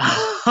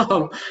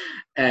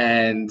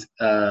 And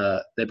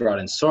they brought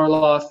in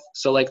Sorloth.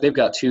 So, like, they've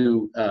got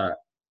 2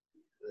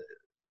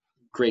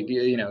 great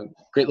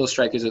little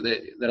strikers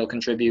that'll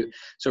contribute.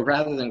 So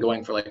rather than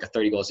going for like a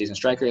 30-goal season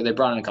striker, they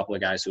brought in a couple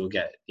of guys who will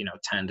get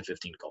 10 to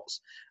 15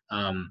 goals.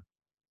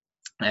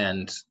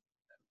 And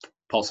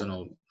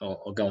Paulson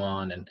will go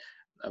on, and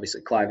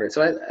obviously Kluivert.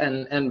 So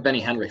and Benny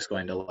Hendricks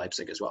going to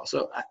Leipzig as well.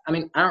 So I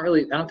mean, I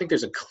don't think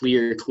there's a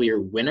clear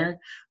winner,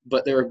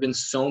 but there have been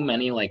so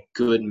many like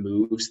good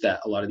moves that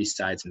a lot of these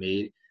sides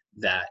made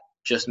that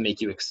just make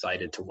you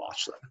excited to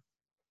watch them.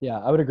 Yeah,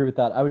 I would agree with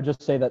that. I would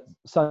just say that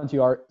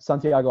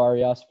Santiago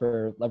Arias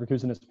for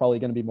Leverkusen is probably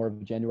going to be more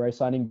of a January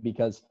signing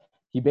because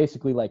he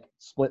basically like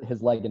split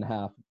his leg in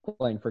half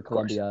playing for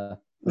Colombia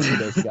a few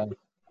days ago.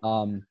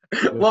 Love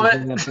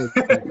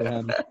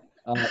it.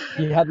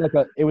 He had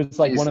it was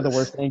like one of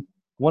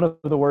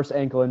the worst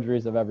ankle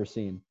injuries I've ever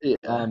seen.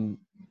 Yeah.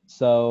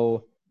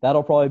 So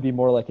that'll probably be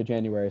more like a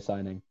January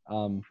signing.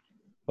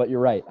 But you're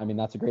right. I mean,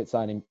 that's a great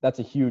signing. That's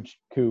a huge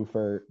coup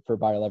for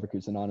Bayer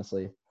Leverkusen,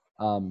 honestly.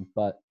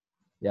 But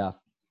yeah,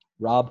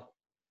 Rob.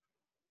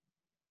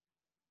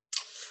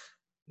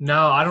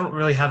 No, I don't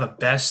really have a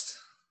best,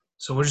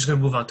 so we're just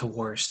gonna move on to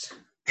worst.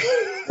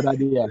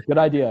 Good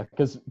idea.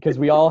 Because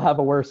we all have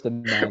a worst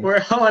in mind.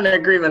 We're all in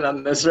agreement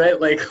on this, right?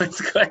 Like,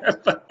 let's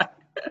clarify.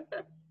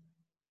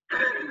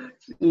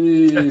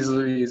 Jeez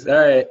Louise. All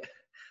right.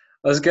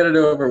 Let's get it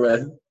over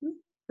with.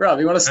 Rob,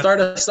 you want to start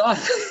us off?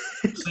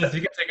 Seth,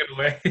 you can take it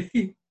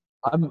away.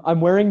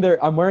 I'm wearing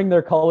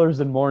their colors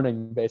in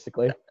mourning,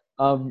 basically.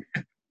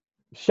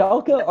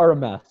 Schalke are a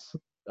mess.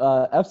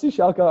 FC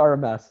Schalke are a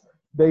mess.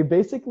 They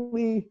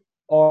basically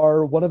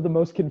are one of the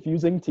most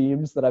confusing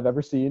teams that I've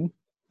ever seen.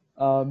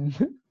 2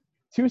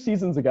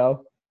 seasons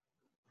ago,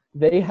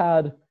 they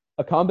had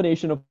a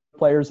combination of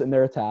players in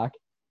their attack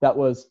that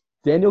was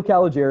Daniel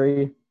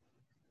Caligiuri,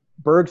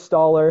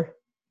 Bergstaller,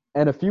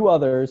 and a few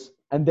others,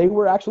 and they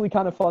were actually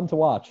kind of fun to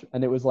watch.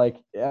 And it was like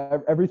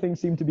everything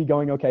seemed to be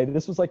going okay.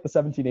 This was like the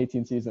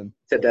 17-18 season.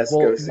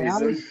 Tedesco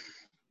season.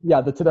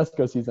 Yeah, the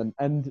Tedesco season.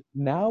 And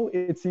now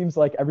it seems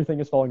like everything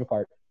is falling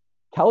apart.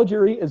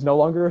 Caligiuri is no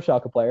longer a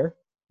Schalke player.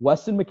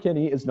 Weston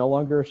McKennie is no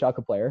longer a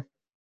Schalke player.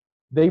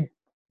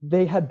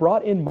 They had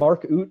brought in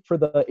Mark Uth for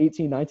the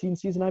 18-19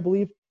 season, I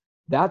believe.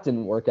 That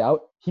didn't work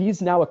out.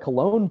 He's now a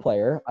Cologne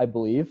player, I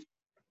believe.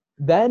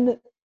 Then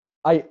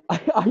I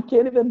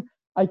can't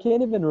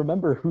even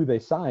remember who they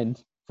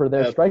signed for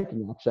their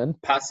striking option.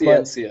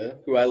 Paciencia,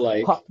 who I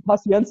like.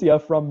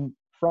 Paciencia from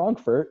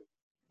Frankfurt.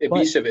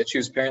 Ibišević,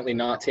 who's apparently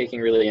not taking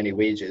really any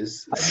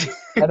wages.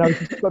 And I was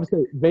just about to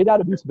say,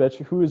 Vedat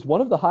Ibišević, who is one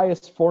of the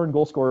highest foreign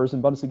goal scorers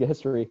in Bundesliga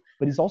history,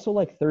 but he's also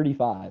like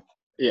 35.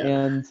 Yeah.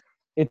 And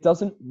it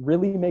doesn't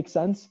really make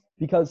sense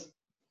because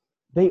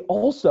they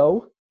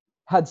also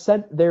had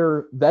sent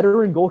their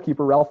veteran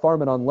goalkeeper, Ralph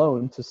Farman, on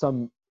loan to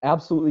some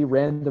absolutely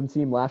random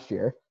team last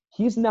year.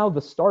 He's now the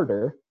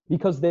starter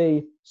because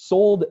they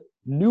sold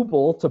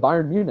Nubel to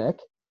Bayern Munich.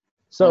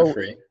 So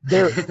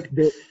they're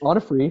on a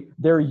free.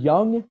 Their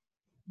young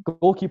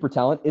goalkeeper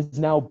talent is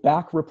now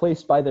back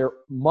replaced by their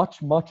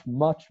much, much,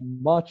 much,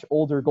 much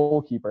older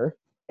goalkeeper.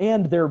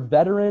 And their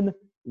veteran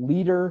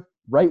leader,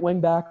 right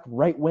wing back,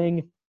 right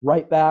wing,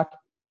 right back,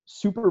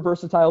 super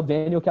versatile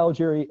Daniel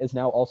Caligiuri is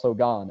now also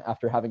gone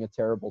after having a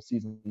terrible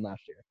season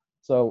last year.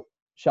 So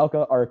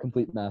Schalke are a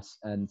complete mess,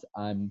 and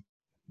I'm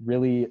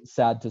really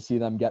sad to see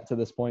them get to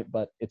this point,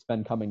 but it's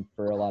been coming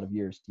for a lot of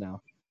years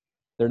now.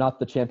 They're not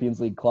the Champions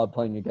League club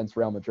playing against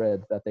Real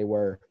Madrid that they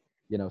were,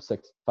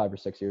 5 or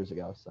 6 years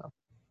ago. So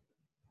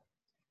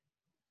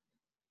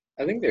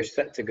I think they're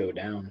set to go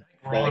down.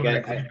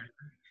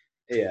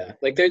 Yeah,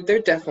 like they're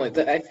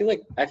definitely. I feel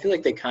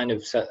like they kind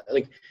of set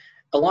like.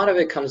 A lot of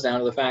it comes down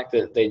to the fact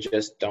that they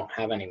just don't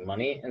have any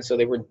money, and so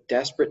they were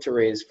desperate to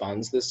raise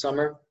funds this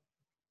summer,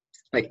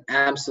 like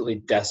absolutely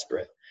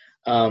desperate.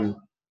 And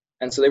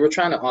so they were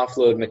trying to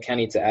offload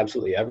McKennie to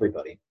absolutely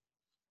everybody.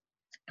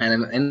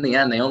 And in the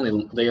end, they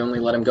only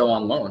let him go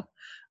on loan.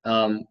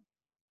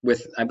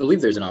 With I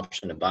believe there's an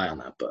option to buy on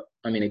that, but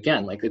I mean,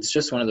 again, like it's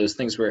just one of those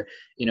things where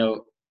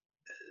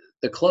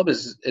the club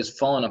is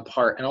falling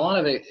apart, and a lot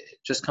of it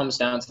just comes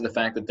down to the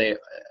fact that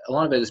a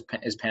lot of it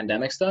is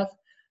pandemic stuff.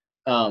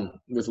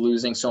 With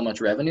losing so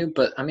much revenue,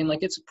 but I mean,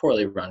 like it's a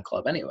poorly run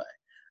club anyway.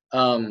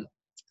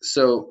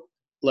 So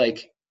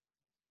like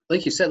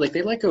you said, like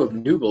they let go of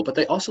Nubel, but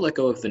they also let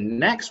go of the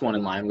next one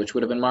in line, which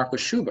would have been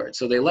Markus Schubert.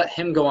 So they let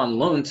him go on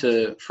loan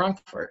to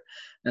Frankfurt,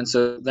 and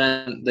so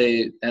then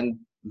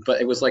but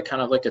it was like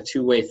kind of like a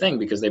two-way thing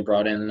because they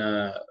brought in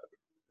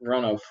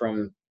Rono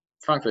from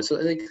Frankfurt. So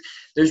like,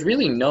 there's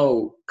really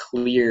no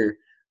clear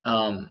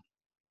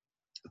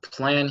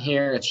plan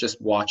here. It's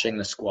just watching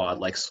the squad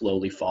like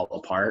slowly fall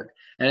apart,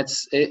 and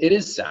it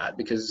is sad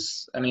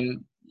because I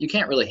mean you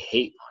can't really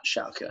hate on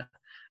Schalke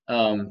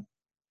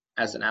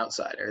as an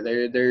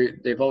outsider.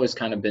 They've always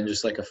kind of been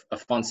just like a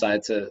fun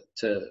side to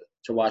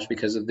watch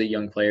because of the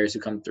young players who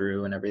come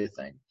through and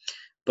everything.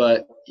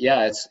 But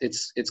yeah,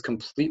 it's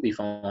completely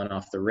fallen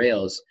off the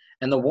rails.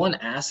 And the one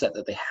asset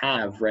that they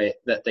have, right,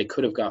 that they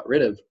could have got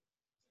rid of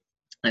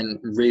and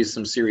raised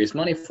some serious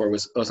money for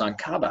was Ozan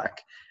Kabak.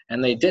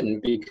 And they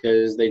didn't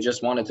because they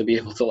just wanted to be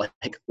able to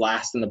like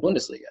last in the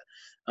Bundesliga.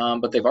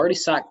 But they've already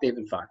sacked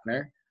David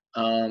Wagner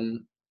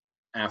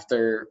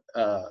after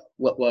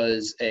what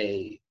was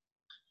a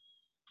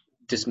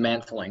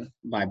dismantling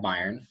by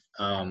Bayern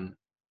on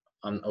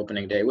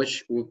opening day,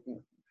 which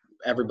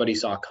everybody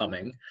saw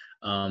coming.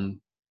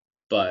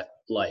 But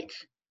like,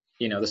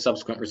 the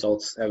subsequent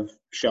results have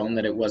shown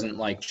that it wasn't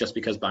like just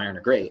because Bayern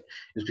are great.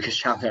 It was because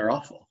Schalke are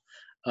awful.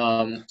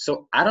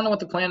 So I don't know what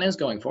the plan is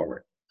going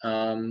forward.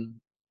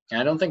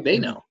 I don't think they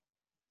know.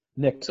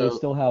 Nick, so, they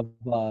still have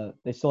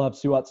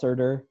Suat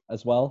Serdar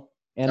as well,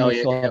 and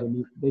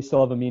they still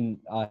have Amin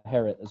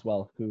Harit as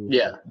well. Who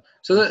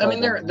So I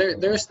mean,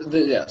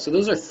 So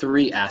those are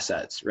 3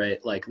 assets,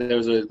 right? Like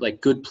those are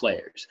like good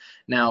players.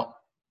 Now,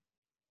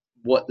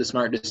 what the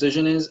smart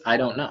decision is, I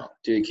don't know.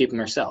 Do you keep him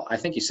or sell? I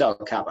think you sell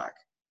Kabak.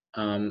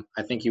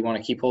 I think you want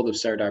to keep hold of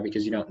Serdar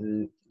because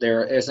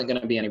there isn't going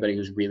to be anybody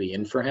who's really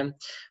in for him.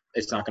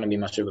 It's not going to be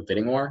much of a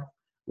bidding war.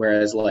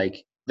 Whereas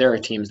like there are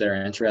teams that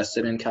are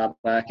interested in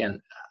Kabak,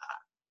 and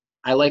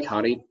I like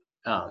Harit,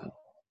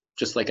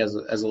 just like as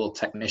a little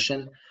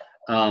technician.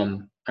 I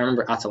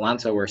remember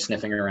Atalanta were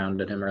sniffing around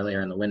at him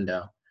earlier in the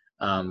window.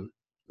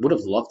 Would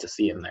have loved to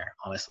see him there,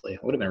 honestly.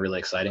 It would have been really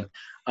exciting.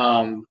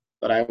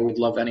 But I would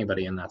love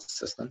anybody in that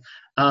system.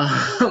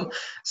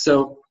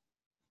 So,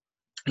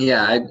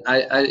 yeah,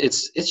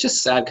 it's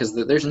just sad because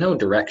there's no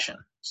direction.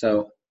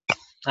 So,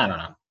 I don't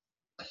know.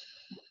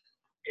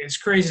 It's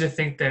crazy to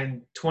think that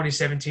in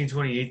 2017,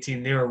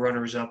 2018, they were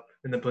runners-up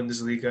in the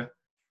Bundesliga.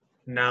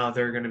 Now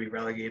they're going to be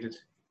relegated.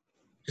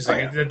 Just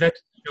like that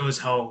shows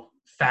how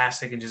fast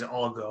they can just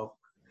all go.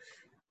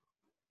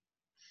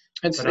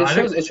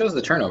 It shows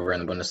the turnover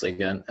in the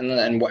Bundesliga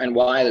and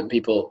why the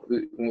people,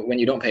 when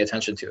you don't pay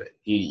attention to it,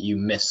 you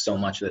miss so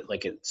much that,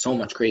 like, it's so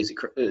much crazy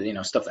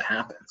stuff that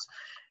happens.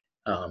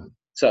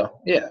 So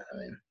yeah, I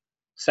mean,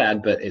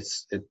 sad, but it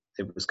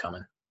was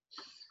coming.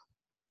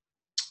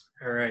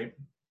 All right.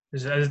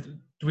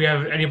 Do we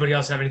have anybody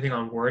else have anything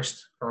on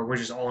worst, or we're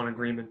just all in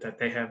agreement that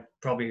they have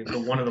probably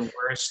one of the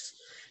worst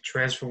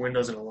transfer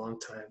windows in a long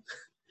time?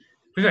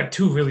 We've had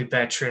two really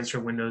bad transfer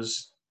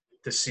windows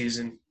this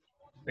season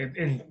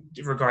in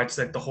regards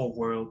to, like, the whole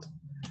world.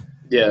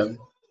 Yeah.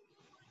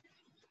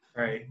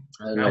 All right.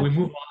 Now we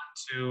move on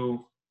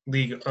to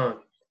Ligue 1.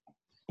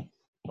 I'm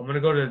going to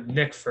go to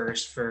Nick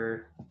first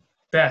for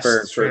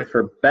best.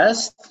 For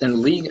best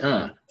in Ligue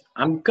 1.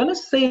 I'm going to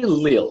say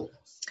Lille.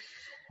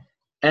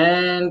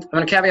 And I'm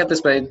going to caveat this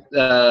by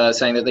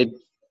saying that they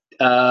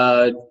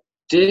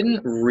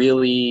didn't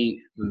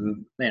really,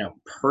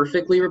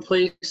 perfectly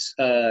replace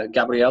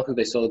Gabriel, who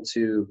they sold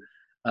to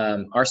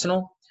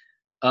Arsenal.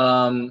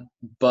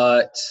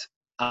 But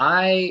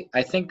I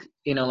think,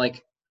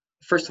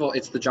 first of all,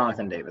 it's the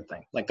Jonathan David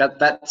thing. Like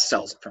that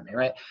sells it for me,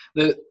 right?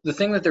 The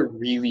thing that they're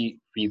really,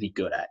 really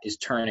good at is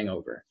turning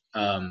over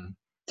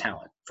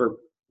talent for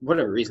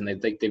whatever reason.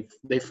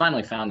 They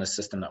finally found this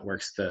system that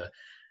works to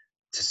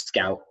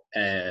scout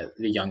the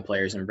young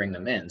players and bring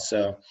them in.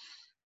 So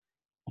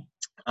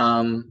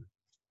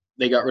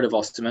they got rid of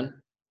Osterman.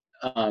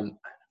 I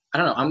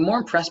don't know. I'm more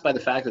impressed by the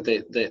fact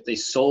that they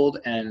sold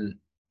and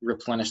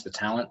replenished the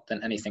talent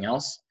than anything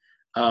else,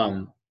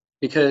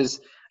 because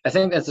I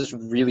think that's just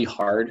really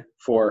hard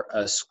for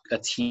a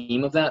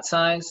team of that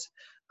size.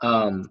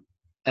 And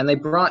they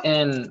brought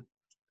in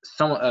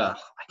someone. I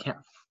can't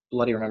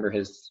bloody remember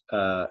his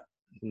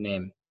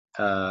name.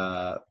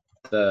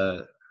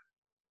 The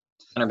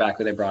center back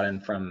who they brought in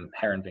from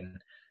Herenveen.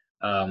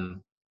 I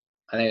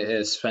think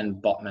it's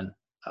Sven Botman.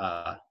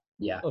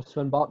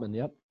 Sven Botman.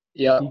 Yep.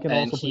 Yep. He can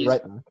also play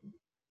right back.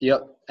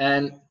 Yep.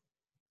 And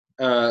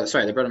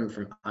they brought him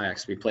from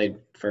Ajax. We played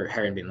for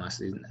Herenveen last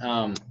season.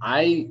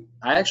 I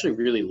actually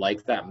really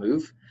like that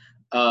move.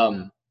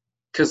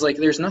 Because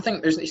he's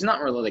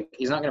not really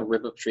he's not going to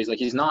rip up trees. Like,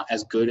 he's not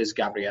as good as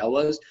Gabriel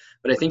was,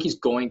 but I think he's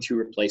going to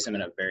replace him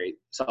in a very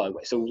solid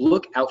way. So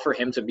look out for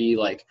him to be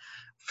to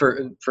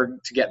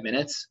get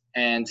minutes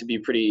and to be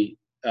pretty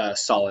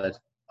solid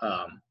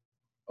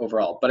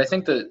overall. But I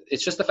think that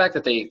it's just the fact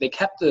that they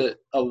kept the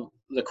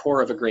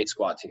core of a great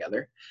squad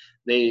together.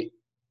 They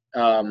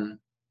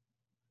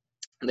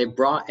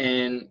brought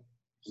in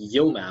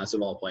Yilmaz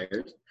of all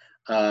players,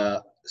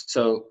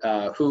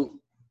 who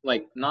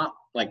not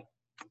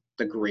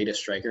the greatest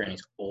striker, and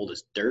he's old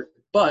as dirt.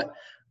 But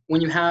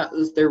when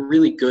they're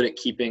really good at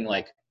keeping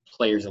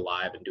players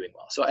alive and doing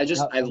well. So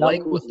I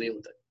like what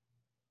Lille did.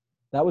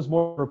 That was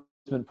more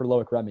replacement for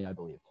Loic Remy, I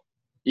believe.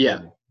 Yeah.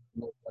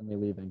 Loic Remy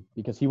leaving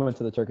because he went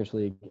to the Turkish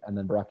league and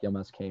then Burak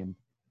Yilmaz came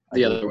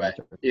the other way.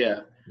 Yeah.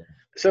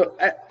 So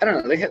I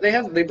don't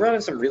know. They brought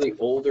in some really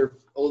older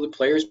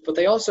players, but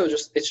they also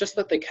it's just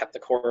that they kept the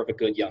core of a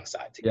good young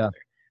side together.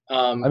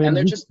 Yeah. And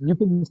they're you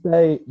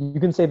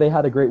can say they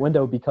had a great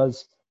window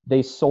because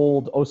they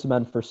sold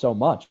Osimhen for so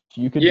much.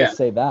 You could just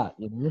say that,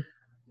 and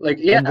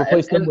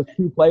replace them with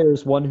two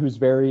players, one who's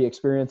very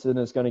experienced and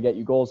is going to get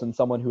you goals, and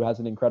someone who has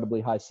an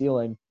incredibly high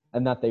ceiling,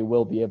 and that they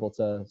will be able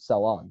to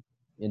sell on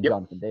in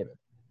Jonathan David.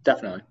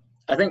 Definitely.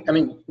 I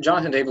mean,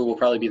 Jonathan David will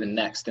probably be the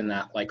next in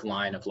that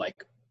line of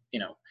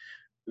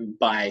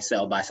buy,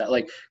 sell.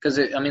 Because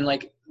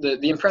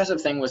the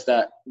impressive thing was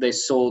that they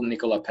sold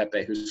Nicolas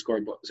Pepe, who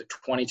scored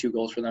 22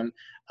 goals for them,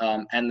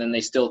 and then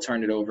they still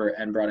turned it over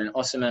and brought in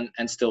Osimhen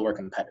and still were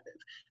competitive.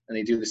 And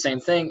they do the same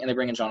thing and they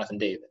bring in Jonathan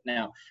David.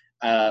 Now,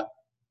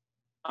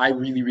 I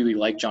really, really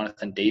like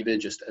Jonathan David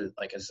just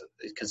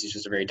because he's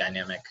just a very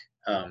dynamic,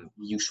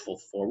 useful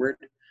forward,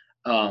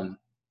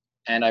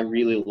 and I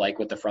really like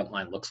what the front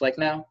line looks like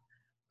now.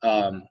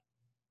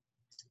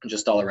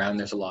 Just all around,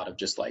 there's a lot of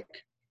just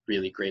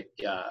really great,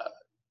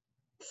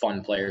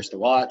 fun players to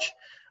watch.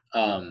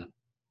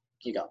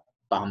 You got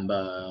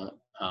Bamba,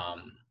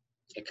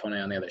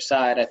 Ikone on the other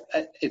side.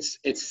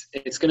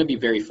 It's going to be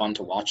very fun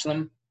to watch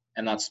them,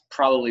 and that's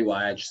probably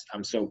why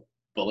I'm so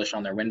bullish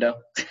on their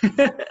window,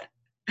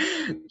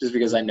 just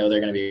because I know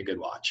they're going to be a good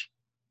watch.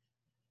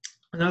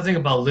 Another thing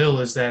about Lille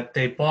is that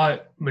they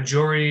bought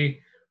majority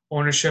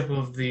ownership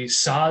of the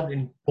SAD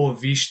in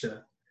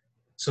Boavista.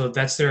 So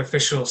that's their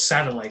official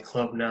satellite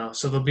club now.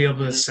 So they'll be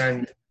able to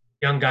send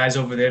young guys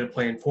over there to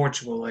play in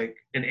Portugal, like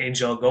an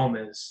Angel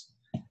Gomez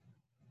and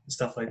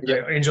stuff like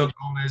that. Angel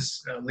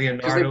Gomez, Leonardo.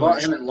 Because they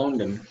bought him and loaned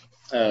him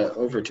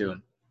over to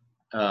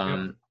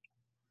him.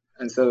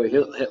 And so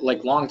he'll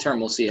like long term,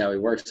 we'll see how he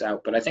works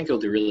out. But I think he'll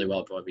do really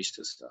well at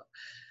Boavista. So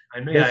I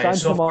know. They Yeah, signed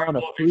so him far, on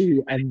a Boavista free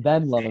has been and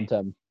then loaned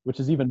him,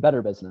 which is even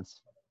better business.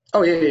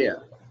 oh yeah.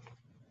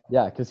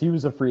 Yeah, because he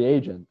was a free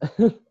agent.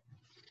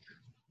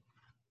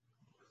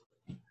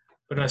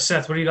 But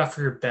Seth, what do you got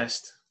for your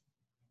best?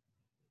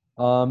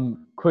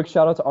 Quick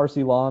shout out to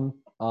RC Lon.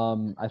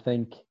 I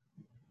think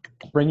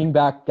bringing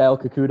back Gael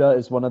Kakuta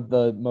is one of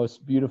the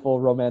most beautiful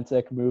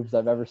romantic moves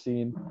I've ever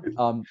seen.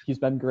 He's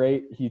been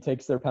great. He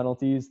takes their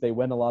penalties. They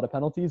win a lot of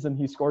penalties, and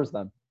he scores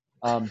them.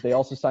 They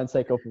also signed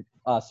Seiko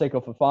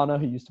Fofana,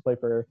 who used to play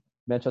for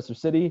Manchester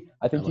City.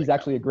 I think he's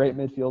actually a great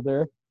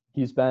midfielder.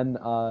 He's been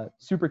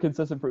super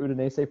consistent for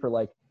Udinese for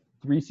like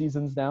 3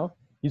 seasons now.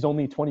 He's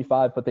only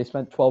 25, but they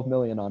spent 12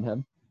 million on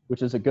him,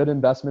 which is a good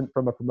investment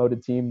from a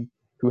promoted team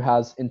who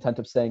has intent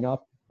of staying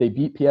up. They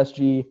beat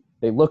PSG.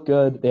 They look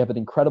good. They have an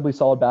incredibly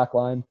solid back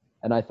line.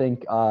 And I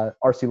think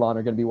RC Lon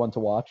are going to be one to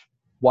watch.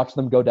 Watch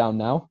them go down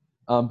now.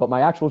 But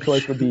my actual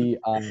choice would be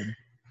Leon.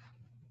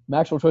 And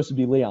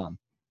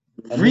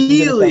this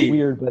is going to sound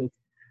weird,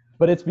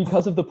 but it's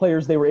because of the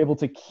players they were able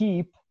to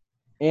keep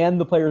and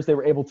the players they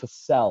were able to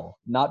sell,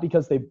 not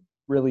because they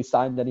really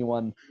signed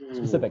anyone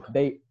specific.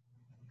 They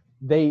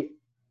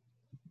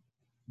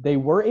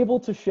were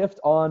able to shift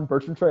on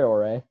Bertrand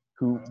Traore,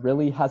 who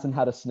really hasn't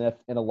had a sniff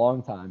in a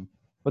long time,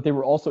 but they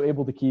were also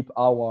able to keep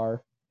Aouar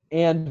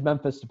and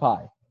Memphis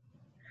Depay.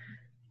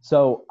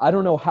 So I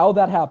don't know how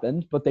that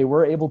happened, but they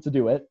were able to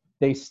do it.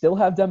 They still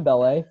have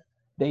Dembele.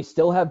 They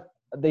still have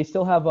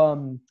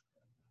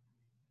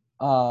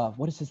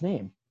what is his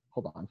name?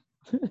 Hold on.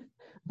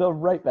 The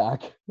right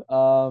back.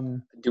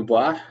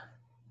 Dubois.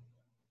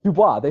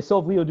 They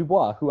still have Leo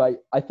Dubois, who I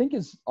think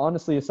is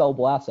honestly a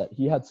sellable asset.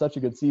 He had such a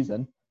good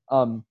season.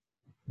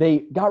 They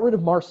got rid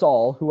of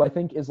Marsal, who I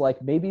think is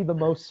like maybe the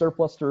most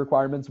surplus to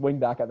requirements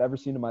wingback I've ever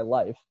seen in my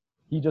life.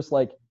 They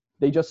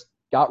just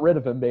got rid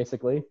of him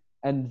basically.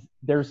 And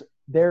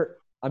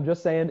I'm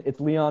just saying it's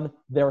Lyon.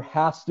 There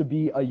has to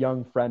be a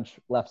young French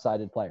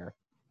left-sided player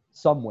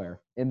somewhere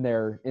in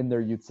their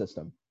youth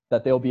system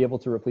that they'll be able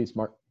to replace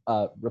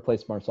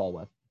Marsal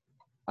with.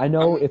 I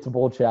know it's a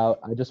bold shout.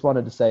 I just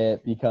wanted to say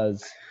it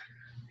because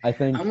I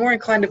think I'm more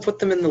inclined to put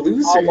them in the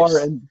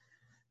losers.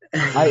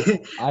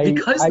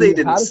 Because they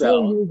didn't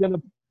sell.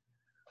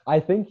 I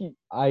think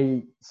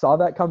I saw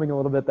that coming a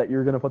little bit that you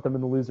were going to put them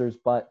in the losers,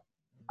 but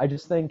I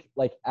just think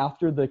like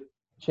after the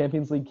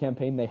Champions League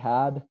campaign they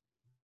had,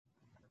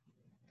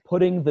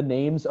 putting the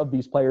names of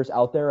these players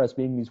out there as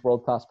being these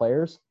world-class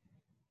players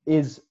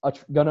is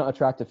going to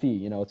attract a fee.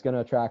 You know, it's going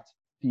to attract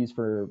fees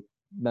for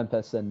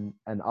Memphis and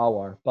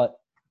Aouar, but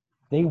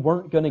they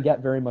weren't going to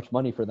get very much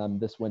money for them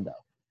this window.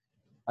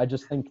 I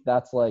just think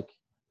that's like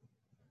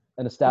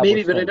an established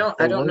maybe, but thing.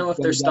 I don't know if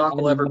their stock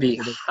will ever be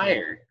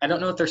higher. I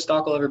don't know if their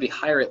stock will ever be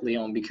higher at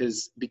Lyon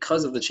because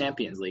of the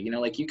Champions League. You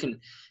know, like you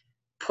can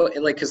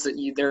put like because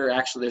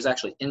there's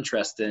actually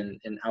interest in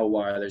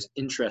Aouar, there's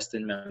interest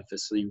in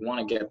Memphis, so you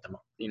want to get them.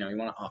 You know, you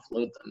want to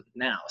offload them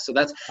now. So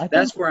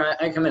that's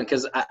where I come in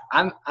because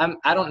I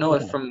don't know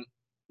if from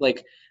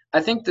like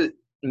I think that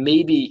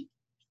maybe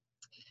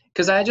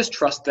because I just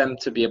trust them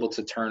to be able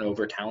to turn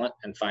over talent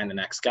and find the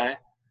next guy.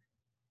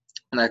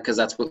 And because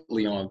that's what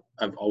Lyon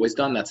have always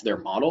done. That's their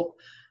model.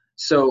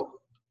 So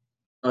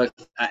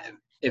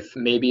if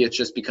maybe it's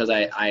just because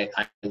I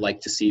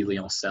like to see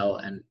Lyon sell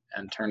and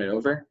turn it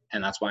over,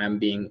 and that's why I'm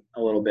being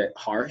a little bit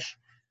harsh.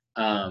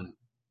 But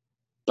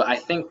I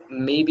think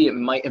maybe it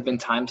might have been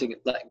time to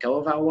let go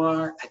of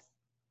Aouar.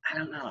 I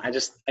don't know. I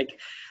just like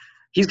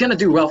he's gonna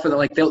do well for them.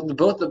 Like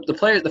both the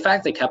players, the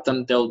fact they kept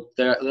them, they'll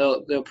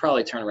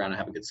probably turn around and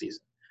have a good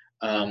season.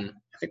 I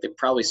think they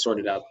probably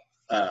sorted out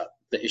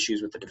the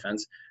issues with the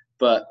defense.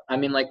 But I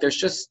mean, like,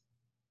 there's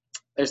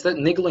that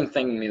niggling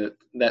thing in me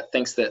that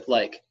thinks that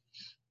like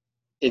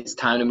it's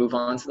time to move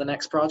on to the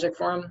next project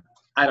for him.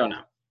 I don't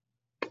know.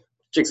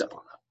 Jig's up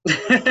on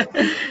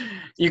that.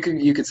 You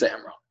could say I'm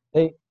wrong.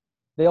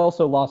 They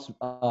also lost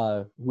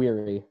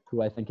Weary,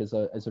 who I think is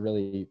a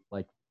really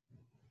like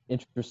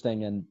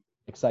interesting and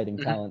exciting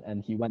talent,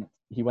 and he went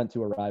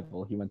to a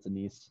rival. He went to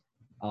Nice.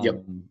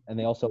 Yep. And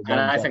they also and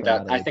I think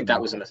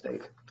that was a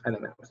mistake. I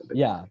think that was a big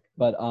mistake.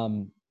 But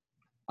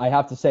I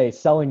have to say,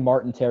 selling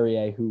Martin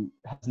Terrier, who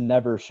has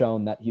never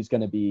shown that he's going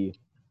to be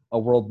a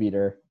world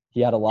beater. He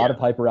had a lot of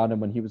hype around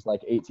him when he was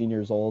like 18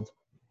 years old.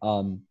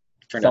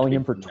 Selling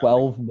him for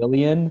 12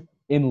 million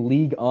in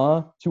Ligue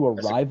 1 to a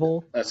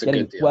rival,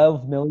 getting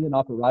 12 million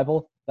off a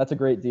rival, that's a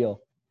great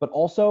deal. But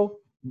also,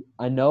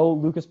 I know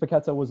Lucas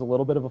Paqueta was a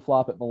little bit of a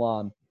flop at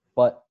Milan,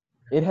 but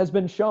it has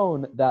been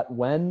shown that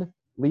when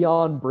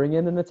Lyon bring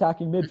in an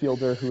attacking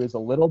midfielder who is a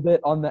little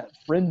bit on that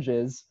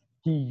fringes,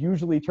 he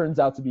usually turns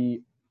out to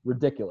be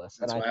ridiculous.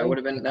 That's why it would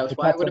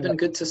have been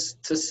good to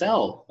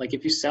sell. Like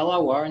if you sell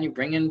Aouar and you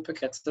bring in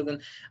Paqueta, then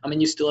I mean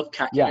you still have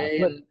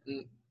Kakere.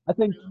 I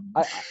think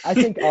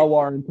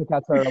Aouar and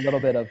Paqueta are a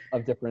little bit of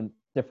different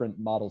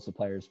models of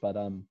players, but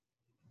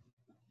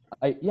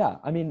I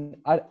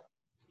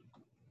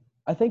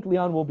think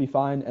Lyon will be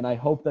fine, and I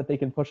hope that they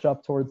can push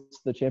up towards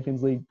the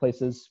Champions League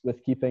places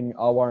with keeping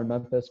Aouar and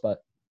Memphis.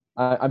 But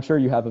I'm sure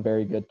you have a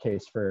very good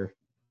case for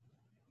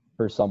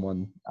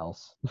someone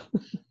else. All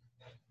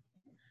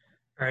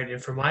right,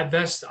 and for my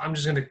best, I'm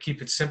just gonna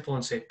keep it simple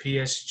and say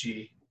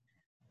PSG.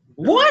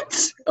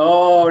 What?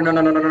 Oh, no.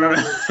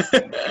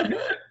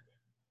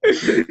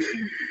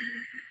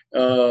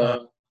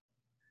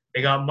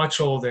 They got much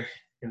older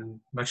and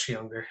much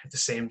younger at the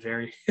same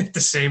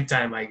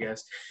time, I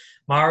guess.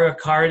 Mario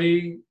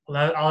Cardi,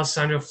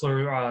 Alessandro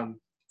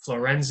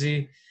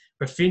Florenzi,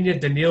 Rafinha,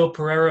 Danilo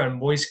Pereira, and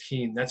Moise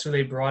Kean. That's who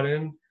they brought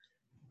in.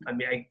 I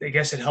mean, I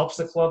guess it helps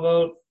the club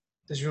out.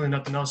 There's really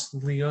nothing else in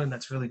the Liga, and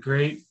that's really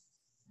great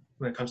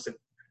when it comes to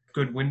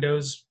good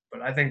windows.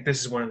 But I think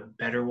this is one of the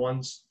better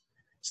ones.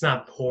 It's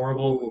not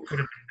horrible. Ooh. It could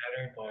have been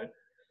better, but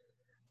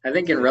I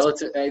think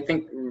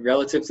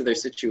relative to their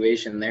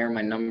situation, they're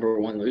my number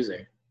one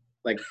loser.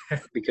 Like,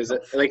 because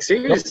like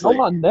seriously. Come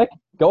on, Nick.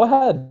 Go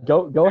ahead.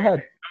 Go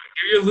ahead.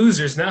 you're your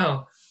losers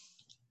now.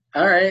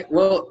 All right.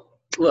 Well,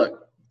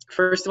 look.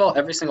 First of all,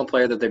 every single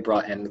player that they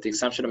brought in, with the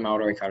exception of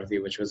Mauro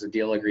Icardi, which was a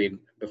deal agreed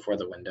before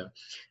the window,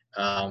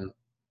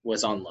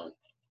 was on loan.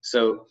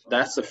 So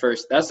that's their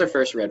first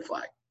red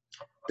flag,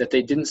 that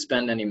they didn't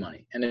spend any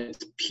money, and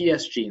it's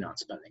PSG not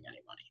spending any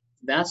money.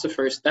 That's the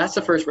first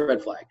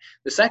red flag.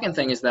 The second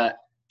thing is that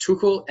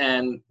Tuchel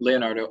and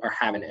Leonardo are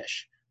having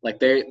ish. Like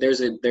there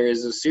is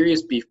a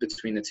serious beef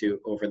between the two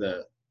over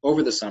the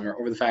summer,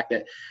 over the fact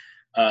that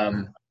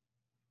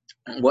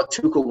what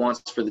Tuchel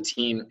wants for the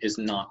team is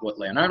not what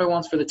Leonardo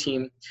wants for the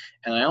team.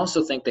 And I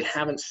also think they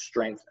haven't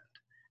strengthened.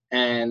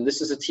 And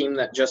this is a team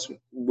that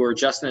were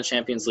just in a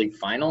Champions League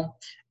final.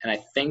 And I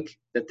think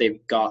that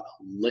they've got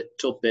a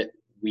little bit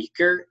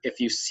weaker. If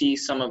you see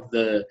some of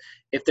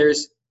if there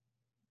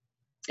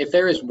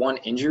is one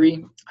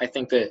injury, I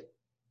think that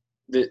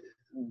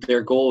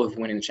their goal of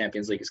winning the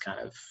Champions League is kind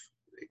of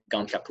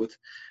gone kaput.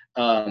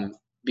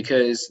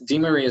 Because Di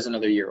Maria is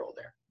another year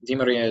older. Di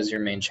Maria is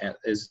your main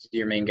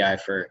guy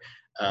for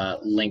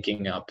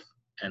linking up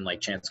and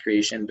like chance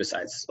creation,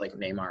 besides like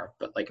Neymar.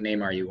 But like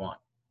Neymar, you want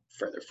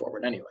further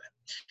forward anyway.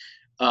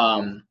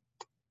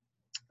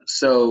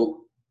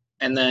 So,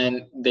 and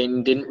then they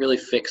didn't really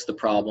fix the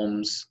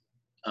problems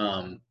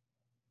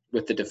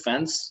with the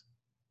defense.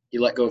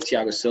 You let go of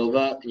Thiago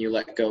Silva, and you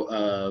let go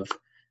of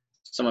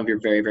some of your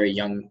very, very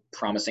young,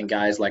 promising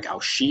guys like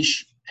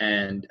Aushish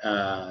and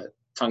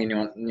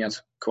Tanguy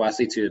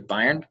Kouassi to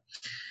Bayern.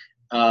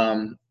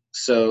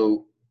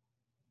 So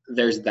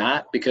there's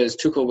that, because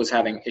Tuchel was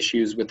having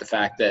issues with the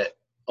fact that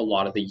a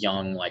lot of the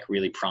young, like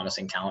really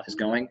promising talent is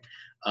going,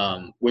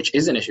 which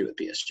is an issue with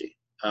PSG.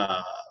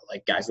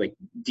 Like guys like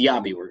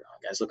Diaby were gone,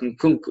 guys like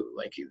Nkunku,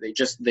 like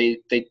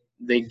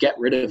they get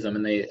rid of them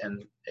and it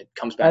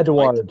comes back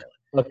Edouard, to bite them.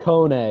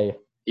 Akone.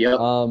 Yep.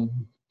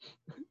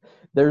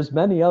 There's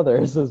many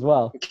others as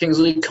well.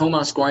 Kingsley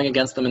Coman scoring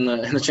against them in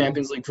the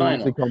Champions League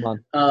final.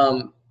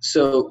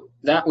 So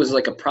that was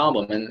like a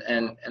problem,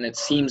 and it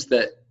seems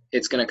that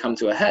it's going to come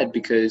to a head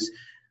because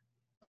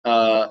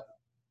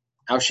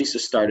Aushish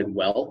started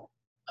well.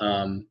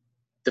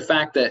 The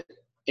fact that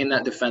in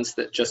that defense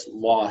that just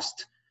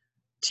lost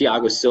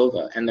Thiago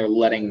Silva and they're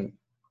letting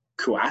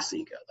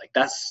Kouassi go, like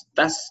that's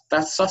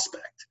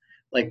suspect.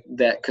 Like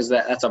that, because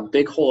that's a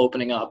big hole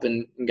opening up,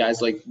 and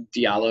guys like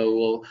Diallo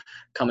will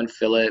come and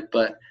fill it.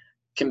 But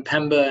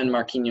Kimpembe and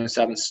Marquinhos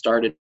haven't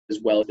started as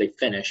well as they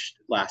finished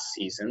last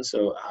season,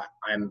 so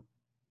I'm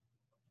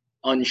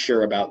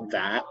unsure about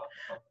that.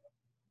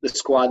 The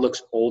squad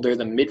looks older.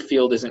 The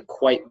midfield isn't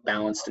quite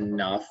balanced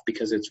enough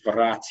because it's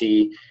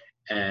Verratti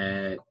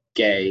and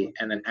Gay,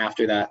 and then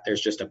after that,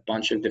 there's just a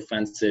bunch of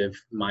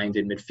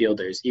defensive-minded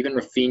midfielders. Even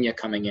Rafinha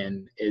coming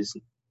in is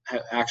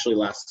actually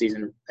last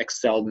season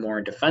excelled more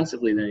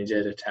defensively than he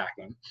did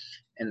attacking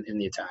in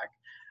the attack.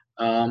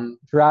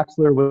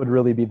 Draxler would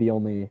really be the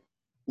only.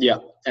 Yeah,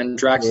 and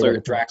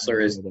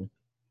Draxler is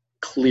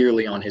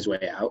clearly on his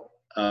way out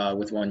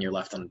with 1 year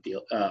left on the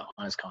deal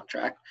on his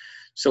contract.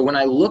 So when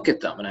I look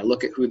at them and I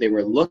look at who they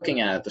were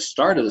looking at the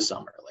start of the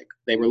summer, like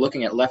they were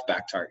looking at left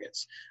back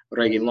targets,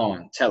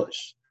 Reguilon,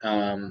 Telles,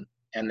 and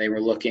they were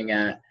looking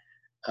at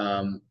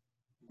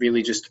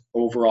really just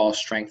overall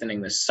strengthening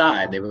the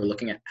side. They were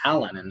looking at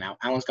Allen, and now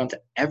Allen's gone to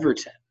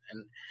Everton.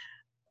 And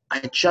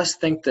I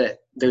just think that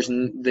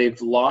they've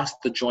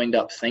lost the joined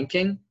up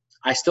thinking.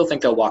 I still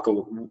think they'll walk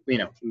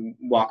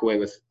away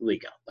with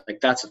Liga. Like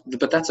that's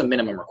a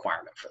minimum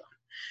requirement for them.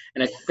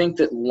 And I think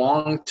that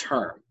long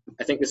term,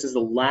 I think this is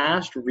the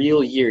last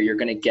real year you're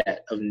going to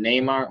get of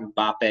Neymar,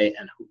 Mbappe,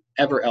 and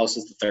whoever else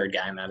is the third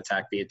guy in that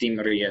attack, be it Di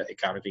Maria,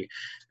 Icardi.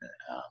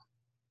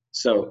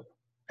 So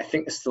I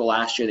think this is the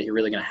last year that you're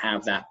really going to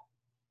have that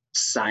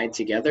side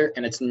together,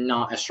 and it's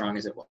not as strong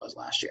as it was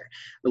last year.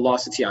 The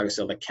loss of Thiago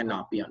Silva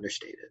cannot be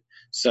understated.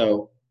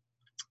 So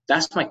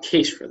that's my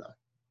case for them.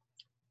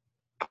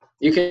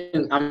 I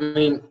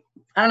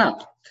don't know.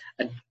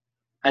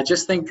 I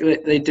just think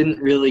that they didn't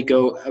really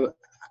go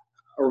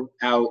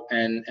out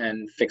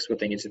and fix what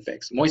they need to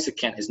fix. Moise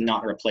Kean is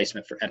not a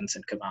replacement for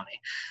Edinson Cavani.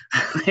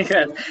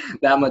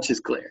 That much is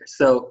clear.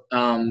 So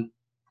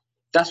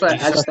that's why I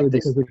just think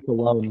because it's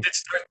alone. It did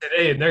start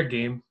today in their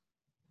game.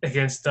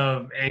 against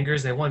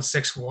Angers. They won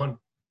 6-1.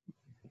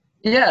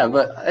 Yeah,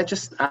 but I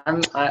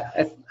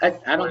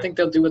don't think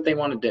they'll do what they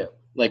want to do,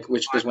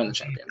 which is win the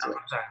Champions League.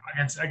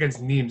 I'm sorry,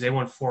 against Nîmes, they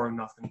won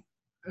 4-0.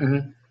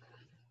 Mm-hmm.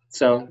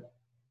 So,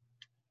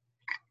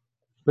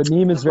 But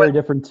Nîmes is very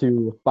different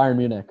to Bayern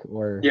Munich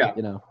or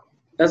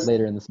That's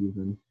later in the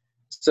season.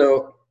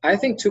 so. I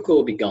think Tuchel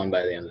will be gone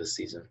by the end of the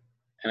season,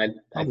 and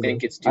I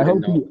think it's due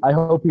to I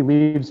hope he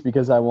leaves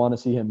because I want to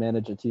see him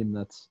manage a team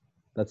that's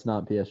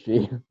not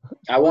PSG.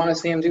 I want to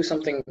see him do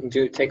something,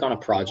 take on a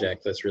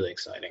project that's really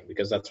exciting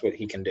because that's what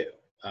he can do.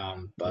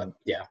 But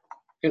yeah,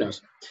 who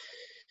knows?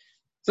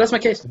 So that's my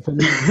case.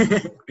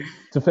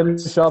 To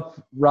finish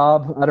up,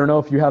 Rob, I don't know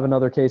if you have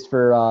another case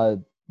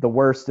for the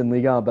worst in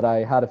Liga, but I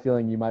had a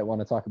feeling you might want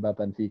to talk about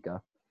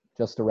Benfica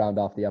just to round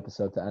off the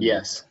episode to end.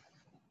 Yes.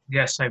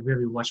 Yes, I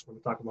really much want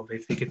to talk about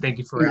Benfica. Thank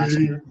you for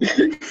asking.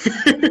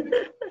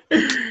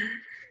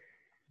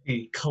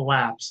 The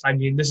collapse. I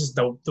mean, this is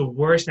the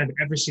worst I've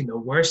ever seen. The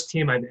worst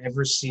team I've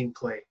ever seen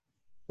play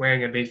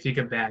wearing a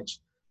Benfica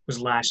badge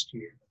was last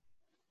year.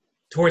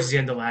 Towards the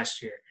end of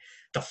last year.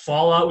 The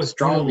fallout was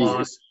Strong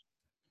loss.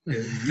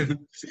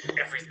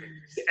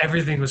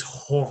 Everything was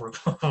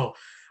horrible.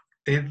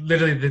 They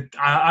literally,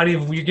 I don't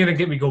even, you're going to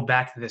get me go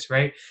back to this,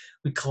 right?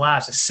 We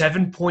collapsed. A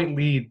 7-point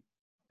lead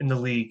in the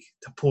league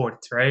to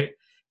Port, right?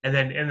 And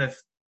then in the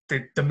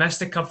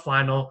domestic cup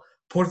final,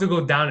 Porto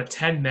go down to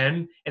 10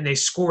 men, and they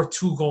score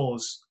 2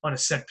 goals on a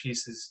set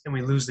pieces, and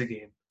we lose the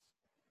game.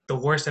 The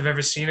worst I've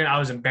ever seen it. I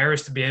was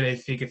embarrassed to be a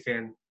Benfica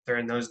fan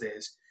during those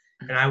days,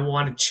 and I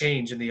wanted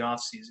change in the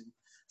offseason.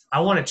 I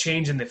want to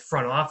change in the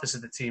front office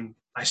of the team.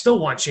 I still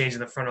want change in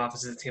the front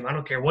office of the team. I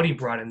don't care what he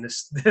brought in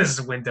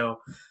this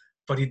window,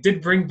 but he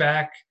did bring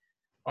back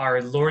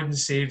our Lord and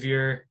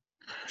Savior,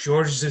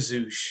 Jorge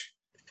Jesus.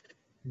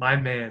 My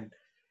man.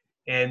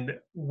 And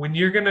when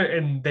you're going to –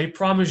 and they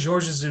promised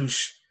Jorge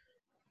Jesus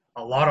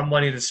a lot of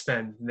money to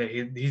spend.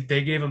 They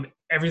gave him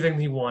everything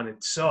he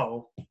wanted.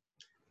 So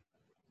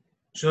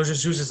Jorge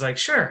Jesus is like,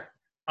 sure,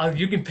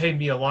 you can pay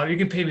me a lot. You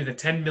can pay me the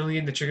 $10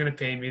 million that you're going to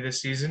pay me this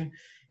season,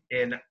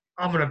 and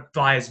I'm going to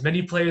buy as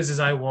many players as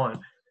I want.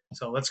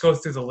 So let's go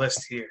through the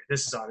list here.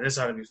 This ought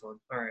to be fun.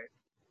 All right.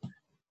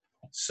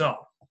 So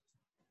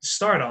to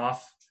start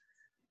off,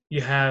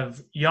 you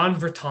have Jan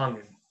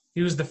Vertonghen.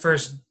 He was the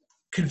first –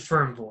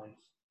 confirmed one.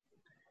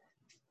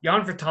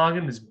 Jan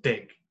Vertonghen is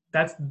big.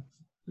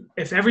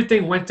 If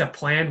everything went to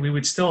plan, we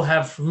would still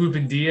have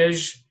Ruben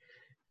Dias.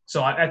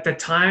 So at the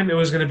time, it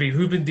was going to be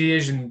Ruben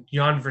Dias and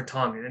Jan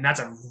Vertonghen, and that's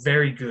a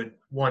very good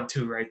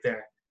 1-2 right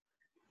there.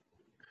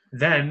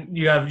 Then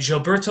you have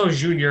Gilberto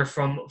Jr.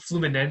 from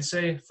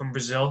Fluminense from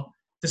Brazil.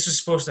 This is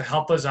supposed to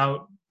help us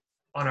out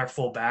on our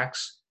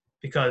fullbacks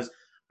because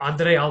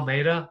Andre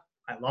Almeida,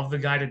 I love the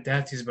guy to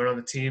death. He's been on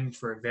the team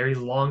for a very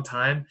long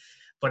time.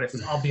 But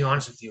I'll be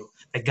honest with you,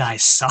 the guy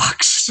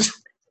sucks.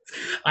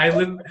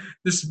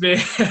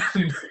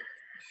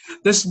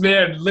 This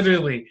man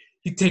literally,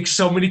 he takes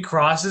so many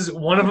crosses.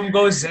 One of them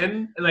goes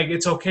in, and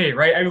it's okay,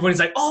 right? Everybody's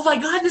like, oh my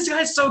God, this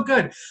guy's so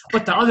good.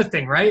 But the other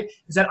thing, right,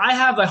 is that I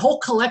have a whole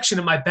collection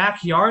in my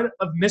backyard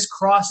of missed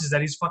crosses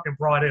that he's fucking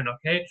brought in,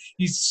 okay?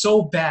 He's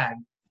so bad.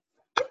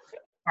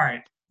 All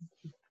right.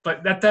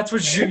 But that's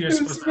what Junior's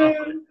supposed to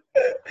help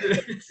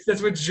with.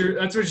 That's what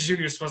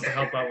Junior's supposed to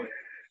help out with.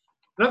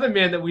 Another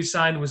man that we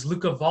signed was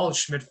Luca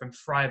Waldschmidt from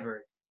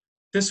Freiburg.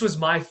 This was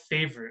my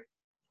favorite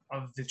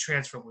of the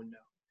transfer window.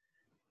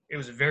 It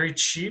was very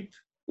cheap.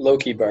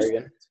 Low-key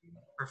bargain.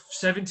 For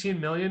 $17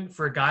 million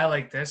for a guy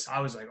like this,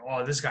 I was like,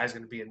 oh, this guy's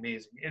going to be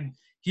amazing. And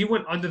he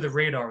went under the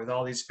radar with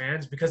all these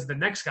fans because the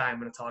next guy I'm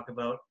going to talk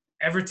about,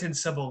 Everton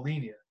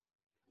Cebolinha.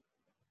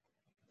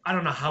 I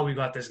don't know how we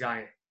got this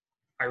guy.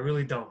 I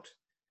really don't.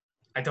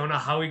 I don't know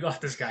how we got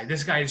this guy.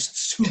 This guy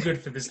is too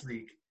good for this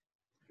league.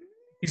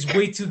 He's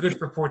way too good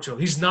for Portugal.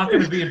 He's not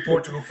going to be in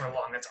Portugal for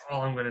long. That's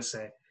all I'm going to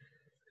say.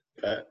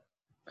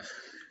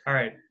 All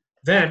right.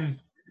 Then,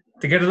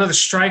 to get another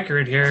striker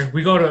in here,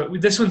 we go to –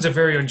 this one's a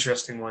very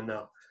interesting one,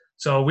 though.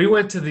 So, we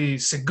went to the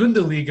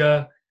Segunda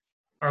Liga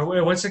 –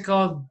 or what's it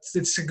called?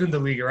 It's Segunda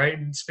Liga, right,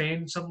 in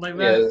Spain? Something like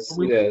that?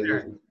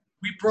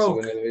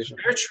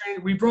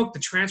 We broke the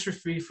transfer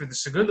fee for the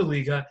Segunda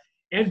Liga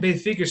and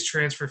Benfica's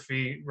transfer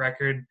fee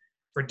record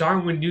for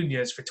Darwin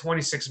Nunez for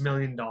 $26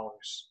 million.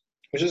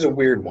 Which is a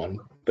weird one,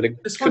 but it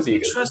could be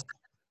good.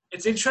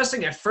 It's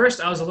interesting. At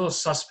first, I was a little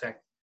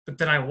suspect, but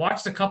then I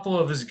watched a couple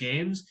of his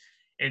games,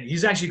 and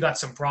he's actually got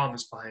some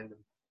problems behind him.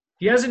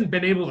 He hasn't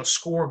been able to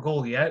score a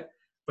goal yet,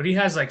 but he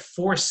has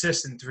 4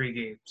 assists in 3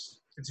 games.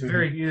 It's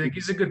very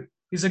he's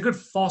a good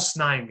false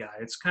 9 guy.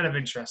 It's kind of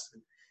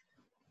interesting.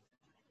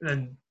 And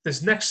then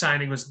this next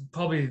signing was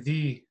probably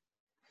the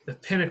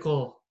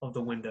pinnacle of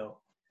the window,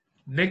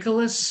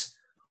 Nicolas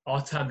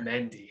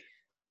Otamendi.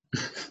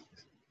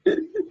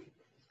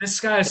 This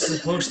guy is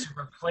supposed to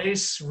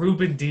replace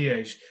Ruben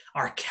Dias,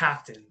 our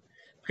captain,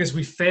 because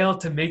we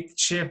failed to make the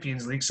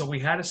Champions League, so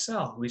we had to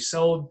sell. We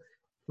sold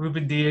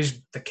Ruben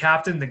Dias, the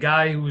captain, the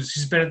guy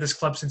he's been at this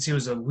club since he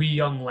was a wee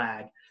young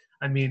lad.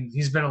 I mean,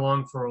 he's been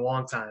along for a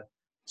long time.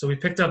 So we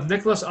picked up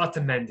Nicolas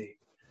Otamendi.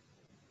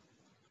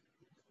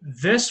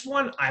 This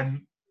one,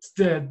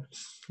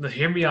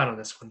 hear me out on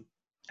this one.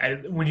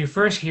 When you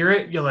first hear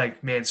it, you're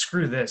like, man,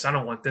 screw this. I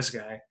don't want this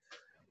guy.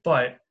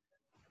 But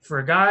for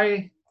a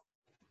guy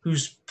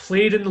who's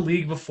played in the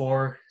league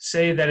before,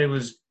 say that it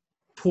was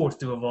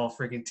Porto of all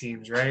freaking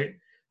teams, right?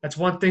 That's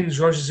one thing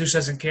Jorge Jesus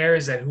doesn't care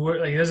is that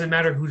it doesn't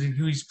matter who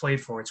he's played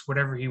for. It's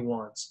whatever he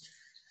wants.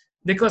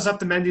 Nicolas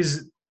Otamendi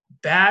is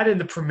bad in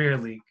the Premier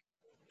League,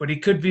 but he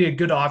could be a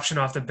good option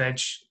off the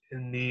bench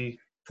in the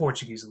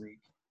Portuguese league.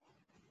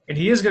 And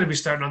he is going to be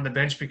starting on the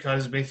bench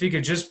because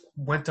Benfica just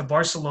went to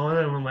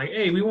Barcelona and were like,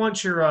 hey, we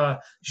want your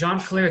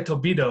Jean-Claire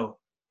Todibo.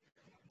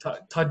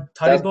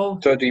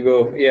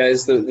 Todibo, yeah,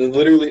 is the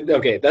literally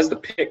okay. That's the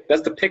pick.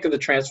 That's the pick of the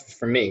transfer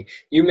for me.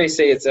 You may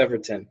say it's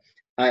Everton.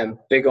 I am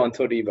big on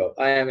Todibo.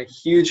 I am a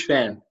huge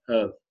fan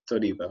of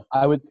Todibo.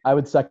 I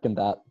would second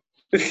that.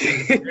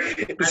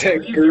 It's a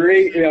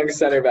great young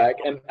center back,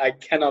 and I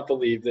cannot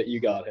believe that you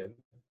got him.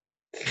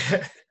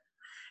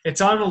 It's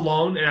on a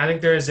loan, and I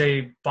think there is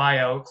a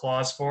buyout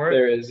clause for it.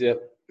 There is,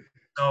 yep.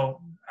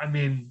 So, I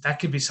mean, that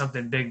could be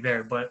something big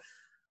there. But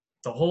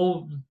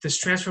this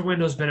transfer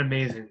window has been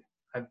amazing.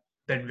 I've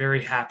been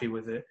very happy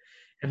with it.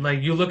 And,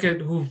 like, you look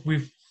at who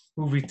we've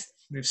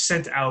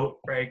sent out,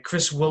 right?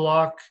 Chris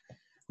Willock,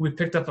 who we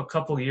picked up a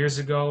couple years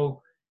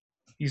ago.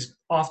 He's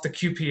off the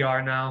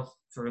QPR now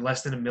for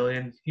less than $1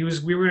 million.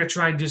 We were going to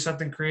try and do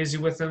something crazy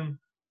with him.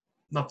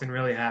 Nothing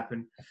really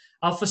happened.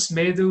 Alpha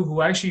Smedu, who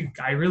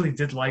I really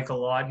did like a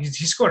lot. He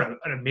scored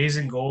an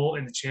amazing goal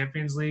in the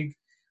Champions League.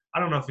 I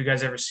don't know if you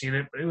guys ever seen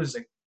it, but it was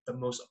like the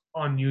most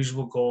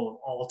unusual goal of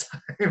all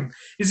time.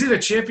 It's either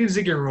Champions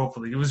League or Europa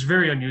League. It was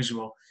very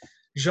unusual.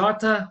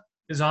 Jota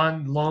is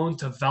on loan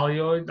to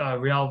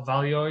Real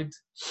Valladolid,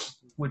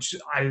 which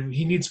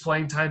he needs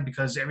playing time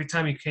because every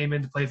time he came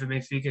in to play for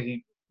Benfica,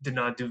 he did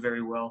not do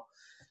very well.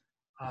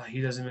 He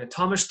doesn't.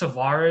 Thomas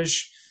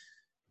Tavares,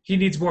 he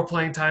needs more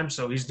playing time,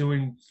 so he's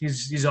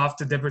off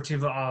to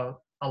Deportivo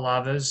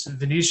Alaves.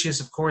 Vinicius,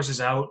 of course, is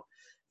out.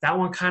 That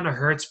one kind of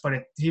hurts, but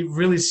it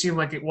really seemed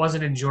like it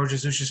wasn't in Jorge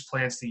Jesus'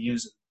 plans to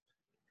use him.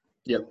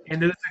 Yep.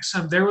 And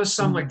there was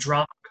some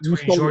drama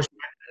between Jorge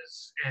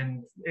Mendes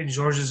and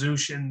Jorge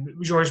Jesus, and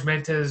Jorge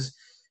Mendes,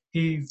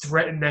 he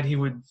threatened that he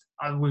would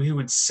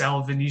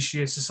sell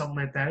Vinicius or something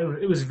like that.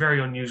 It was a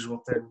very unusual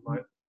thing,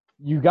 but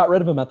you got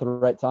rid of him at the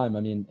right time.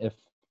 I mean,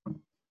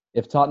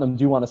 if Tottenham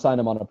do want to sign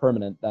him on a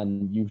permanent,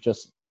 then you've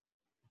just,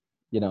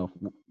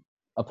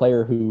 a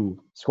player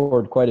who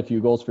scored quite a few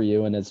goals for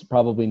you and is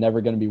probably never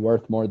going to be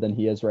worth more than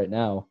he is right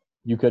now.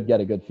 You could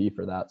get a good fee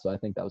for that. So I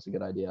think that was a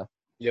good idea.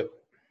 Yep.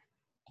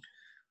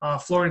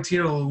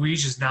 Florentino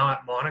Luis is now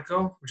at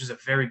Monaco, which is a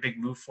very big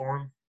move for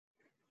him.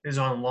 Is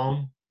on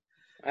loan.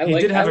 I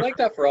like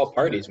that for all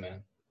parties,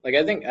 man. Like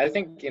I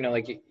think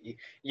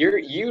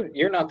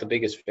you're not the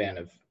biggest fan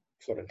of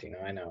Florentino,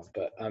 I know,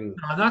 but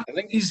I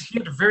think he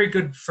had a very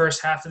good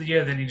first half of the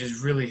year. Then he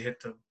just really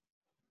hit the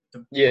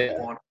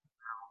bottom.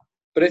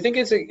 But I think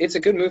it's a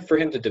good move for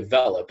him to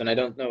develop, and I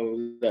don't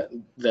know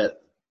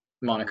that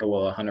Monaco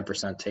will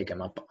 100% take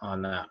him up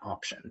on that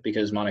option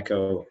because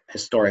Monaco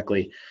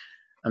historically,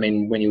 I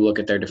mean, when you look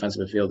at their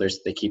defensive midfielders,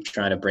 they keep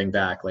trying to bring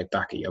back like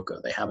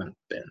Bakayoko. They haven't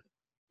been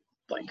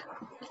like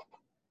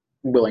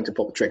willing to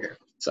pull the trigger,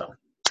 so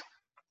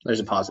there's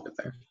a positive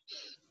there.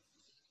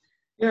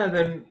 Yeah,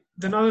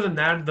 then other than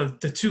that,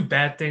 the two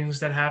bad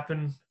things that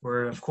happened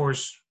were, of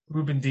course,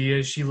 Ruben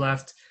Diaz. She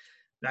left.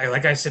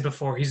 Like I said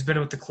before, he's been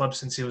with the club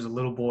since he was a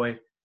little boy.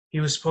 He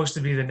was supposed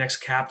to be the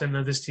next captain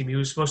of this team. He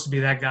was supposed to be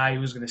that guy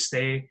who was going to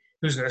stay,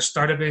 who was going to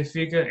start at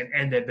Benfica and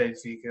end at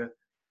Benfica.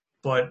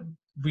 But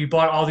we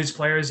bought all these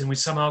players, and we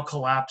somehow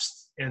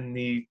collapsed in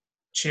the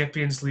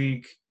Champions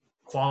League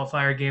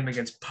qualifier game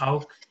against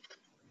PAOK,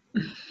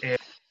 and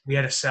we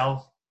had to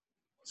sell.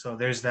 So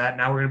there's that.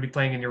 Now we're going to be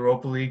playing in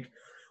Europa League,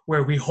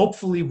 where we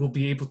hopefully will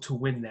be able to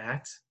win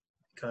that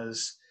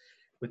because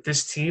with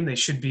this team, they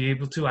should be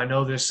able to. I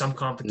know there's some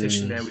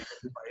competition that we can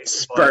play.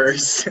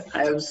 Spurs.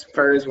 I have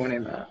Spurs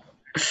winning that.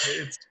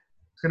 It's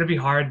going to be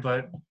hard,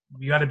 but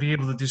we got to be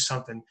able to do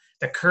something.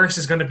 The curse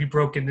is going to be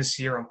broken this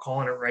year. I'm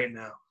calling it right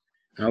now.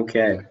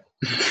 Okay.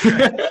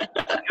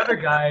 The other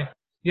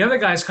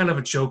guy is kind of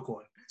a joke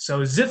one.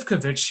 So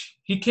Zivkovic,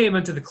 he came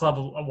into the club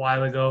a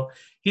while ago.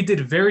 He did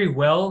very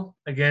well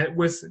again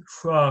with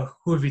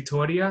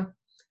Vitoria.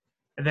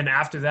 And then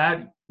after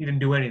that, he didn't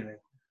do anything.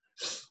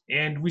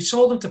 And we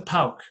sold him to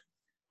PAOK,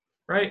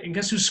 right? And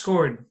guess who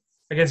scored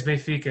against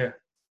Benfica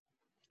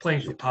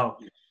playing for PAOK?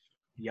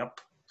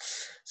 Yep.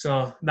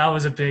 So that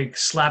was a big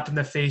slap in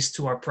the face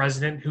to our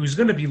president, who's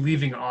going to be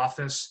leaving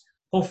office,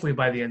 hopefully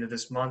by the end of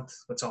this month.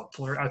 Let's all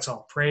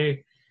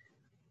pray.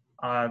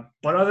 But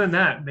other than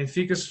that,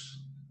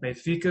 Benfica's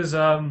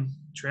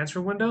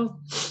transfer window,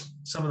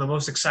 some of the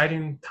most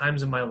exciting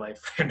times of my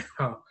life right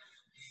now,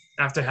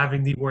 after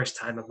having the worst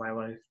time of my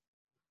life.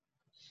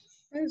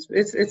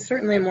 It's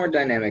certainly a more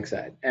dynamic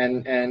side,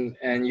 and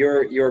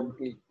you're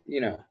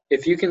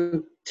if you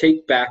can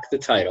take back the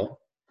title,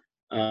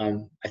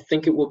 I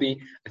think it will be.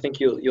 I think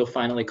you'll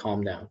finally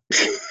calm down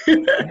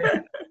because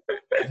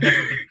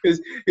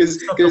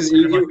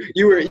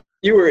you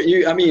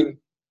I mean,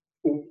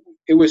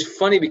 it was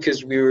funny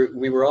because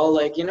we were all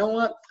like, you know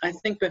what? I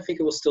think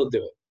Benfica will still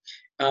do it.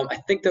 I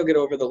think they'll get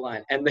over the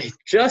line, and they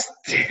just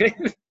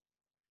did.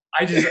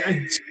 I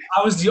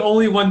was the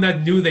only one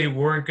that knew they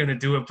weren't going to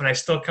do it, but I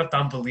still kept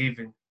on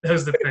believing. That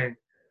was the thing.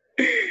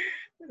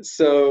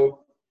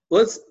 So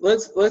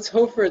let's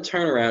hope for a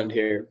turnaround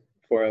here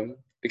for him,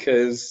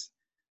 because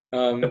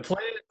The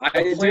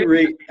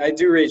I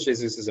do rate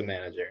Jesus as a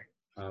manager.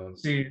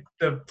 See,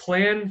 the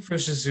plan for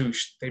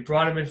Jesus, they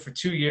brought him in for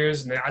 2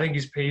 years, and I think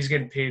he's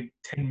getting paid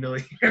 10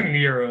 million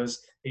euros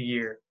a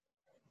year.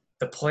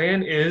 The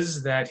plan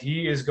is that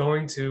he is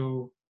going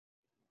to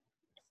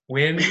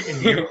win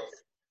in Europe.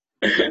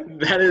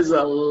 That is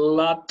a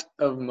lot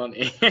of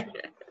money.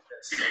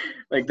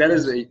 Like, that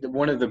is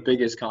one of the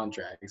biggest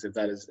contracts. If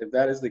that is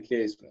the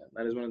case, man,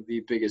 that is one of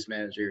the biggest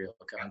managerial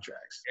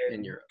contracts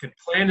in Europe. The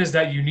plan is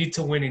that you need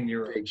to win in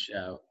Europe. Big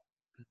shout.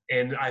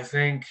 And I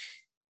think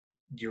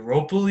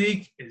Europa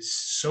League is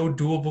so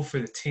doable for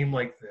the team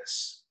like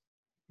this.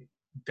 It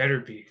better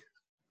be.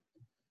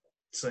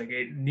 It's like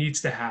it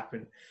needs to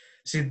happen.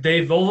 See,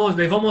 they've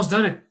almost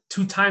done it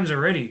 2 times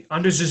already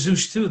under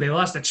Jesus too. They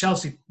lost to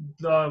Chelsea.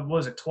 What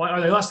was it, twice?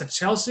 Or they lost to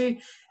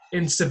Chelsea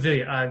in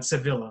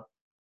Sevilla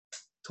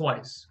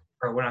twice,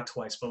 or well, not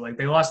twice, but like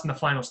they lost in the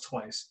finals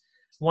twice.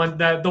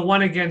 The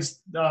one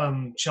against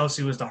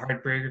Chelsea was the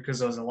heartbreaker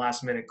because it was a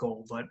last minute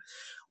goal, but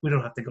we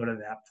don't have to go to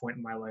that point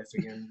in my life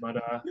again.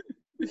 But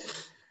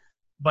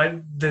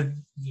the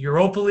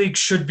Europa League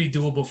should be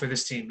doable for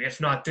this team.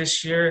 If not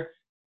this year,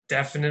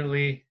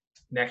 definitely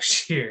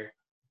next year.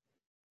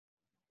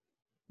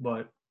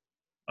 But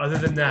other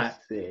than that,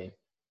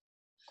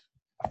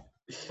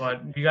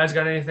 but you guys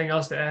got anything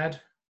else to add?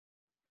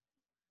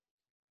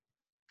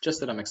 Just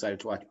that I'm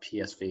excited to watch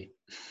PSV.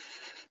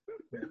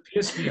 Yeah,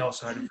 PSV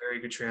also had a very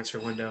good transfer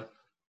window.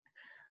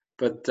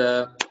 But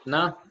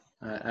no,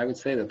 I would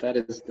say that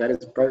is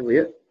probably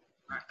it.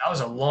 That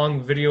was a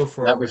long video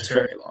for that our was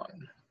return. very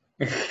long.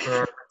 For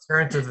our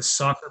return to the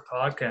soccer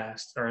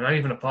podcast, or not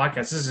even a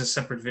podcast. This is a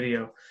separate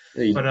video.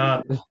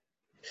 But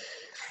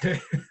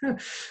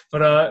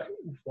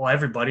well,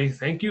 everybody,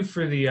 thank you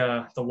for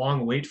the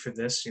long wait for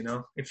this. You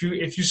know, if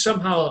you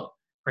somehow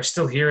are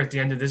still here at the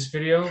end of this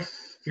video,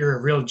 you're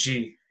a real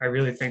G. I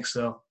really think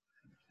so.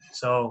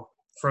 So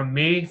from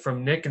me,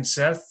 from Nick and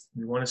Seth,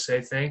 we want to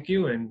say thank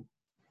you, and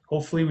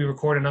hopefully we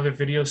record another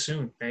video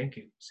soon. Thank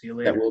you. See you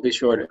later. That will be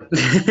shorter.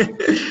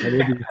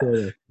 That will be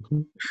shorter.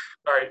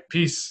 All right.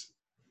 Peace.